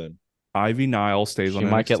Nile do then? Ivy Nile stays on. She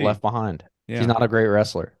might get left behind. Yeah. She's not a great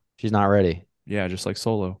wrestler. She's not ready. Yeah, just like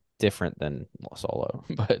Solo. Different than Solo,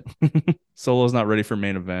 but Solo's not ready for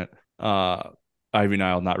main event. Ivy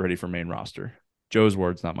Nile not ready for main roster. Joe's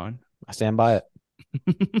words, not mine. I stand by it.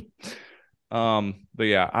 But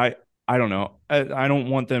yeah, I don't know. I don't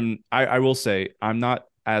want them. I will say I'm not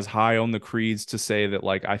as high on the Creeds to say that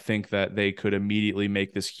like I think that they could immediately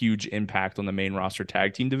make this huge impact on the main roster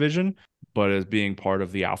tag team division, but as being part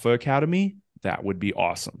of the Alpha Academy, that would be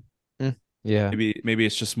awesome. Yeah, maybe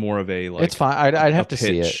it's just more of a like. It's fine. I'd have to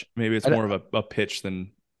see it. Maybe it's more of a pitch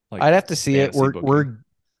than like. I'd have to see it.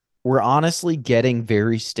 We're honestly getting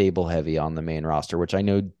very stable heavy on the main roster, which I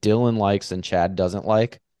know Dylan likes and Chad doesn't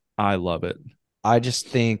like. I love it. I just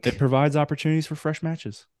think it provides opportunities for fresh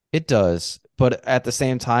matches. It does, but at the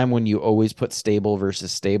same time, when you always put stable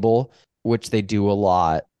versus stable, which they do a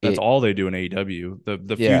lot, that's all they do in AEW.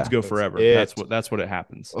 The feuds go forever. That's what it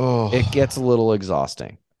happens. Oh, it gets a little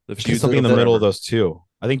exhausting. The feuds will be in the middle of those two.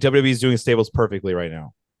 I think WWE is doing stables perfectly right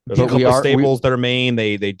now. There's a couple of stables that are main.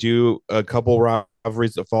 They do a couple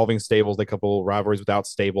rivalries involving stables. They couple rivalries without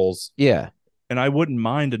stables. Yeah, and I wouldn't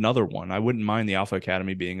mind another one. I wouldn't mind the Alpha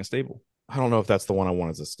Academy being a stable. I don't know if that's the one I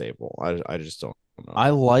want as a stable. I just don't know. I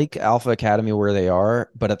like Alpha Academy where they are,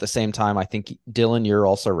 but at the same time, I think Dylan, you're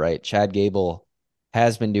also right. Chad Gable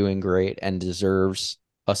has been doing great and deserves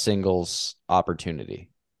a singles opportunity.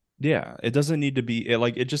 Yeah, it doesn't need to be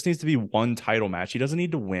it just needs to be one title match. He doesn't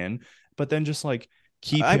need to win, but then just like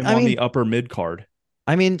keep him on the upper mid card.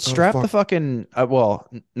 I mean, strap the fucking well,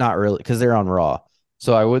 not really because they're on Raw.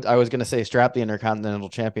 So I was going to say strap the Intercontinental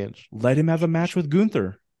Champion. Let him have a match with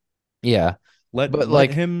Gunther. Yeah. Let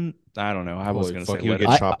him. I don't know. I was going to say he would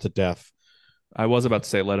get chopped to death. I was about to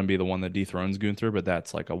say let him be the one that dethrones Gunther, but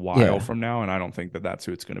that's like a while from now, and I don't think that that's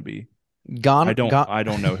who it's going to be. I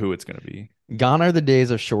don't know who it's going to be. Gone are the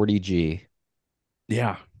days of Shorty G.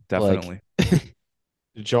 Yeah, definitely.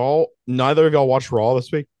 Did neither of y'all watch Raw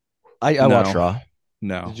this week? I watched Raw.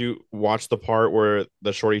 No. Did you watch the part where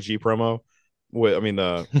the Shorty G promo?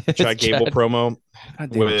 The Chad Gable promo.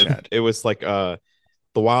 It was like the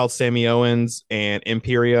Wild Sammy Owens and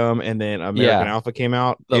Imperium, and then American Alpha came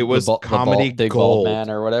out. It was comedy big gold, man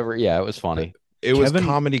or whatever. Yeah, it was funny. It was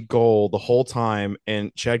comedy gold the whole time,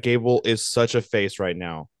 and Chad Gable is such a face right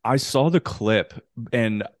now. I saw the clip,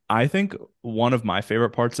 and I think one of my favorite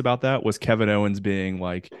parts about that was Kevin Owens being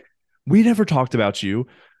like, "We never talked about you,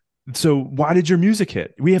 so why did your music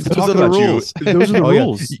hit? We have to talk about you. Those are the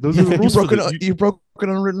rules. Those are the rules. You broke an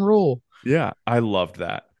unwritten rule." Yeah, I loved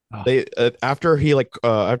that. They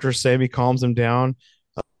after Sammy calms him down,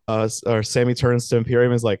 or Sammy turns to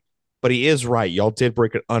Imperium and is like, "But he is right. Y'all did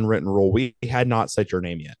break an unwritten rule. We had not said your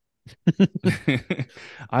name yet."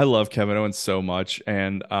 I love Kevin Owens so much,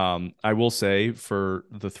 and I will say for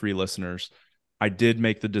the 3 listeners, I did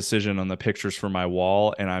make the decision on the pictures for my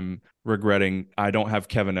wall, and I'm regretting I don't have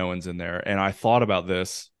Kevin Owens in there. And I thought about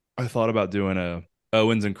this. I thought about doing a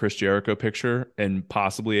Owens and Chris Jericho picture and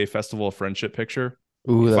possibly a Festival of Friendship picture.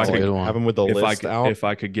 Ooh, that's a good one. Have him with the list out. If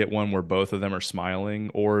I could get one where both of them are smiling,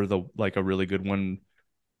 or a really good one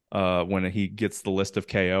when he gets the list of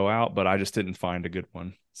KO out, but I just didn't find a good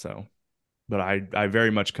one. So, but I very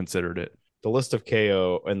much considered it. The list of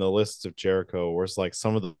KO and the list of Jericho was like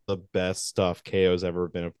some of the best stuff KO's ever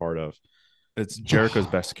been a part of. It's Jericho's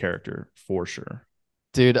best character for sure.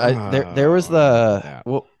 Dude, there was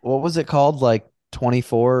what was it called? Like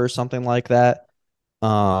 24 or something like that.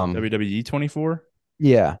 WWE 24?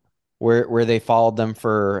 Yeah. Where they followed them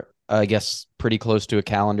for I guess pretty close to a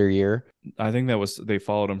calendar year. I think they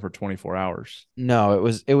followed him for 24 hours. No,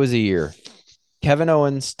 it was a year. Kevin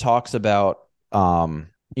Owens talks about the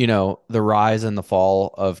rise and the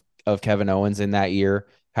fall of Kevin Owens in that year,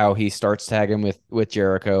 how he starts tagging with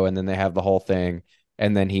Jericho, and then they have the whole thing,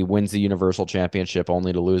 and then he wins the Universal Championship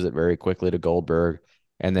only to lose it very quickly to Goldberg,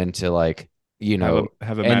 and then to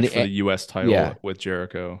have a match for the US title with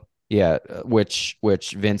Jericho. Yeah, which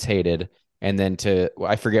Vince hated. And then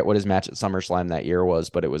I forget what his match at SummerSlam that year was,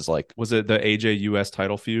 but it was like, was it the AJ US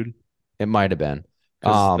title feud? It might have been.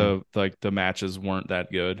 Because the matches weren't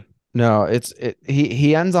that good. No,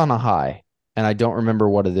 he ends on a high, and I don't remember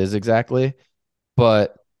what it is exactly,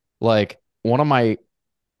 but like one of my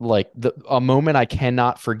a moment I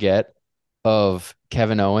cannot forget of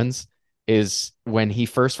Kevin Owens is when he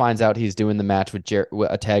first finds out he's doing the match with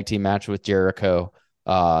a tag team match with Jericho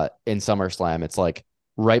in SummerSlam. It's like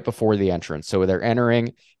right before the entrance, so they're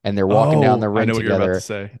entering and they're walking down the ring together. You're about to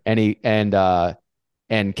say.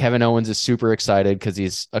 And Kevin Owens is super excited because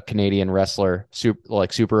he's a Canadian wrestler,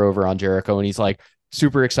 super over on Jericho, and he's like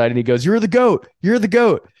super excited. He goes, "You're the GOAT! You're the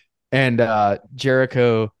GOAT!" And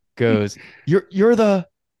Jericho goes, "You're the."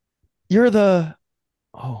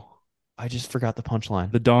 Oh, I just forgot the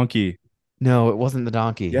punchline. The donkey. No, it wasn't the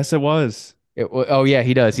donkey. Yes, it was. Oh yeah,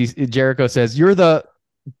 he does. Jericho says, "You're the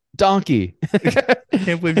donkey." I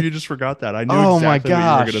can't believe you just forgot that. I knew exactly what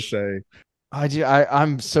you were gonna say.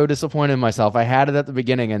 I'm so disappointed in myself. I had it at the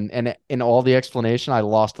beginning, and in all the explanation, I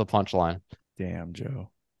lost the punchline. Damn, Joe.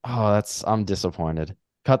 Oh, I'm disappointed.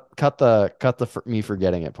 Cut the me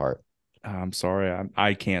forgetting it part. I'm sorry.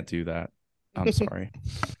 I can't do that. I'm sorry.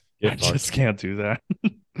 I just can't do that.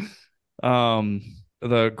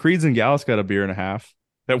 The Creeds and Gallus got a beer and a half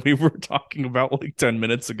that we were talking about like 10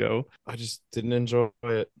 minutes ago. I just didn't enjoy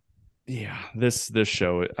it. Yeah, this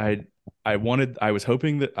show, I was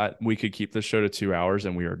hoping that we could keep this show to 2 hours,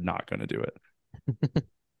 and we are not going to do it.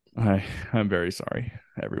 I'm very sorry,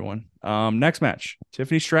 everyone. Next match,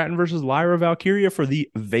 Tiffany Stratton versus Lyra Valkyria for the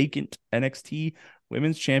vacant NXT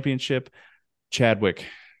Women's Championship. Chadwick,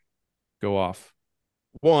 go off.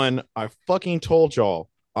 One, I fucking told y'all.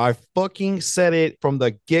 I fucking said it from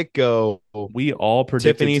the get-go. We all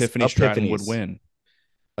predicted Tiffany Stratton would win.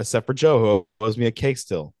 Except for Joe, who owes me a cake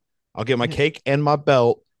still. I'll get my cake and my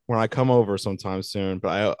belt when I come over sometime soon,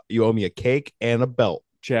 but you owe me a cake and a belt.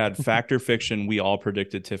 Chad, fact or fiction, we all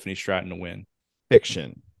predicted Tiffany Stratton to win.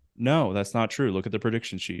 Fiction. No, that's not true. Look at the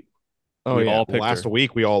prediction sheet. Oh, yeah. Last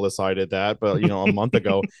week we all decided that, but a month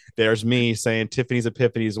ago, there's me saying Tiffany's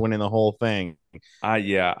Epiphany's winning the whole thing.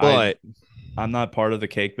 But I'm not part of the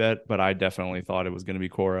cake bet, but I definitely thought it was going to be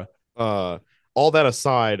Cora. All that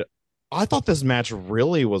aside, I thought this match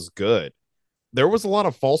really was good. there was a lot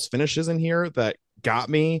of false finishes in here that got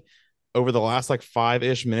me over the last like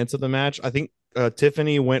 5-ish minutes of the match. I think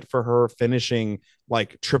Tiffany went for her finishing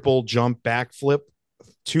like triple jump backflip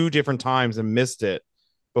 2 different times and missed it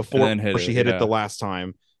before she hit it the last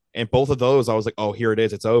time. And both of those, I was like, "Oh, here it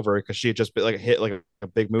is, it's over," because she had just like hit like a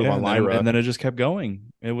big move on Lyra, and then it just kept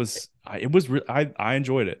going. I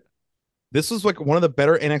enjoyed it. This was like one of the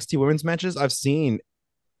better NXT women's matches I've seen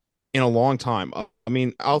in a long time. I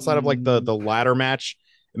mean, outside of like the ladder match,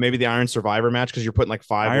 maybe the Iron Survivor match, because you're putting like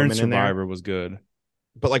 5 women in there. Iron Survivor was good,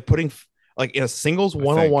 but like putting like in a singles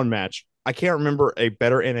one-on-one match, I can't remember a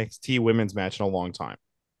better NXT women's match in a long time.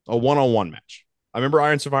 A one-on-one match. I remember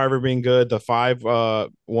Iron Survivor being good. The 5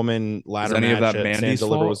 woman ladder match at Stand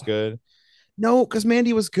Deliver was good. No, because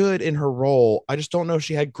Mandy was good in her role. I just don't know if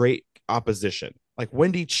she had great opposition. Like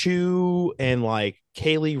Wendy Chu and like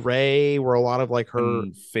Kaylee Ray were a lot of like her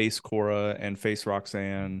and face Cora and face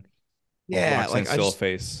Roxanne. Yeah, Roxanne's like still a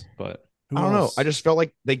face, but I don't know. I just felt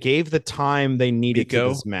like they gave the time they needed to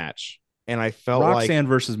this match, and I felt Roxanne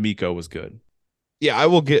versus Miko was good. Yeah, I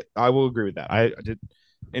will agree with that. I did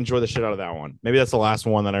enjoy the shit out of that one. Maybe that's the last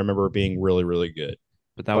one that I remember being really, really good.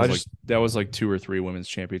 But that was like 2 or 3 women's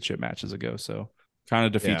championship matches ago, so kind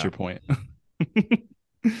of defeats your point.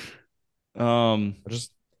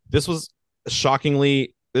 This was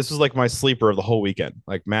like my sleeper of the whole weekend.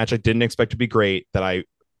 Like match I didn't expect to be great, that I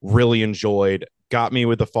really enjoyed, got me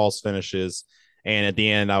with the false finishes, and at the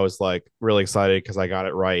end I was like really excited because I got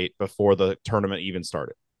it right before the tournament even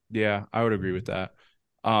started. Yeah, I would agree with that.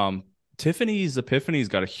 Tiffany's Epiphany's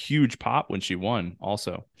got a huge pop when she won.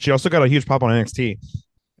 Also, she also got a huge pop on NXT,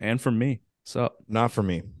 and from me. So not for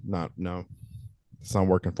me. No, it's not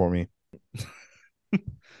working for me.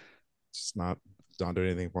 It's not doing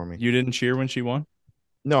anything for me. You didn't cheer when she won?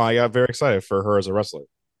 No, I got very excited for her as a wrestler.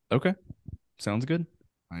 Okay, sounds good.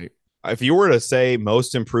 If you were to say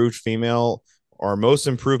most improved female or most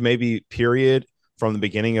improved maybe period from the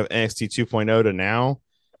beginning of NXT 2.0 to now,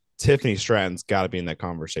 Tiffany Stratton's got to be in that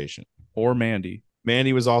conversation. Or Mandy.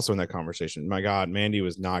 Mandy was also in that conversation. My God, Mandy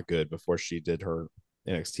was not good before she did her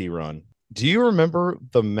NXT run. Do you remember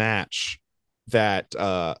the match that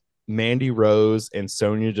Mandy Rose and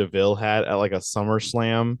Sonya Deville had at like a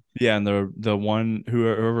SummerSlam? Yeah, and the one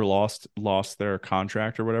whoever lost their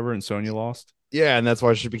contract or whatever, and Sonya lost. Yeah, and that's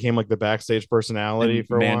why she became like the backstage personality and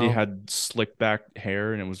for Mandy a while. had slick back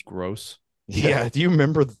hair and it was gross. Yeah, do you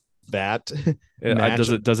remember that?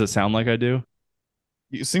 Does it sound like I do?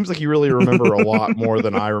 It seems like you really remember a lot more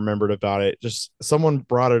than I remembered about it. Just someone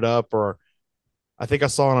brought it up, or I think I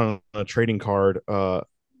saw it on a trading card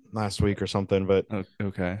last week or something, but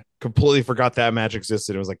okay. Completely forgot that match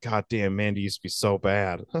existed. It was like, God damn, Mandy used to be so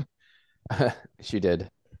bad. She did.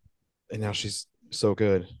 And now she's so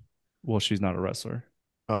good. Well, she's not a wrestler.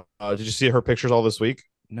 Did you see her pictures all this week?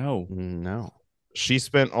 No. She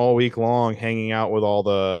spent all week long hanging out with all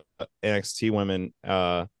the NXT women.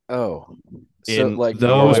 So like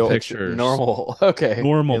those pictures, normal, okay,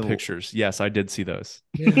 normal pictures. Yes, I did see those.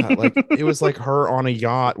 Yeah, like it was like her on a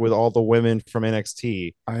yacht with all the women from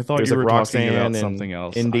NXT. I thought you were talking about something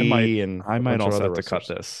else. Indy I might also have to cut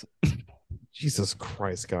this. Jesus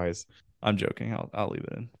Christ, guys! I'm joking. I'll leave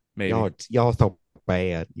it in. Maybe y'all are so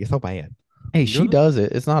bad. You're so bad. Hey, she does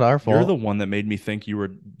it. It's not our fault. You're the one that made me think you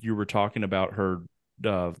were talking about her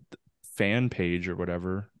fan page or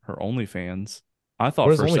whatever, her OnlyFans. I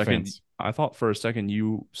thought for a second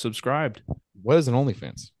you subscribed. What is an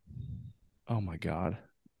OnlyFans? Oh my God.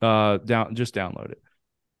 Just download it.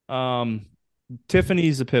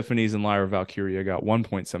 Tiffany's Epiphanies and Lyra Valkyria got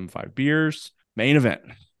 1.75 beers. Main event,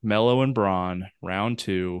 Mello and Braun, round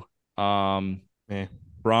 2. Braun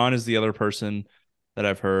is the other person that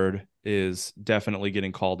I've heard is definitely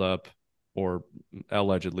getting called up, or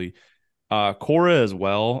allegedly. Cora as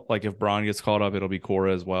well. Like if Braun gets called up, it'll be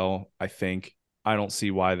Cora as well, I think. I don't see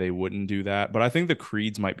why they wouldn't do that, but I think the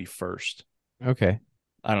Creeds might be first. Okay.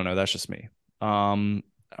 I don't know. That's just me.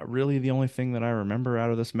 Really the only thing that I remember out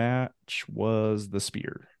of this match was the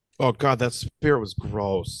spear. Oh God, that spear was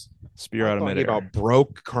gross. Spear out of midair. About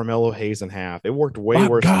broke Carmelo Hayes in half. It worked way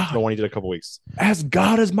worse than the one he did a couple weeks. As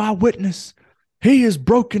God is my witness, he is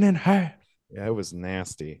broken in half. Yeah, it was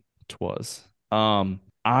nasty. Twas.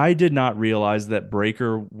 I did not realize that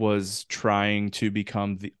Breaker was trying to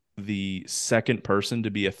become the second person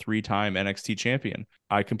to be a 3-time NXT champion.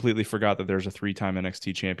 I completely forgot that there's a 3-time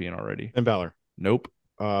NXT champion already. And Balor. Nope.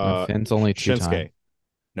 Finn's only 2 times.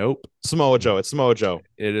 Nope. Samoa Joe. It's Samoa Joe.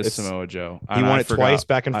 It's Samoa Joe. He won it twice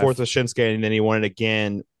back and forth with Shinsuke, and then he won it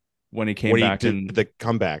again when he came back and the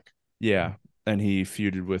comeback. Yeah, and he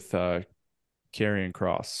feuded with Karrion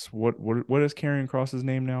Kross. What is Karrion Kross's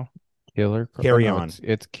name now? Killer. Carry on.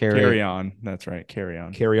 It's Carry on. That's right. Carry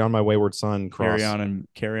on. Carry on, my wayward son. Cross.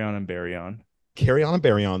 Carry on and bury on. Carry on and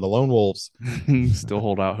bury on. The Lone Wolves. Still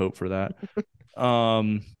hold out hope for that.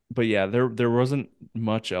 But yeah, there wasn't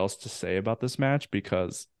much else to say about this match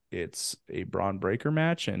because it's a Braun Breaker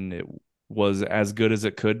match and it was as good as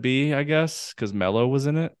it could be, I guess, because Melo was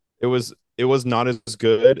in it. It was not as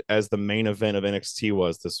good as the main event of NXT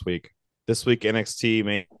was this week. This week NXT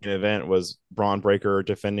main event was Braun Breaker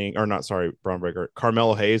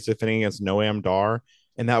Carmelo Hayes defending against Noam Dar,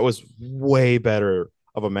 and that was way better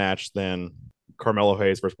of a match than Carmelo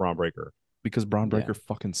Hayes versus Braun Breaker. Because Braun Breaker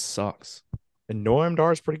fucking sucks. And Noam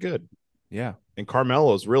Dar is pretty good. Yeah. And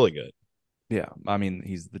Carmelo is really good. Yeah. I mean,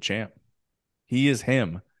 he's the champ. He is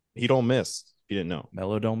him. He don't miss. If you didn't know.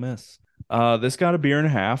 Melo don't miss. This got a beer and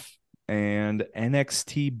a half, and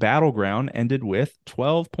NXT Battleground ended with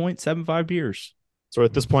 12.75 beers. So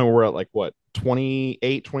at this point, we're at like what,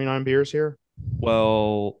 28, 29 beers here?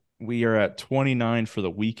 Well, we are at 29 for the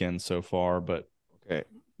weekend so far, but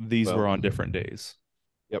these were on different days.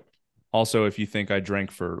 Yep. Also, if you think I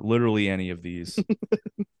drank for literally any of these.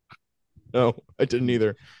 No, I didn't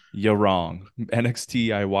either. You're wrong.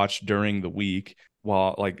 NXT I watched during the week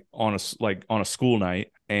while on a school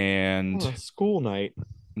night, and school night.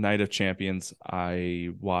 Night of Champions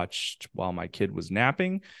I watched while my kid was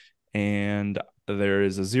napping, and there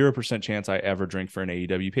is a 0% chance I ever drink for an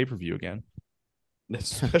AEW pay-per-view again.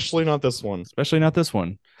 Especially not this one.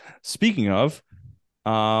 Speaking of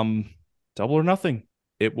Double or Nothing,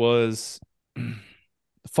 it was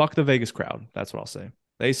fuck the Vegas crowd. That's what I'll say.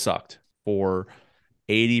 They sucked for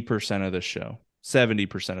 80% of the show,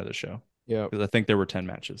 70% of the show. Yeah, because I think there were 10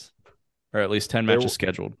 matches, or at least 10 matches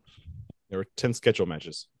scheduled. There were 10 scheduled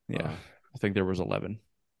matches. Yeah, I think there was 11.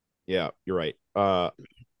 Yeah, you're right.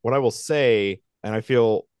 What I will say, and I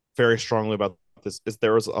feel very strongly about this, is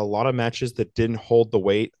there was a lot of matches that didn't hold the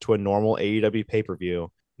weight to a normal AEW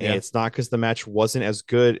pay-per-view. And it's not because the match wasn't as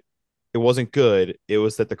good. It wasn't good. It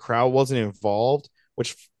was that the crowd wasn't involved,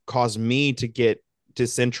 which caused me to get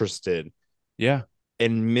disinterested. Yeah.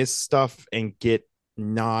 And miss stuff and get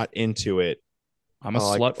not into it. I'm a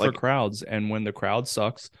slut for crowds. And when the crowd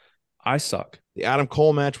sucks, I suck. The Adam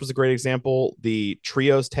Cole match was a great example. The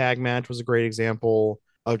trios tag match was a great example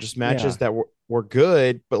of just matches that were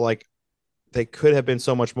good, but like they could have been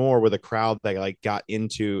so much more with a crowd that like got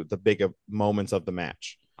into the big moments of the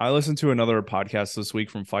match. I listened to another podcast this week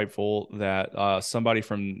from Fightful that somebody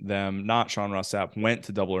from them, not Sean Ross Sapp, went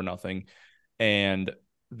to Double or Nothing, and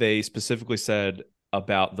they specifically said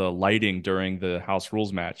about the lighting during the House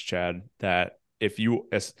Rules match, Chad, that if you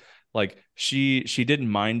she didn't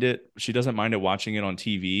mind it, she doesn't mind it watching it on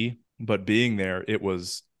TV, but being there, it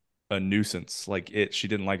was a nuisance. She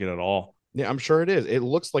didn't like it at all. Yeah, I'm sure it is. It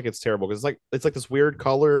looks like it's terrible because it's like this weird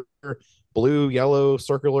color, blue, yellow,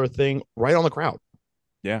 circular thing right on the crowd.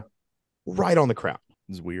 Yeah. Right on the crowd.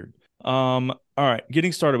 It's weird. All right.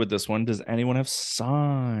 Getting started with this one. Does anyone have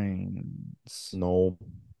signs? No.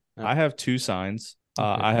 I have 2 signs. Okay.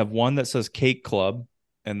 I have one that says Cake Club,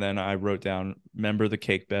 and then I wrote down member the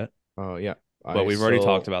cake bet. Oh, yeah. But we've already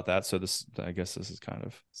talked about that. So I guess this is kind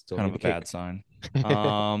of a bad sign.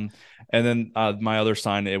 And then my other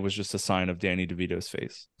sign, it was just a sign of Danny DeVito's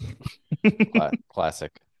face.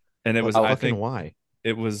 Classic. And it was, I think why?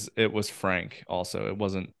 It was Frank also.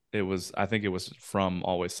 I think it was from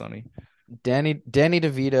Always Sunny. Danny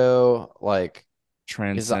DeVito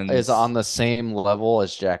transcends is on the same level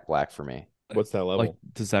as Jack Black for me. What's that level?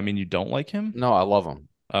 Does that mean you don't like him? No, I love him.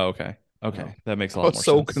 Oh, okay. That makes a lot more sense.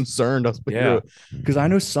 I was so concerned. Because I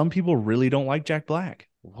know some people really don't like Jack Black.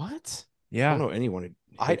 What? Yeah. I don't know anyone.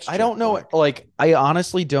 I don't know. Black. I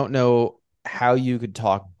honestly don't know how you could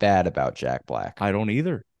talk bad about Jack Black. I don't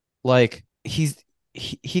either.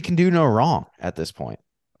 He can do no wrong at this point.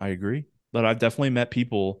 I agree. But I've definitely met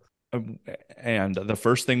people, and the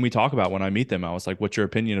first thing we talk about when I meet them, I was like, "What's your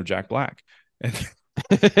opinion of Jack Black?" And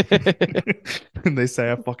they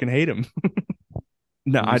say I fucking hate him.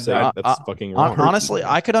 No, that's fucking wrong. Honestly,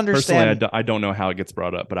 I could understand. Personally, I don't know how it gets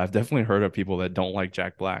brought up, but I've definitely heard of people that don't like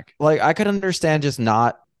Jack Black. I could understand just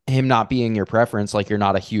him not being your preference, you're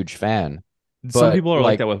not a huge fan. Some people are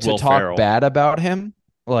like that with Will Ferrell. To talk bad about him,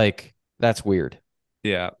 that's weird.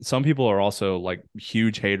 Yeah, some people are also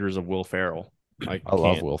huge haters of Will Ferrell. I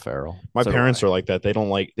love Will Ferrell. My parents are like that. They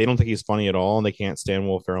don't think he's funny at all, and they can't stand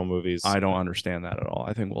Will Ferrell movies. I don't understand that at all.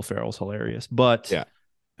 I think Will Ferrell's hilarious. But yeah,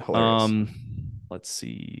 hilarious. Let's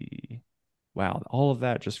see. Wow, all of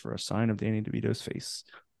that just for a sign of Danny DeVito's face.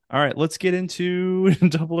 All right, let's get into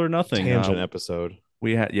Double or Nothing. Tangent episode.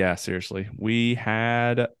 Seriously. We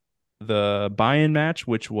had the buy-in match,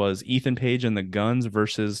 which was Ethan Page and the Guns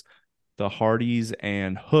versus the Hardys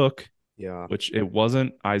and Hook. Yeah. Which it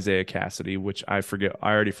wasn't Isaiah Cassidy, which I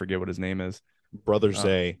already forget what his name is. Brother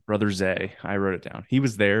Zay. Brother Zay. I wrote it down. He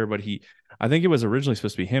was there, but I think it was originally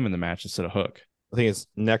supposed to be him in the match instead of Hook. I think his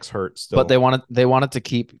neck's hurt still. But they wanted to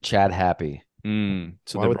keep Chad happy. So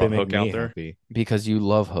why would they make Hook out there? Happy? Because you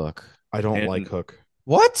love Hook. I don't like Hook.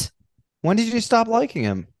 What? When did you stop liking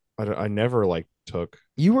him? I never liked Hook.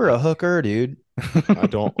 You were a hooker, dude.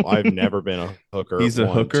 I've never been a hooker. He's a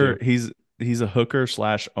hooker. He's a hooker /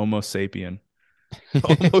 Homo sapien.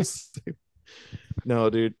 No,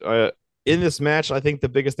 dude. In this match, I think the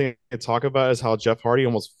biggest thing to talk about is how Jeff Hardy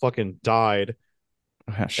almost fucking died.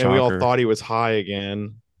 Shocker. And we all thought he was high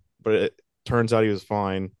again, but it turns out he was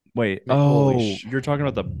fine. Wait, you're talking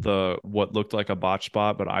about the what looked like a botch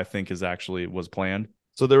spot, but I think was planned.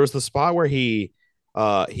 So there was the spot where he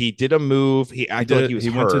did a move. He acted like he was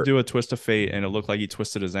hurt. Went to do a twist of fate, and it looked like he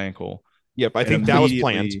twisted his ankle. Yep, I think that was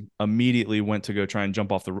planned. Immediately went to go try and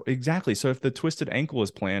jump off exactly. So if the twisted ankle is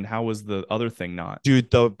planned, how was the other thing not? Dude,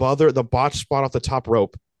 the botch spot off the top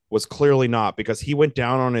rope was clearly not, because he went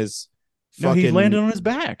down on his. He landed on his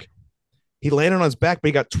back. He landed on his back, but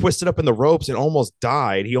he got twisted up in the ropes and almost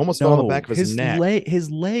died. He almost fell on the back of his neck. His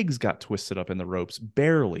legs got twisted up in the ropes,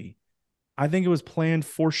 barely. I think it was planned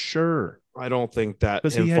for sure. I don't think that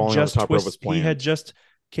him falling on the top rope was planned. He had just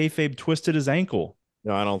kayfabe twisted his ankle.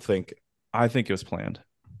 No, I don't think. I think it was planned.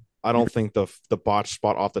 I don't think the botch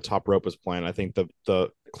spot off the top rope was planned. I think the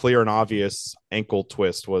clear and obvious ankle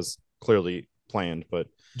twist was clearly planned. But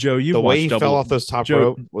Joe, the way he fell off those top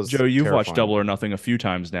rope was Joe. You've terrifying. Watched Double or Nothing a few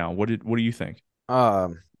times now. What do you think?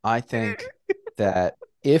 I think that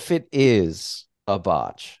if it is a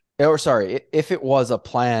botch, or sorry, if it was a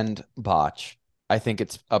planned botch, I think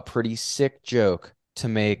it's a pretty sick joke to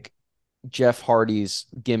make Jeff Hardy's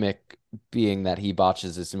gimmick being that he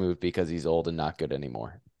botches this move because he's old and not good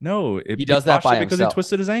anymore. No, he does that by because himself. He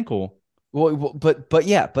twisted his ankle. Well,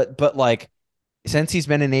 but like, since he's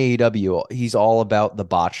been in AEW, he's all about the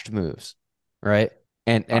botched moves, right?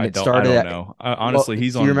 And it started. I don't know. Honestly,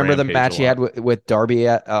 he's on. Do you remember the match he had with Darby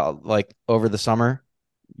at like over the summer?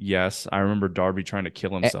 Yes, I remember Darby trying to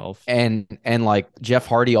kill himself. And like Jeff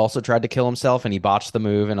Hardy also tried to kill himself, and he botched the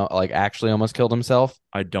move and like actually almost killed himself.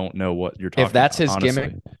 I don't know what you're talking about. If that's his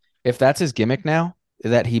gimmick, if that's his gimmick now,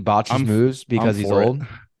 that he botches moves because he's old,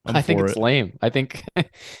 I think it's lame. I think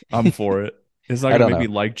I'm for it. It's not gonna make me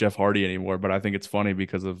like Jeff Hardy anymore, but I think it's funny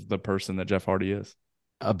because of the person that Jeff Hardy is.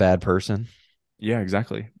 A bad person. Yeah,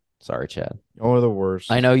 exactly. Sorry, Chad. Oh, the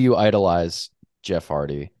worst. I know you idolize Jeff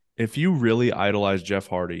Hardy. If you really idolize Jeff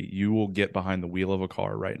Hardy, you will get behind the wheel of a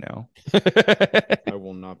car right now. I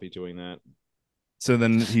will not be doing that. So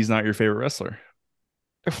then he's not your favorite wrestler.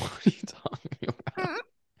 What are you talking about?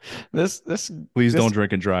 Please don't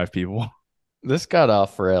drink and drive, people. This got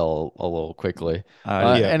off rail a little quickly.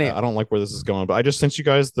 I don't like where this is going, but I just sent you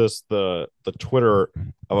guys the Twitter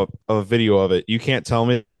of a video of it. You can't tell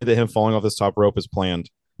me that him falling off this top rope is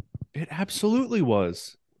planned. It absolutely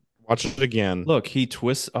was. Watch it again. Look, he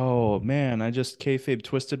twists. Oh man, I just kayfabe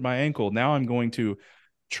twisted my ankle. Now I'm going to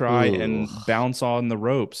try and bounce on the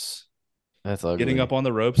ropes. That's ugly. Getting up on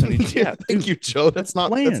the ropes and thank you, Joe. That's not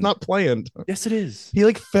planned. Yes, it is. He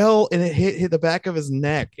like fell and it hit the back of his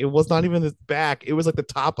neck. It was not even his back. It was like the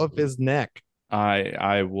top of his neck.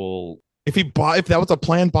 I will. If that was a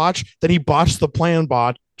planned botch, then he botched the planned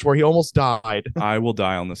botch where he almost died. I will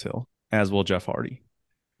die on this hill, as will Jeff Hardy.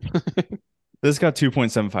 This got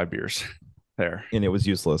 2.75 beers there, and it was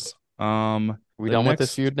useless. We done with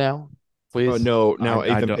this feud now? Please. Oh, no, now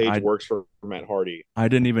Ethan Page works for Matt Hardy. I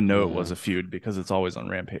didn't even know it was a feud because it's always on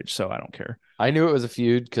Rampage, so I don't care. I knew it was a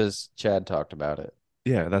feud because Chad talked about it.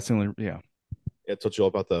 Yeah, that's the only. Yeah, I told you all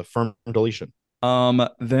about the firm deletion.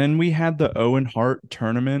 Then we had the Owen Hart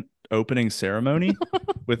tournament opening ceremony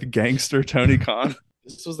with gangster Tony Khan.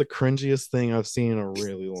 This was the cringiest thing I've seen in a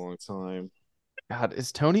really long time. God,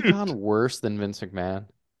 is Tony Khan worse than Vince McMahon?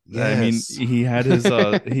 Yes. I mean, he had his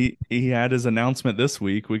he had his announcement this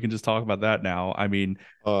week. We can just talk about that now. I mean,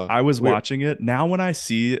 I was watching it. Now when I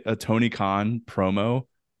see a Tony Khan promo,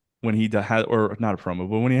 when he has, or not a promo,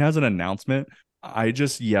 but when he has an announcement, I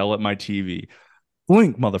just yell at my TV,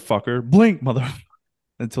 blink, motherfucker, blink, mother,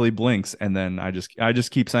 until he blinks. And then I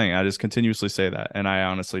just keep saying, I just continuously say that. And I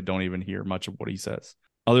honestly don't even hear much of what he says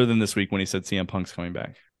other than this week when he said CM Punk's coming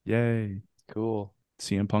back. Yay. Cool.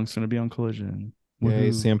 CM Punk's going to be on Collision. Yay,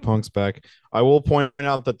 CM Punk's back. I will point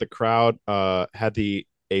out that the crowd had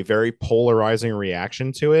a very polarizing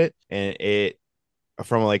reaction to it. And it,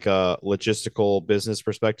 from like a logistical business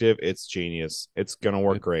perspective, it's genius. It's going to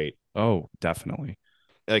work great. Oh, definitely.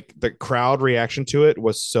 Like the crowd reaction to it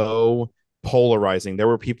was so polarizing. There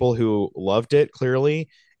were people who loved it clearly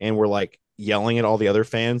and were like yelling at all the other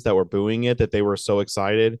fans that were booing it, that they were so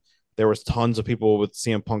excited. There was tons of people with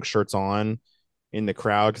CM Punk shirts on in the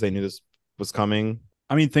crowd because they knew this was coming.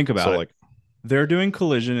 I mean, think about it. Like, they're doing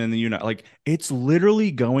Collision in the United. Like, it's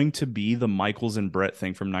literally going to be the Michaels and Brett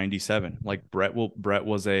thing from '97. Like, Brett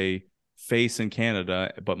was a face in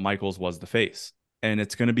Canada, but Michaels was the face. And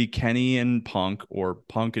it's going to be Kenny and Punk, or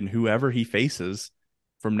Punk and whoever he faces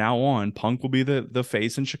from now on. Punk will be the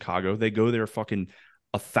face in Chicago. They go there fucking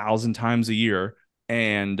 1,000 times a year.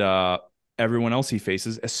 And everyone else he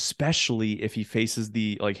faces, especially if he faces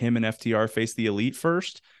him and FTR face the Elite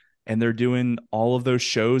first, and they're doing all of those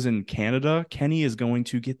shows in Canada, Kenny is going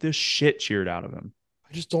to get this shit cheered out of him.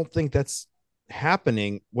 I just don't think that's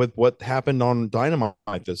happening with what happened on Dynamite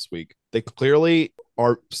this week. They clearly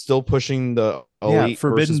are still pushing the Elite. Yeah,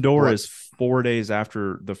 Forbidden Door is 4 days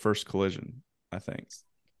after the first Collision, I think.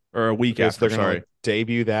 Or a week after, they're going to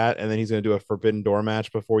debut that, and then he's going to do a Forbidden Door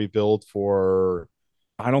match before you build for...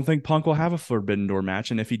 I don't think Punk will have a Forbidden Door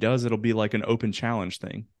match, and if he does, it'll be like an open challenge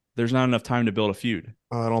thing. There's not enough time to build a feud.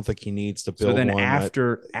 I don't think he needs to build. So then one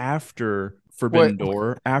after Forbidden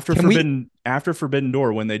Door, after Forbidden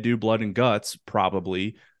Door, when they do Blood and Guts,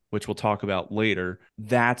 probably, which we'll talk about later,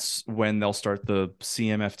 that's when they'll start the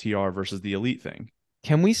CMFTR versus the Elite thing.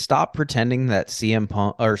 Can we stop pretending that that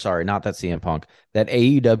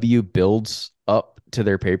AEW builds up to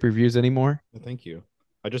their pay-per-views anymore? Thank you.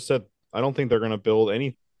 I just said I don't think they're going to build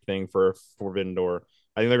anything for Forbidden Door.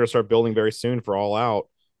 I think they're going to start building very soon for All Out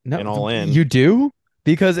and All In. You do?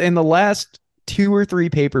 Because in the last 2 or 3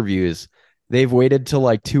 pay-per-views, they've waited till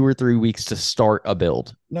like 2 or 3 weeks to start a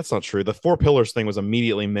build. That's not true. The 4 Pillars thing was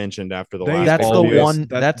immediately mentioned after the last. That's the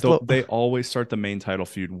one. They always start the main title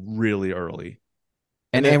feud really early.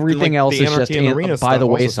 And everything else is just by the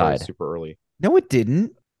wayside. Super early. No, it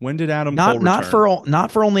didn't. When did Adam Cole return?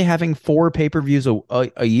 Not for only having 4 pay-per-views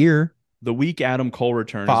a year. The week Adam Cole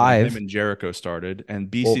returned 5. is when him and Jericho started,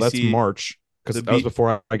 and BCC. Well, that's March, because that was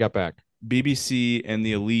before I got back. BBC and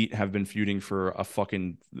the Elite have been feuding for a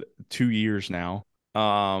fucking 2 years now.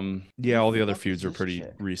 Yeah, all the other feuds are pretty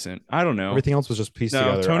recent. I don't know. Everything else was just pieced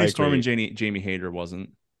together. Tony Storm and Jamie Hayter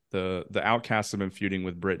wasn't. The Outcasts have been feuding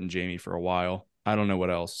with Britt and Jamie for a while. I don't know what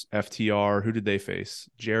else. FTR, who did they face?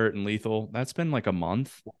 Jarrett and Lethal. That's been like a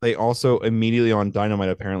month. They also immediately on Dynamite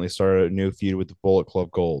apparently started a new feud with the Bullet Club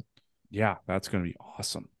Gold. Yeah, that's going to be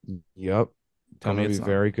awesome. Yep. Going to be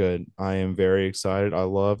very good. I am very excited. I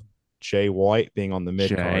love Jay White being on the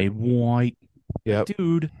mid card. Jay White. Yep.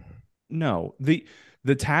 Dude, no. The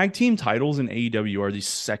tag team titles in AEW are the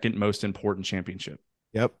second most important championship.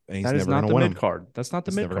 Yep. And he's that never is not the mid card. That's not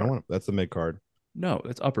the mid card. That's the mid card. No,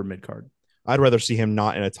 it's upper mid card. I'd rather see him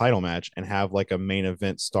not in a title match and have like a main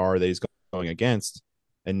event star that he's going against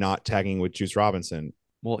and not tagging with Juice Robinson.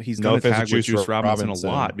 Well, he's going to tag with Juice Robinson a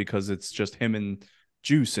lot because it's just him and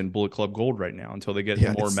Juice and Bullet Club Gold right now until they get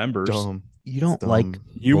more members. Dumb. You don't like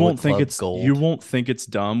you won't think it's Gold. You won't think it's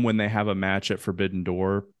dumb when they have a match at Forbidden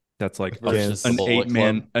Door that's like an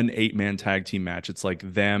 8-man tag team match. It's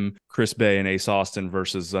like them, Chris Bay and Ace Austin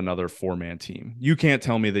versus another 4-man team. You can't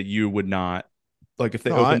tell me that you would not. Like if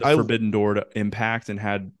they opened the Forbidden Door to Impact and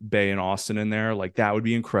had Bay and Austin in there, like that would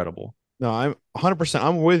be incredible. No, I'm 100%.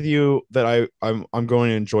 I'm with you that I'm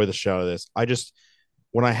going to enjoy the shit out of this.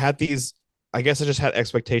 When I had these, I guess I just had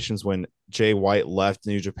expectations when Jay White left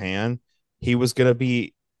New Japan. He was going to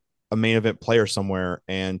be a main event player somewhere,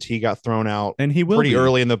 and he got thrown out and he will pretty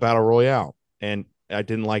early in the Battle Royale, and I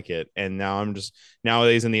didn't like it. And now I'm just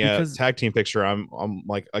nowadays in the tag team picture, I'm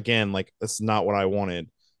like, again, like this is not what I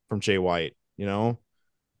wanted from Jay White. You know,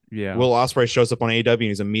 yeah. Will Ospreay shows up on AEW and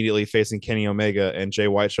he's immediately facing Kenny Omega, and Jay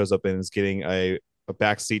White shows up and is getting a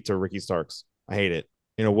backseat to Ricky Starks. I hate it.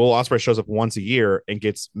 You know, Will Ospreay shows up once a year and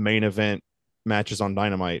gets main event matches on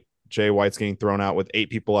Dynamite. Jay White's getting thrown out with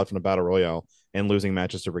 8 people left in a battle royale and losing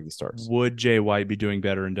matches to Ricky Starks. Would Jay White be doing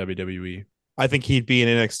better in WWE? I think he'd be in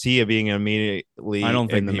NXT being immediately. I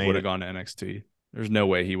don't think he would have gone to NXT. There's no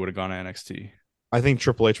way he would have gone to NXT. I think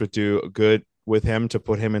Triple H would do good with him to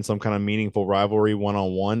put him in some kind of meaningful rivalry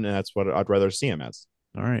one-on-one, and that's what I'd rather see him as.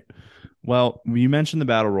 All right. Well, you mentioned the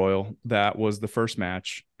Battle Royal. That was the first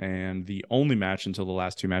match and the only match until the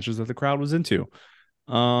last 2 matches that the crowd was into.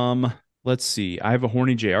 Let's see. I have a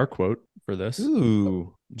horny JR quote for this.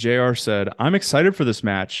 Ooh. JR said, "I'm excited for this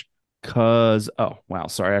match because..." Oh, wow.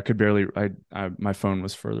 Sorry. I could barely... my phone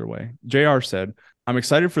was further away. JR said, "I'm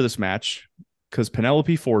excited for this match because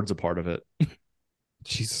Penelope Ford's a part of it."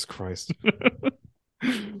 Jesus Christ.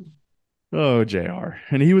 Oh, JR.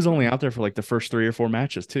 And he was only out there for like the first 3 or 4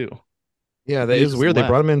 matches too. Yeah, that is weird. Left. They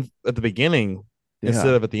brought him in at the beginning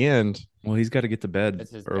instead of at the end. Well, he's got to get to bed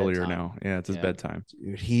earlier now. Yeah, it's his bedtime.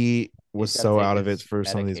 Dude, he was so out of it for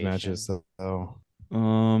some of these matches. So,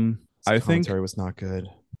 I think commentary was not good.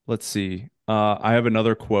 Let's see. I have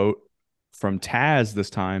another quote from Taz this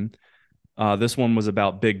time. This one was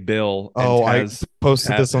about Big Bill. And Taz, I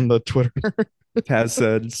posted this on the Twitter. Taz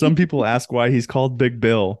said, "Some people ask why he's called Big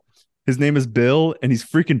Bill. His name is Bill, and he's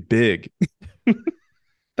freaking big."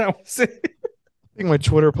 That was it. I think my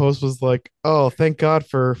Twitter post was like, "Oh, thank God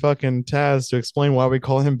for fucking Taz to explain why we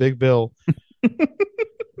call him Big Bill."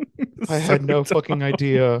 I had no fucking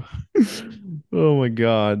idea. Oh my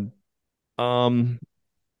God.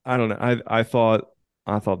 I don't know. I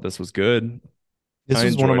thought this was good. This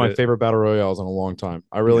was one of my favorite battle royales in a long time.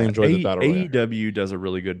 I really enjoyed the battle royale. AEW does a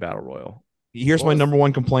really good battle royal. Here's my number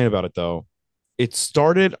one complaint about it, though. It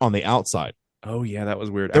started on the outside. Oh yeah, that was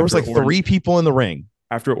weird. There was like three people in the ring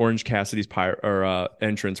after Orange Cassidy's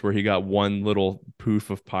entrance, where he got one little poof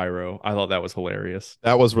of pyro. I thought that was hilarious.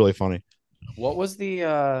 That was really funny. What was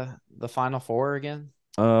the final four again?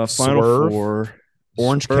 Final Swerve, four.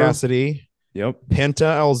 Orange Cassidy. Yep.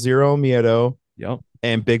 Penta, El Zero Miedo. Yep.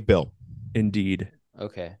 And Big Bill. Indeed.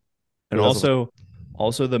 Okay. And also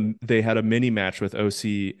they had a mini match with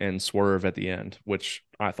OC and Swerve at the end, which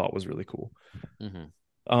I thought was really cool.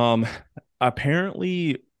 Mm-hmm.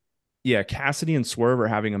 Apparently, yeah, Cassidy and Swerve are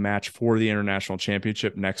having a match for the International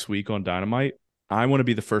Championship next week on Dynamite. I want to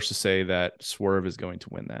be the first to say that Swerve is going to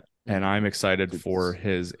win that. And I'm excited for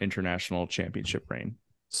his International Championship reign.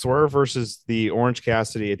 Swerve versus the Orange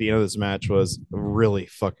Cassidy at the end of this match was really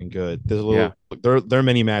fucking good. Their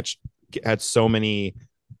mini match had so many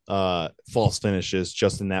false finishes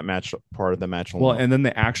just in that match, part of the match alone. Well, and then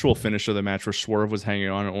the actual finish of the match where Swerve was hanging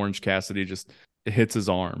on and Orange Cassidy just hits his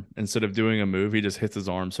arm. Instead of doing a move, he just hits his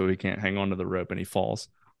arm so he can't hang on to the rope and he falls.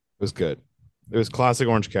 It was good. It was classic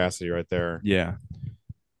Orange Cassidy right there. Yeah.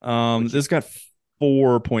 This got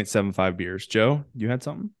 4.75 beers. Joe, you had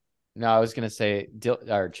something? No, I was going to say,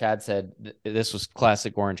 Chad said this was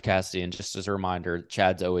classic Orange Cassidy. And just as a reminder,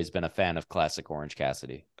 Chad's always been a fan of classic Orange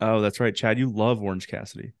Cassidy. Oh, that's right. Chad, you love Orange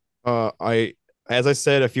Cassidy. As I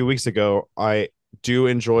said a few weeks ago, I do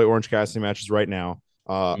enjoy Orange Cassidy matches right now.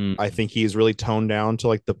 I think he's really toned down to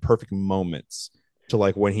like the perfect moments to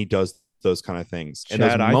like when he does those kind of things. Chad,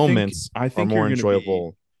 and those moments I think are more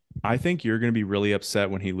enjoyable. I think you're going to be really upset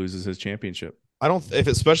when he loses his championship. I don't,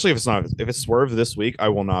 especially if it's Swerve this week, I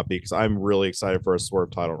will not be, because I'm really excited for a Swerve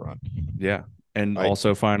title run. Yeah. And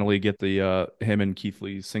also finally get the him and Keith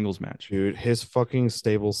Lee singles match. Dude, his fucking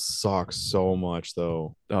stable sucks so much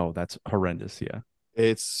though. Oh, that's horrendous. Yeah.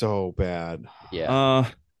 It's so bad. Yeah.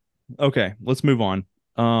 Okay, let's move on.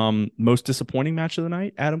 Most disappointing match of the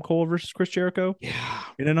night, Adam Cole versus Chris Jericho. Yeah.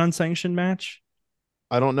 In an unsanctioned match.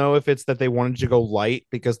 I don't know if it's that they wanted to go light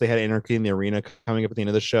because they had Anarchy in the Arena coming up at the end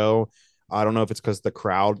of the show. I don't know if it's because the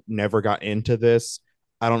crowd never got into this.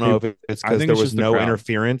 I don't know if it's because there was no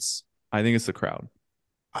interference. I think it's the crowd.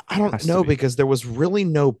 I don't know, because there was really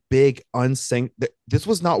no big unsanctioned. This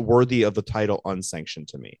was not worthy of the title unsanctioned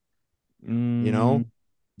to me. You know,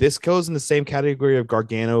 this goes in the same category of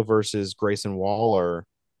Gargano versus Grayson Waller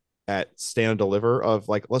at Stand and Deliver of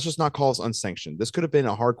like, let's just not call this unsanctioned. This could have been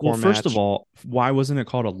a hardcore match. First of all, why wasn't it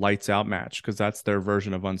called a lights out match? Because that's their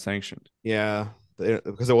version of unsanctioned. Yeah.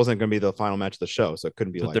 Because it wasn't going to be the final match of the show, so it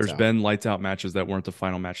couldn't be. But there's been lights out matches that weren't the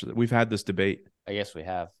final matches. We've had this debate. I guess we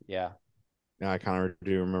have, yeah. Yeah, I kind of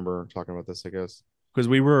do remember talking about this, I guess. Because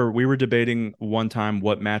we were debating one time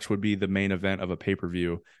what match would be the main event of a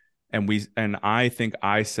pay-per-view, and I think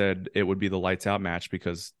I said it would be the lights out match,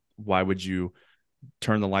 because why would you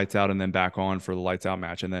turn the lights out and then back on for the lights out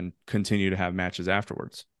match and then continue to have matches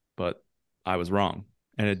afterwards? But I was wrong,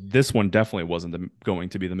 and this one definitely wasn't going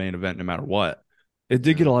to be the main event no matter what. It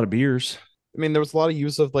did get a lot of beers. I mean, there was a lot of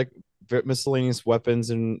use of like miscellaneous weapons,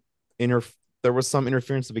 and there was some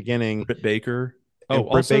interference at the beginning. Britt Baker.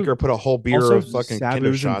 Britt Baker put a whole beer of fucking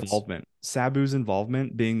kendo shots. Sabu's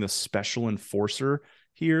involvement being the special enforcer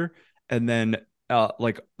here, and then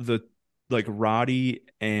Roddy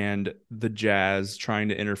and the Jazz trying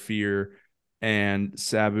to interfere, and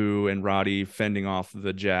Sabu and Roddy fending off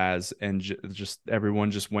the Jazz, and just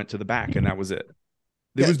everyone just went to the back, and that was it.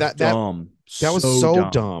 It was dumb. That was so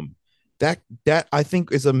dumb. That I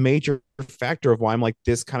think is a major factor of why I'm like,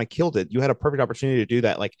 this kind of killed it. You had a perfect opportunity to do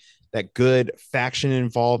that, like that good faction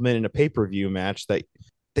involvement in a pay-per-view match that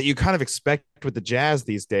you kind of expect with the Jazz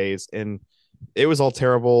these days, and it was all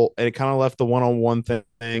terrible. And it kind of left the one-on-one thing,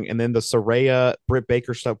 and then the Saraya Britt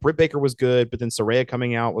Baker stuff. Britt Baker was good, but then Saraya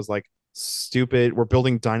coming out was like stupid. We're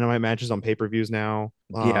building Dynamite matches on pay-per-views now.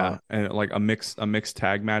 Yeah, and like a mixed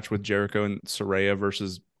tag match with Jericho and Saraya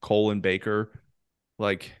versus Cole and Baker.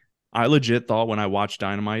 Like, I legit thought when I watched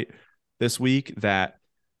Dynamite this week that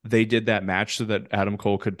they did that match so that Adam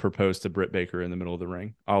Cole could propose to Britt Baker in the middle of the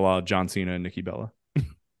ring, a la John Cena and Nikki Bella.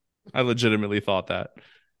 I legitimately thought that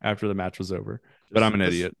after the match was over, but I'm an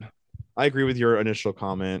idiot. I agree with your initial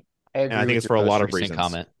comment. And I think it's for a lot of reasons.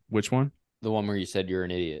 Comment. Which one? The one where you said you're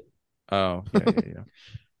an idiot. Oh, yeah.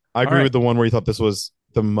 I agree with the one where you thought this was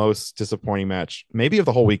the most disappointing match, maybe of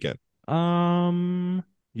the whole weekend.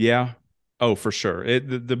 Yeah. Oh, for sure.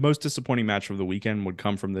 The most disappointing match of the weekend would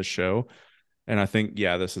come from this show. And I think,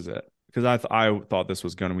 this is it. Because I thought this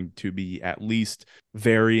was going to be at least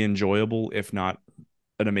very enjoyable, if not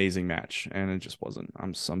an amazing match. And it just wasn't.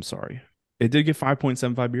 I'm sorry. It did get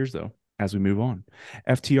 5.75 beers, though, as we move on.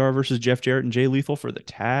 FTR versus Jeff Jarrett and Jay Lethal for the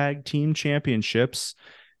tag team championships.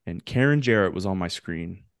 And Karen Jarrett was on my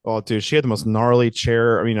screen. Oh, dude, she had the most gnarly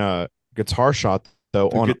guitar shot, though,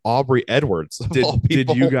 on Aubrey Edwards. Did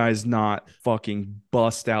you guys not fucking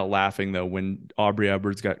bust out laughing, though, when Aubrey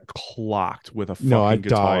Edwards got clocked with a fucking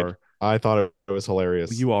guitar? Died. I thought it was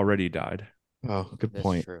hilarious. You already died. Oh, good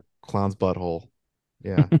point. True. Clown's butthole.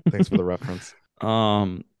 Yeah, thanks for the reference.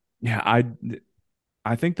 Yeah,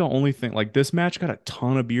 I think the only thing, like, this match got a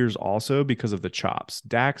ton of beers also because of the chops.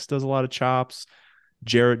 Dax does a lot of chops.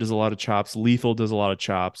 Jarrett does a lot of chops. Lethal does a lot of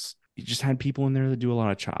chops. You just had people in there that do a lot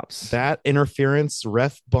of chops. That interference,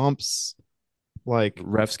 ref bumps, like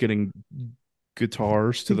refs getting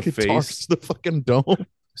guitars to the face, to the fucking dome.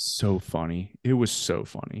 So funny. It was so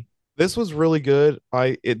funny. This was really good.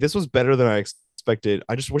 This was better than I expected.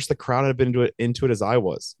 I just wish the crowd had been into it as I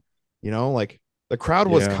was. Like the crowd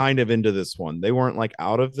was kind of into this one. They weren't like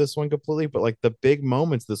out of this one completely, but like the big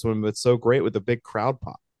moments this one was so great with the big crowd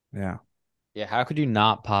pop. Yeah. Yeah, how could you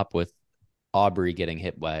not pop with Aubrey getting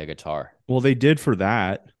hit by a guitar? Well, they did for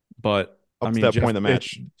that, but up to that point in the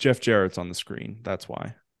match, Jeff Jarrett's on the screen. That's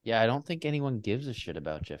why. Yeah, I don't think anyone gives a shit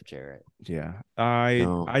about Jeff Jarrett. Yeah,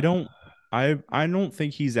 I don't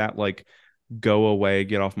think he's at like go away,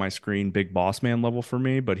 get off my screen, big boss man level for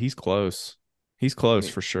me, but he's close. He's close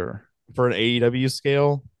for sure. For an AEW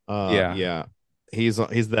scale, yeah, he's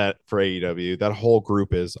that for AEW. That whole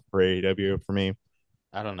group is for AEW for me.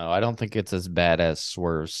 I don't know. I don't think it's as bad as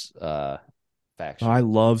Swerve's faction. I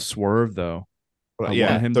love Swerve though.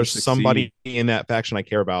 There's somebody in that faction I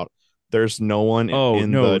care about. There's no one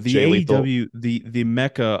in the AEW, the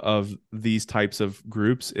mecca of these types of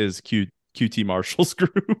groups is QT Marshall's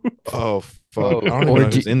group. Oh fuck.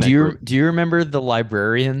 Do you remember the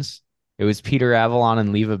Librarians? It was Peter Avalon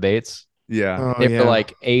and Leva Bates. Yeah. They were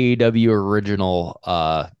like AEW original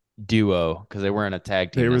duo because they weren't a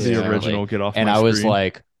tag team. They were the original get off. And I was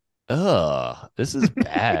like, ugh, this is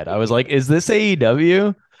bad. I was like, is this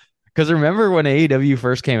AEW? Because remember when AEW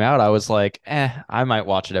first came out, I was like, I might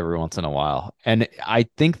watch it every once in a while. And I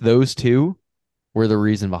think those two were the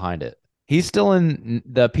reason behind it. He's still in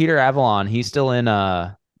the Peter Avalon. He's still in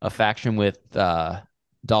a faction with Dolph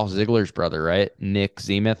Ziggler's brother, right? Nick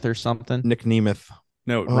Nemeth or something. Nick Nemeth.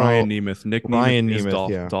 No, Ryan Nemeth. Nick Ryan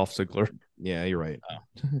Nemeth is Dolph Ziggler. Yeah, you're right.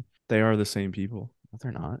 Oh. They are the same people. No,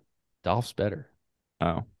 they're not. Dolph's better.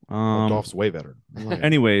 Oh, Dolph's way better.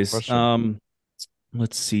 Anyways,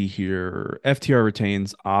 let's see here. FTR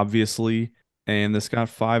retains, obviously, and this got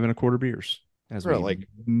 5 1/4 beers. As we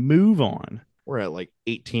move on, we're at like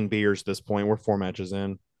 18 beers at this point. We're 4 matches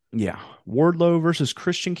in. Yeah, Wardlow versus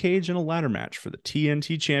Christian Cage in a ladder match for the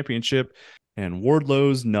TNT Championship, and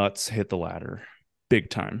Wardlow's nuts hit the ladder big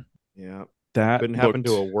time. Yeah, that couldn't happen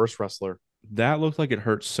to a worse wrestler. That looked like it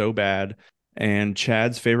hurt so bad. And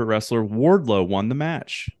Chad's favorite wrestler, Wardlow, won the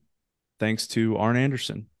match thanks to Arn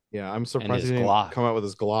Anderson. Yeah, I'm surprised he didn't come out with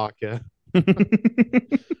his Glock. Yeah.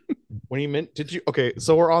 Okay,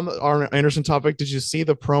 so we're on the Arn Anderson topic. Did you see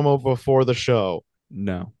the promo before the show?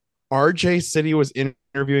 No. RJ City was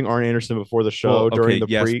interviewing Arn Anderson before the show during the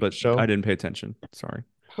pre-show. I didn't pay attention. Sorry.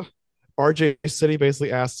 RJ City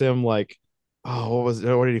basically asked him like, what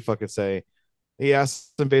did he fucking say? He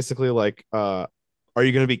asked him basically like, are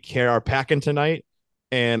you going to be packing tonight?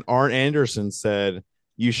 And Arn Anderson said,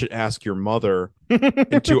 you should ask your mother.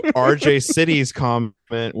 And to RJ City's comment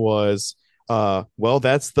was, well,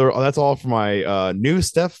 that's all for my new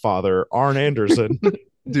stepfather, Arn Anderson.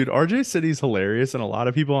 Dude, RJ City's hilarious, and a lot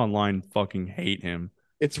of people online fucking hate him.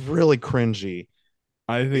 It's really cringy.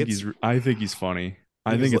 I think he's funny.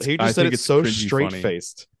 He just said it's so straight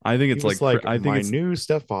faced. I think it's like I think my new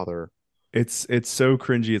stepfather. It's so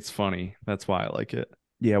cringy. It's funny. That's why I like it.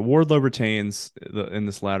 Yeah, Wardlow retains in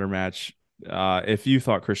this ladder match. If you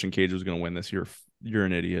thought Christian Cage was going to win this, you're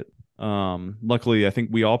an idiot. Luckily, I think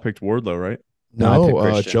we all picked Wardlow, right?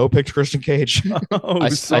 No, Joe picked Christian Cage.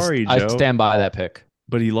 Sorry, Joe. I stand by that pick,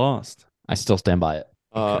 but he lost. I still stand by it.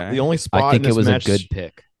 The only spot I think in this it was match, a good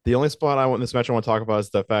pick. The only spot I want in this match I want to talk about is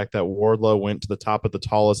the fact that Wardlow went to the top of the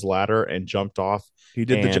tallest ladder and jumped off. He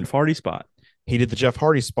did the Jeff Hardy spot. He did the Jeff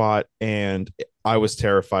Hardy spot, and I was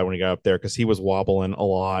terrified when he got up there because he was wobbling a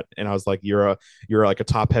lot, and I was like, "You're like a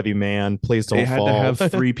top heavy man. Please don't fall." They had to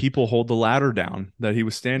have 3 people hold the ladder down that he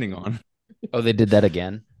was standing on. Oh, they did that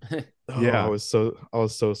again. Yeah, I was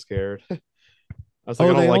so scared. I was like,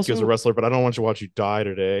 I don't like you as a wrestler, but I don't want to watch you die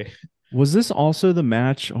today. Was this also the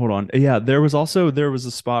match? Hold on. Yeah, there was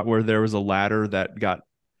a spot where there was a ladder that got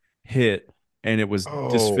hit and it was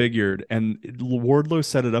disfigured, and Wardlow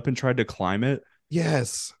set it up and tried to climb it.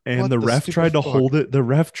 Yes. And the ref tried to hold it. The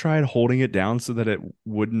ref tried holding it down so that it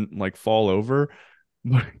wouldn't like fall over,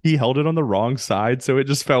 but he held it on the wrong side, so it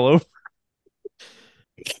just fell over.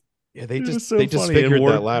 Yeah, they disfigured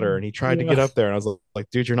that ladder, and he tried to get up there, and I was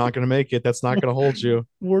like, dude, you're not going to make it. That's not going to hold you.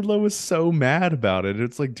 Wardlow was so mad about it.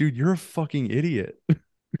 It's like, dude, you're a fucking idiot.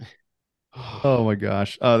 Oh my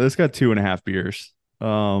gosh. This got 2.5 beers.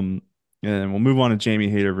 And we'll move on to Jamie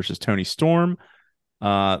Hayter versus Toni Storm.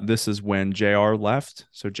 This is when JR left.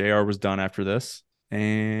 So JR was done after this.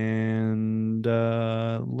 And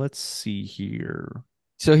let's see here.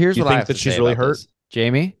 So here's what I think that she's really hurt.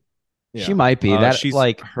 Jamie? Yeah. She might be. She's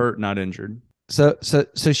like hurt, not injured. So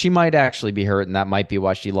she might actually be hurt, and that might be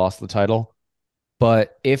why she lost the title.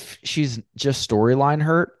 But if she's just storyline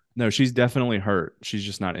hurt, no, she's definitely hurt. She's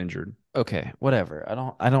just not injured. Okay, whatever.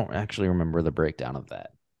 I don't actually remember the breakdown of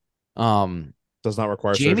that. Does not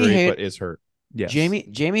require surgery, but is hurt. Yes. Jamie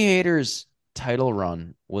Hayter's title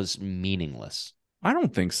run was meaningless. I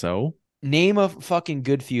don't think so. Name a fucking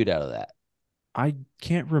good feud out of that. I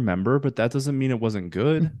can't remember, but that doesn't mean it wasn't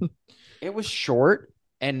good. It was short,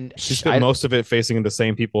 and she spent most of it facing the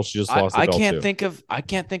same people she just lost the belt to. I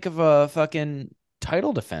can't think of a fucking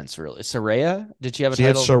title defense, really. Saraya? Did she have a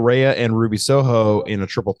title? She had Saraya and Ruby Soho in a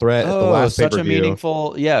triple threat at the last pay-per-view. Such a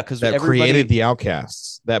meaningful, because that created the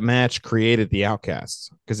Outcasts. That match created the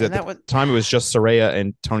Outcasts because at the time it was just Saraya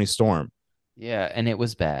and Toni Storm. Yeah, and it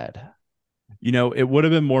was bad. You know, it would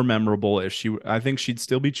have been more memorable if I think she'd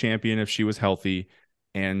still be champion if she was healthy,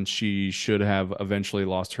 and she should have eventually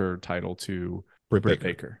lost her title to Britt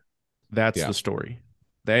Baker. That's the story.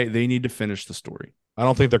 They need to finish the story. I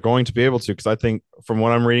don't think they're going to be able to, because I think from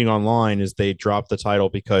what I'm reading online is they dropped the title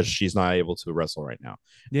because she's not able to wrestle right now.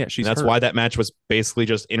 Yeah, that's why that match was basically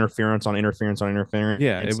just interference on interference on interference.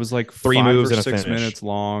 Yeah, it was like 3 moves and 6 minutes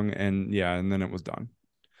long, and then it was done.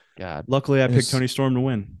 God. Luckily, I picked Toni Storm to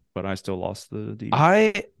win, but I still lost the deal.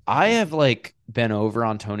 I have like been over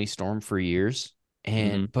on Toni Storm for years,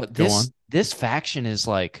 and but this faction is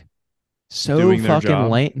like so fucking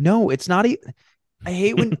lame. No, it's not. I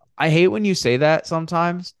hate when you say that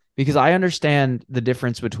sometimes, because I understand the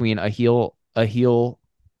difference between a heel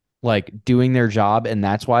like doing their job, and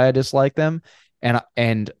that's why I dislike them,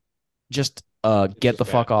 and just get the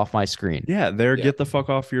fuck off my screen. Yeah, get the fuck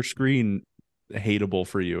off your screen. Hateable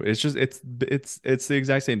for you. It's just it's the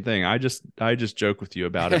exact same thing. I just joke with you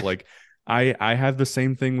about it. Like I have the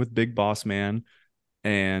same thing with Big Boss Man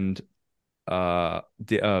and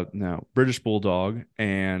British Bulldog,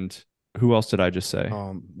 and who else did I just say?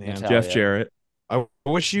 Jeff Jarrett. I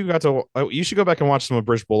wish you you should go back and watch some of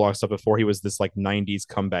British Bulldog stuff before he was this like 90s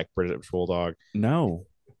comeback British Bulldog. No.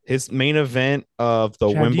 His main event of the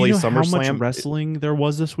Wembley SummerSlam. How much wrestling there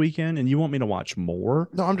was this weekend, and you want me to watch more?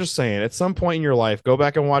 No, I'm just saying. At some point in your life, go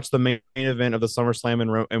back and watch the main event of the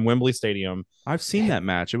SummerSlam in Wembley Stadium. I've seen that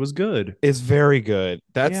match. It was good. It's very good.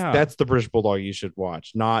 That's the British Bulldog you should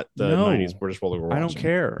watch, not the 90s British Bulldog. I don't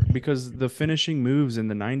care, because the finishing moves in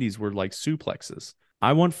the 90s were like suplexes.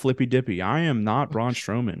 I want Flippy Dippy. I am not Braun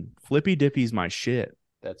Strowman. Flippy Dippy's my shit.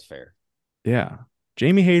 That's fair. Yeah.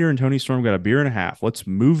 Jamie Hayter and Toni Storm got a beer and a half. Let's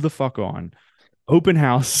move the fuck on. Open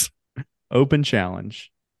house, open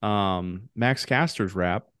challenge. Max Caster's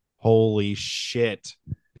rap. Holy shit.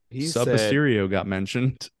 Sub Mysterio got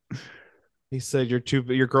mentioned. He said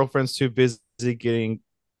your girlfriend's too busy getting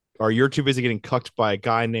cucked by a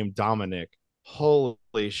guy named Dominic.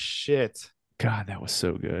 Holy shit. God, that was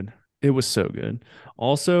so good. It was so good.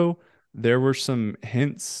 Also, there were some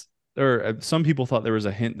hints, or some people thought there was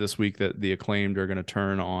a hint this week that the Acclaimed are going to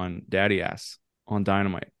turn on Daddy Ass on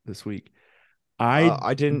Dynamite this week.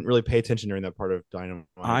 I didn't really pay attention during that part of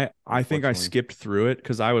Dynamite. I think I skipped through it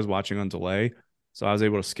because I was watching on delay, so I was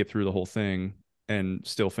able to skip through the whole thing and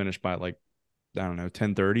still finish by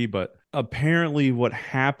 10:30. But apparently, what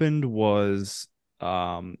happened was,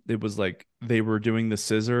 it was like they were doing the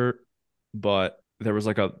scissor, but there was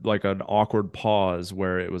like an awkward pause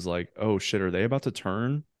where it was like, oh shit, are they about to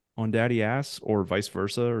turn on Daddy Ass or vice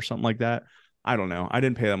versa or something like that? I don't know. I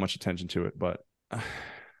didn't pay that much attention to it, but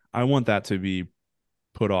I want that to be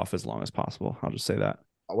put off as long as possible. I'll just say that.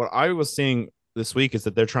 What I was seeing this week is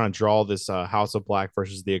that they're trying to draw this House of Black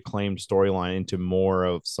versus the Acclaimed storyline into more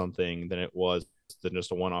of something than it was than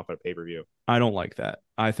just a one-off at pay-per-view. I don't like that.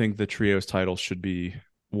 I think the trios titles should be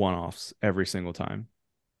one-offs every single time.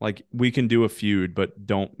 Like, we can do a feud, but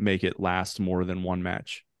don't make it last more than one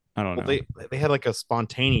match. I don't know. They had like a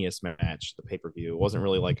spontaneous match, the pay-per-view. It wasn't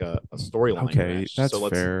really like a storyline match. That's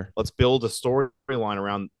fair. Let's build a storyline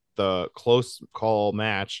around the close call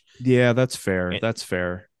match. Yeah, that's fair. That's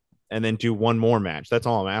fair. And then do one more match. That's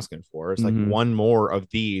all I'm asking for. It's like one more of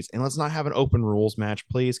these. And let's not have an open rules match,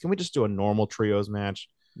 please. Can we just do a normal trios match?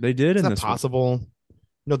 They did. Is that possible? One.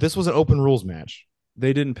 No, this was an open rules match.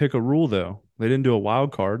 They didn't pick a rule, though. They didn't do a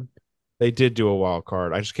wild card. They did do a wild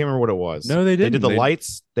card. I just can't remember what it was. No, they didn't. They did the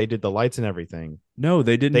lights. They did the lights and everything. No,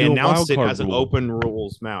 they didn't. They do announced a wild it card as rule. An open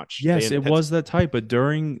rules match. Yes, it was that type. But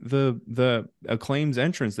during the Acclaim's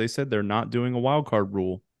entrance, they said they're not doing a wild card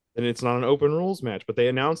rule. And it's not an open rules match, but they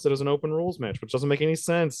announced it as an open rules match, which doesn't make any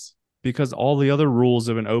sense. Because all the other rules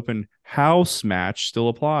of an open house match still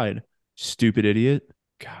applied. Stupid idiot.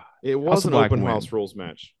 God. It was an open house rules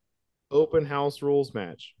match. Open house rules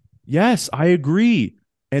match. Yes, I agree.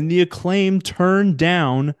 And the Acclaim turned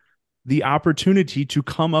down the opportunity to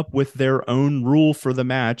come up with their own rule for the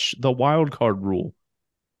match, the wild card rule.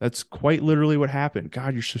 That's quite literally what happened.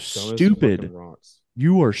 God, you're so stupid.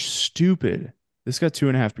 You are stupid. This got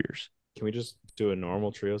 2.5 beers. Can we just do a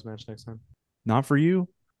normal trios match next time? Not for you.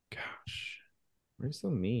 Gosh. Why are you so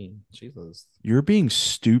mean? Jesus. You're being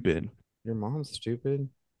stupid. Your mom's stupid.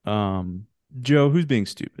 Joe, who's being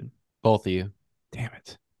stupid? Both of you. Damn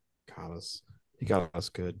it. Got us. He got us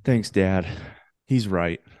good. Thanks, Dad. He's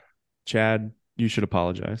right. Chad, you should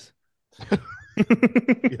apologize.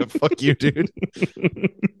 Yeah, fuck you, dude.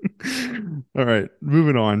 All right,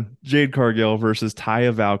 moving on. Jade Cargill versus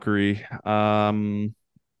Taya Valkyrie.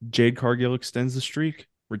 Jade Cargill extends the streak,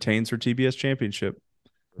 retains her TBS championship.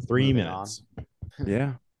 3 minutes.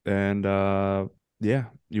 Yeah. And yeah,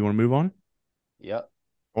 you want to move on? Yep.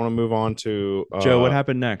 I want to move on to Joe, what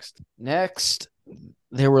happened next? Next,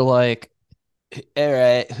 they were like, all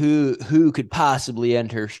right, who could possibly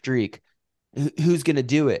end her streak? Who's going to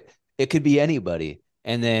do it? It could be anybody.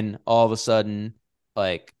 And then all of a sudden,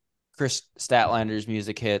 like, Chris Statlander's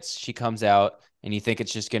music hits. She comes out, and you think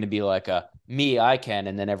it's just going to be like a me, I can,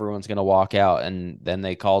 and then everyone's going to walk out. And then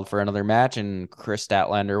they called for another match, and Chris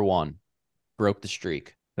Statlander won. Broke the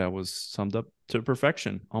streak. That was summed up to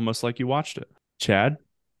perfection, almost like you watched it. Chad?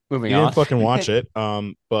 Moving on. Didn't fucking watch it.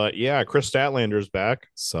 But yeah, Chris Statlander's back.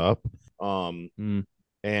 Sup? And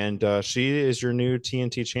she is your new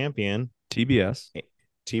TNT champion. TBS.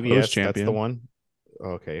 TBS, that's the one.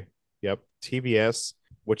 Okay. Yep. TBS,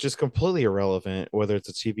 which is completely irrelevant whether it's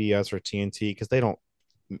a TBS or TNT because they don't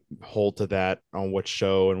hold to that on which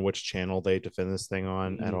show and which channel they defend this thing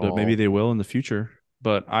on at all. But maybe they will in the future.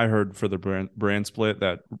 But I heard for the brand split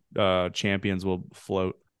that champions will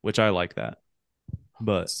float, which I like that.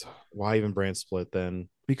 But why even brand split then?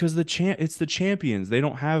 Because it's the champions. They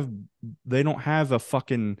don't have a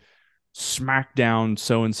fucking SmackDown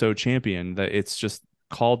so and so champion. That it's just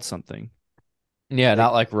called something. Yeah,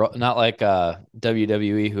 not like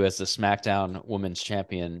WWE, who has the SmackDown Women's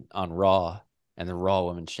Champion on Raw and the Raw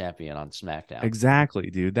Women's Champion on SmackDown. Exactly,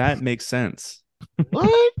 dude. That makes sense.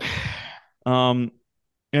 What?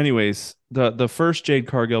 Anyways, the first Jade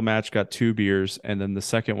Cargill match got 2 beers, and then the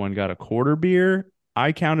second one got a quarter beer.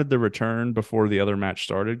 I counted the return before the other match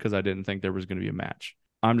started because I didn't think there was going to be a match.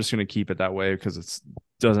 I'm just going to keep it that way because it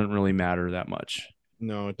doesn't really matter that much.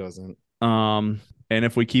 No, it doesn't. And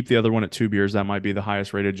if we keep the other one at 2 beers, that might be the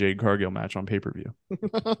highest rated Jade Cargill match on pay-per-view.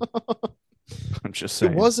 I'm just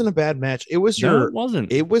saying. It wasn't a bad match. It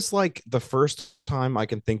wasn't. It was like the first time I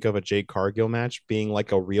can think of a Jade Cargill match being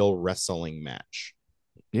like a real wrestling match.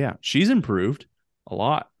 Yeah, she's improved a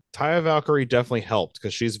lot. Taya Valkyrie definitely helped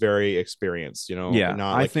because she's very experienced, Yeah,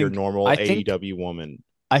 not like your normal AEW woman.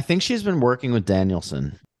 I think she's been working with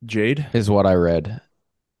Danielson. Jade is what I read.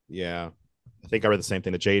 Yeah, I think I read the same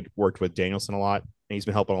thing. That Jade worked with Danielson a lot, and he's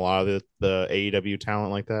been helping a lot of the AEW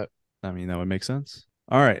talent like that. I mean, that would make sense.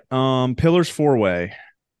 All right, Pillars 4-Way.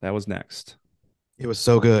 That was next. It was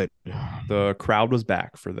so good. The crowd was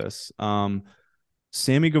back for this.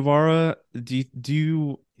 Sammy Guevara, do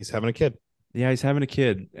you? He's having a kid. Yeah, he's having a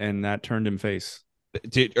kid, and that turned him face.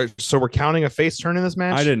 So we're counting a face turn in this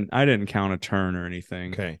match? I didn't count a turn or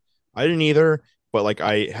anything. Okay. I didn't either, but like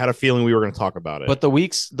I had a feeling we were going to talk about it. But the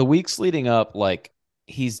weeks leading up, like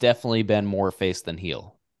he's definitely been more face than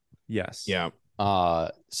heel. Yes. Yeah.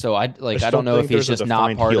 So I don't know if he's just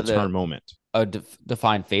not part of the turn moment. A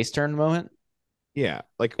defined face turn moment. Yeah,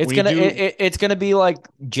 like it's gonna be like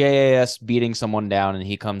JAS beating someone down, and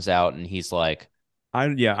he comes out and he's like, I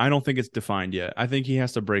don't think it's defined yet. I think he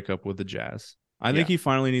has to break up with the Jazz. I think he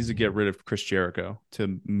finally needs to get rid of Chris Jericho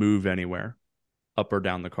to move anywhere, up or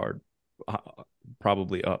down the card,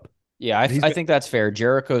 probably up. Yeah, I think that's fair.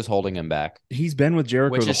 Jericho's holding him back. He's been with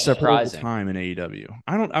Jericho the whole time in AEW.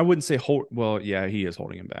 I wouldn't say well, yeah, he is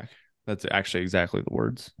holding him back. That's actually exactly the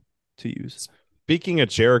words to use. Speaking of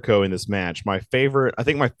Jericho in this match, my favorite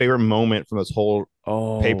moment from this whole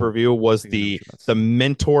pay-per-view was the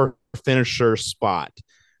mentor finisher spot.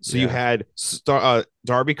 So you had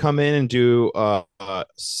Darby come in and do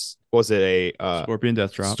was it a Scorpion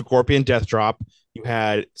Death Drop? Scorpion Death Drop. You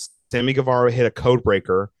had Sammy Guevara hit a code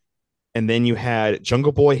breaker, and then you had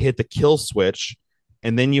Jungle Boy hit the kill switch,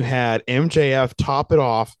 and then you had MJF top it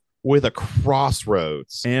off with a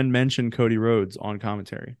crossroads and mention Cody Rhodes on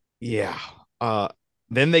commentary. Yeah.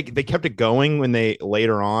 Then they kept it going when they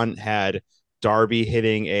later on had Darby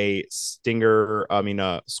hitting a Scorpion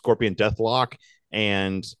Deathlock,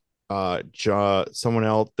 and someone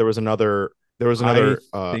else. There was another.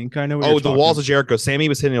 I think I know. What the Walls of Jericho. Sammy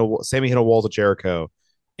hit a Walls of Jericho.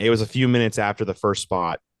 It was a few minutes after the first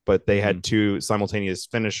spot, but they had two simultaneous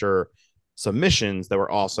finisher submissions that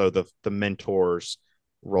were also the mentor's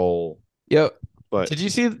role. Yo, but did you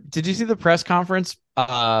see the press conference?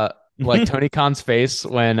 Like Tony Khan's face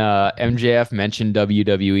when MJF mentioned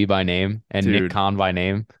WWE by name and Nick Khan by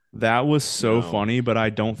name. That was so funny, but I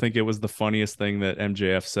don't think it was the funniest thing that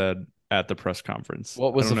MJF said at the press conference.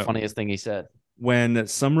 What was the funniest thing he said? When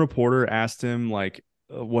some reporter asked him like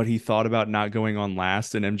what he thought about not going on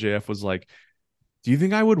last, and MJF was like, "Do you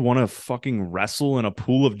think I would want to fucking wrestle in a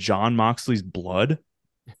pool of Jon Moxley's blood?"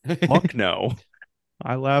 Fuck no.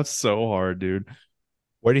 I laughed so hard, dude.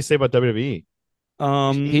 What did he say about WWE?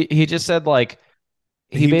 He just said like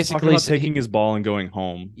he basically about taking his ball and going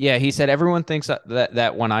home. Yeah, he said everyone thinks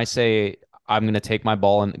that when I say I'm going to take my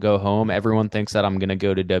ball and go home, everyone thinks that I'm going to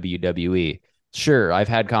go to WWE. Sure, I've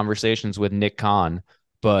had conversations with Nick Khan,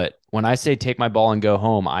 but when I say take my ball and go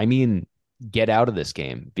home, I mean get out of this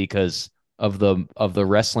game because of the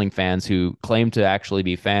wrestling fans who claim to actually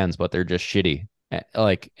be fans, but they're just shitty.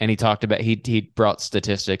 Like, and he talked about he brought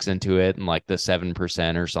statistics into it and like the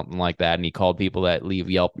 7% or something like that, and he called people that leave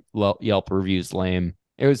Yelp reviews lame.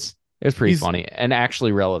 It was pretty funny and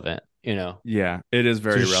actually relevant, you know. Yeah, it is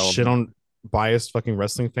very relevant. Shit on biased fucking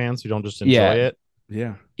wrestling fans who don't just enjoy it.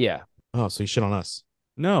 Yeah. Oh, so you shit on us?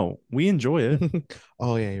 No, we enjoy it.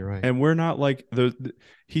 Oh yeah, you're right. And we're not like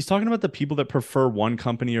he's talking about the people that prefer one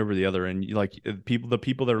company over the other, and like the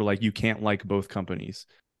people that are like you can't like both companies.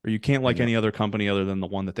 Or you can't like any other company other than the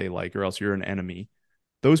one that they like, or else you're an enemy.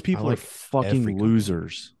 Those people are fucking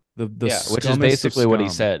losers. Which is basically what he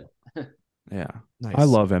said. Yeah, nice. I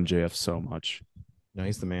love MJF so much. No,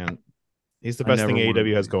 he's the man. He's the best thing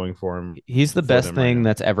AEW has going for him. He's the best thing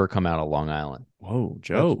that's ever come out of Long Island. Whoa,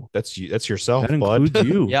 Joe, that's you. That's yourself, that bud. Includes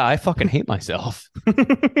you. Yeah, I fucking hate myself.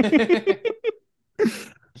 I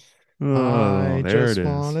just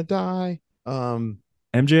want to die.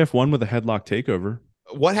 MJF won with a headlock takeover.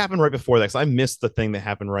 What happened right before that? Because I missed the thing that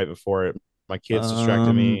happened right before it. My kids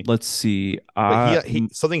distracted me. Let's see.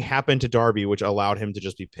 Something happened to Darby, which allowed him to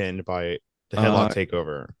just be pinned by the headlock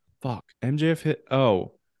takeover. Fuck. MJF hit.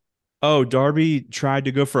 Oh, Darby tried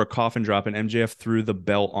to go for a coffin drop, and MJF threw the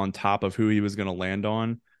belt on top of who he was going to land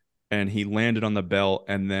on, and he landed on the belt,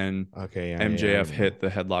 and then MJF hit the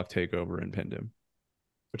headlock takeover and pinned him.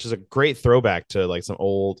 Which is a great throwback to like some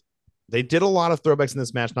old. They did a lot of throwbacks in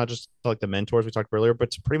this match, not just like the mentors we talked about earlier,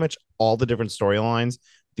 but to pretty much all the different storylines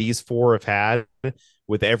these four have had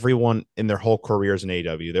with everyone in their whole careers in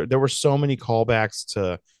AEW. There were so many callbacks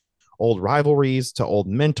to old rivalries, to old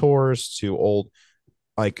mentors, to old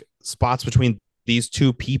like spots between these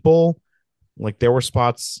two people. Like there were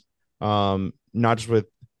spots, not just with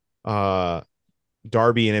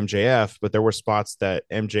Darby and MJF, but there were spots that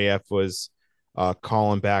MJF was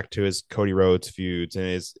calling back to his Cody Rhodes feuds and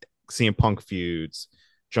his CM Punk feuds,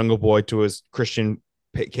 Jungle Boy to his Christian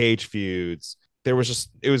Cage feuds. It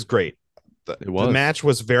was great. The match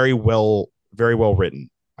was very well written.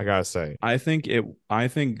 I gotta say. I think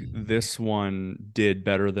this one did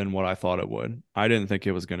better than what I thought it would. I didn't think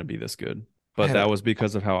it was going to be this good, but that was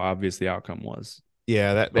because of how obvious the outcome was.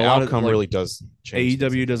 Yeah, the outcome really does change.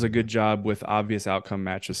 AEW does a good job with obvious outcome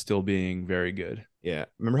matches still being very good. Yeah,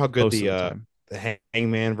 remember how good the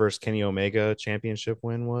Hangman versus Kenny Omega championship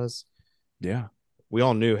win was? Yeah. We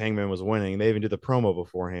all knew Hangman was winning. They even did the promo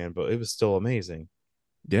beforehand, but it was still amazing.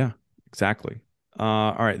 Yeah, exactly.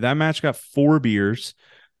 All right, that match got 4 beers.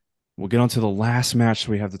 We'll get on to the last match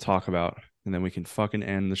we have to talk about, and then we can fucking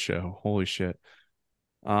end the show. Holy shit.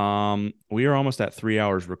 We are almost at 3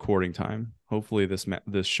 hours recording time. Hopefully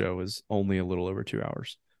this show is only a little over 2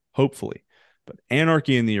 hours. Hopefully. But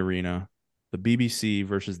Anarchy in the Arena, the BBC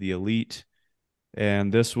versus the Elite,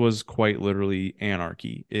 and this was quite literally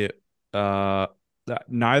anarchy.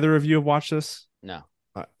 Neither of you have watched this? No.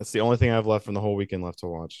 It's the only thing I've left from the whole weekend left to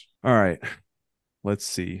watch. All right. Let's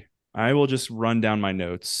see. I will just run down my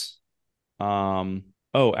notes.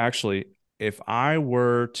 Actually, if I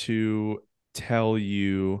were to tell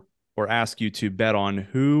you or ask you to bet on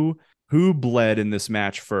who bled in this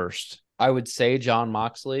match first, I would say Jon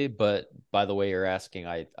Moxley, but by the way you're asking,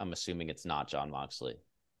 I'm assuming it's not Jon Moxley.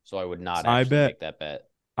 So I would not actually make that bet.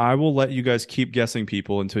 I will let you guys keep guessing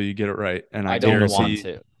people until you get it right. And I don't want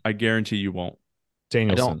to. I guarantee you won't.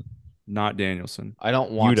 Danielson. Not Danielson. I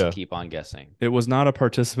don't want to keep on guessing. It was not a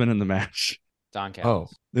participant in the match. Don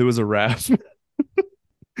Callis. It was a ref.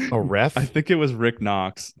 A ref? I think it was Rick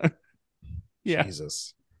Knox. Yeah.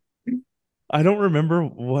 Jesus. I don't remember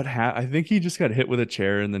what happened. I think he just got hit with a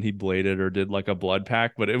chair and then he bladed or did like a blood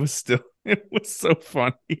pack, but it was so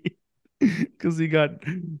funny because he got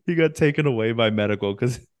taken away by medical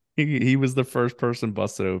because he was the first person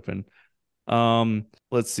busted open.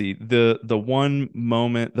 Let's see. The one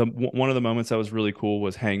moment, one of the moments that was really cool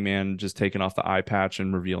was Hangman just taking off the eye patch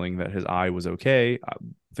and revealing that his eye was okay. I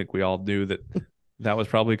think we all knew that was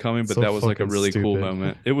probably coming, but that was like a really cool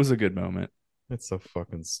moment. It was a good moment. It's so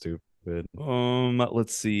fucking stupid.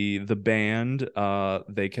 Let's see. The band,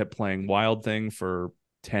 they kept playing Wild Thing for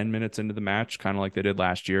 10 minutes into the match, kind of like they did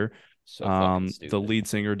last year. So fucking stupid. The lead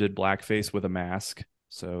singer did blackface with a mask,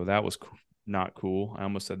 so that was not cool. I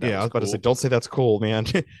almost said that. Yeah, I was about to say, don't say that's cool, man.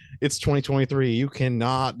 It's 2023. You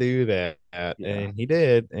cannot do that. Yeah. And he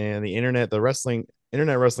did. And the internet wrestling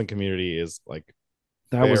community is like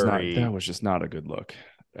that was just not a good look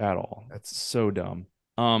at all. That's so dumb.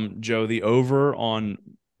 Joe, the over on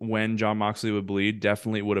when Jon Moxley would bleed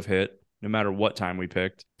definitely would have hit no matter what time we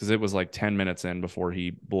picked because it was like 10 minutes in before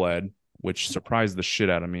he bled, which surprised the shit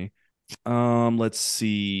out of me. Let's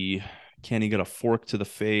see. Can he get a fork to the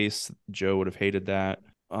face? Joe would have hated that.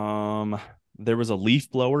 There was a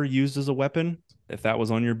leaf blower used as a weapon, if that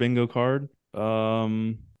was on your bingo card.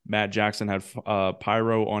 Matt Jackson had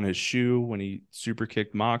pyro on his shoe when he super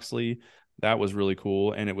kicked Moxley. That was really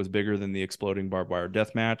cool, and it was bigger than the exploding barbed wire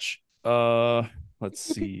death match. Let's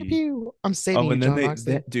see. I'm saving you, Jon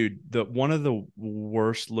Moxley. One of the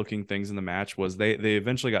worst looking things in the match was they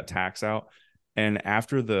eventually got tacks out, and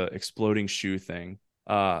after the exploding shoe thing,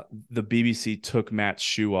 the BBC took Matt's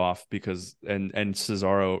shoe off because and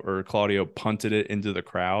Cesaro or Claudio punted it into the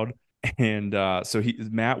crowd, and so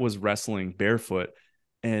Matt was wrestling barefoot,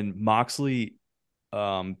 and Moxley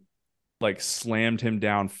like slammed him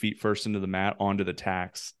down feet first into the mat onto the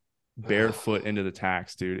tacks, barefoot into the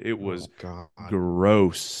tacks, dude. It was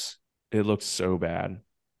gross. It looked so bad.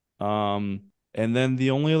 And then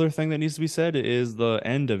the only other thing that needs to be said is the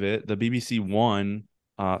end of it. The BBC won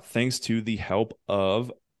thanks to the help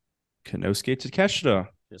of Konosuke Takeshita.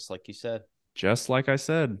 Just like you said. Just like I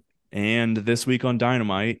said. And this week on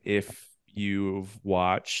Dynamite, if you've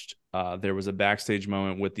watched, there was a backstage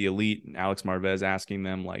moment with the Elite and Alex Marvez asking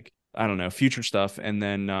them, like, I don't know, future stuff. And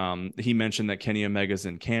then he mentioned that Kenny Omega's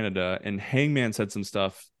in Canada, and Hangman said some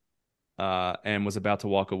stuff and was about to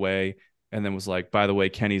walk away and then was like, by the way,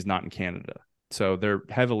 Kenny's not in Canada. So they're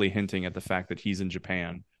heavily hinting at the fact that he's in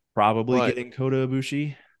Japan, probably getting Kota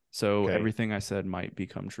Ibushi. So everything I said might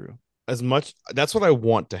become true. That's what I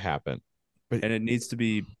want to happen. And it needs to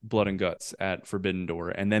be blood and guts at Forbidden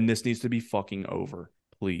Door. And then this needs to be fucking over,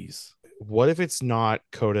 please. What if it's not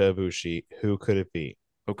Kota Ibushi? Who could it be?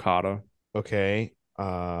 Okada. Okay.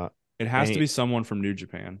 It has to be someone from New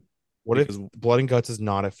Japan. What if Blood and Guts is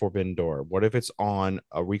not at Forbidden Door? What if it's on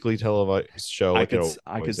a weekly televised show? I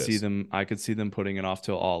could see them putting it off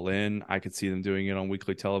till All In. I could see them doing it on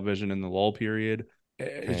weekly television in the lull period.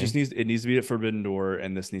 It just needs to be at Forbidden Door,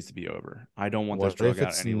 and this needs to be over. I don't want this drug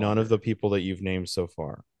out any longer. None of the people that you've named so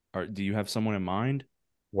far. Do you have someone in mind?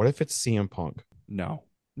 What if it's CM Punk? No.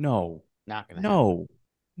 Not gonna happen.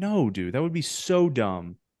 No, dude, that would be so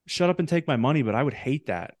dumb. Shut up and take my money, but I would hate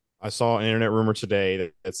that. I saw an internet rumor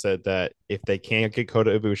today that said that if they can't get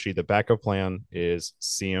Kota Ibushi, the backup plan is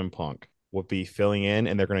CM Punk will be filling in,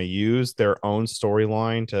 and they're going to use their own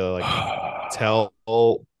storyline to like tell.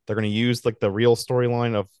 They're going to use like the real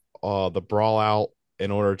storyline of the brawl out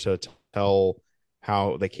in order to tell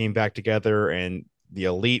how they came back together, and the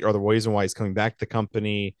Elite are the reason why he's coming back to the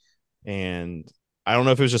company. And I don't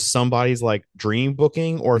know if it was just somebody's like dream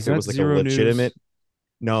booking or if it was like a legitimate.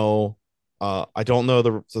 No. I don't know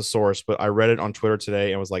the source, but I read it on Twitter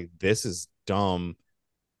today and was like, this is dumb.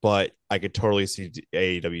 but I could totally see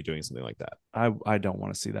AEW doing something like that. I don't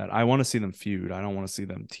want to see that. I want to see them feud. I don't want to see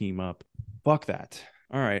them team up. Fuck that.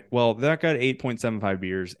 All right. Well, that got 8.75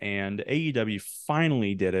 beers, and AEW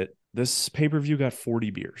finally did it. This pay-per-view got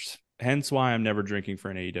 40 beers. Hence why I'm never drinking for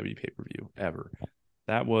an AEW pay-per-view ever.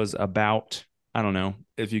 That was about, I don't know,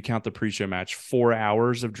 if you count the pre-show match, 4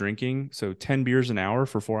 hours of drinking. So 10 beers an hour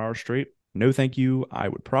for 4 hours straight. No, thank you. I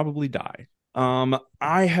would probably die.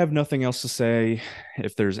 I have nothing else to say.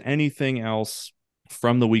 If there's anything else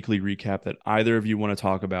from the weekly recap that either of you want to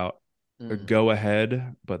talk about, go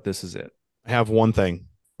ahead. But this is it. I have one thing.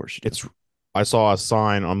 I saw a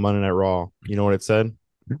sign on Monday Night Raw. You know what it said?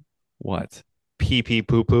 What? Pee pee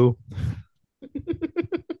poo poo.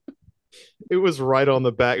 It was right on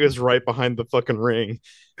the back. It was right behind the fucking ring,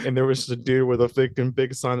 and there was just a dude with a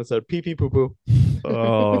big sign that said "pee pee poo poo."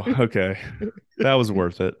 Oh, okay. That was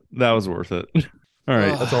worth it. All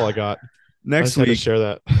right, that's all I got. Next week, share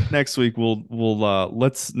that. Next week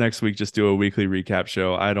let's next week just do a weekly recap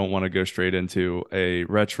show. I don't want to go straight into a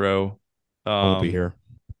retro. I'll be here.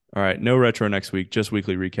 All right, no retro next week, just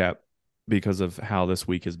weekly recap because of how this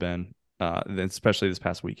week has been, especially this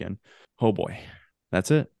past weekend. Oh boy,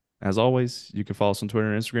 that's it. As always, you can follow us on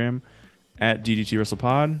Twitter and Instagram at DDT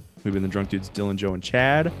WrestlePod. We've been the Drunk Dudes, Dylan, Joe, and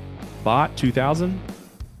Chad. Bot 2000.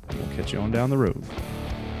 We'll catch you on down the road.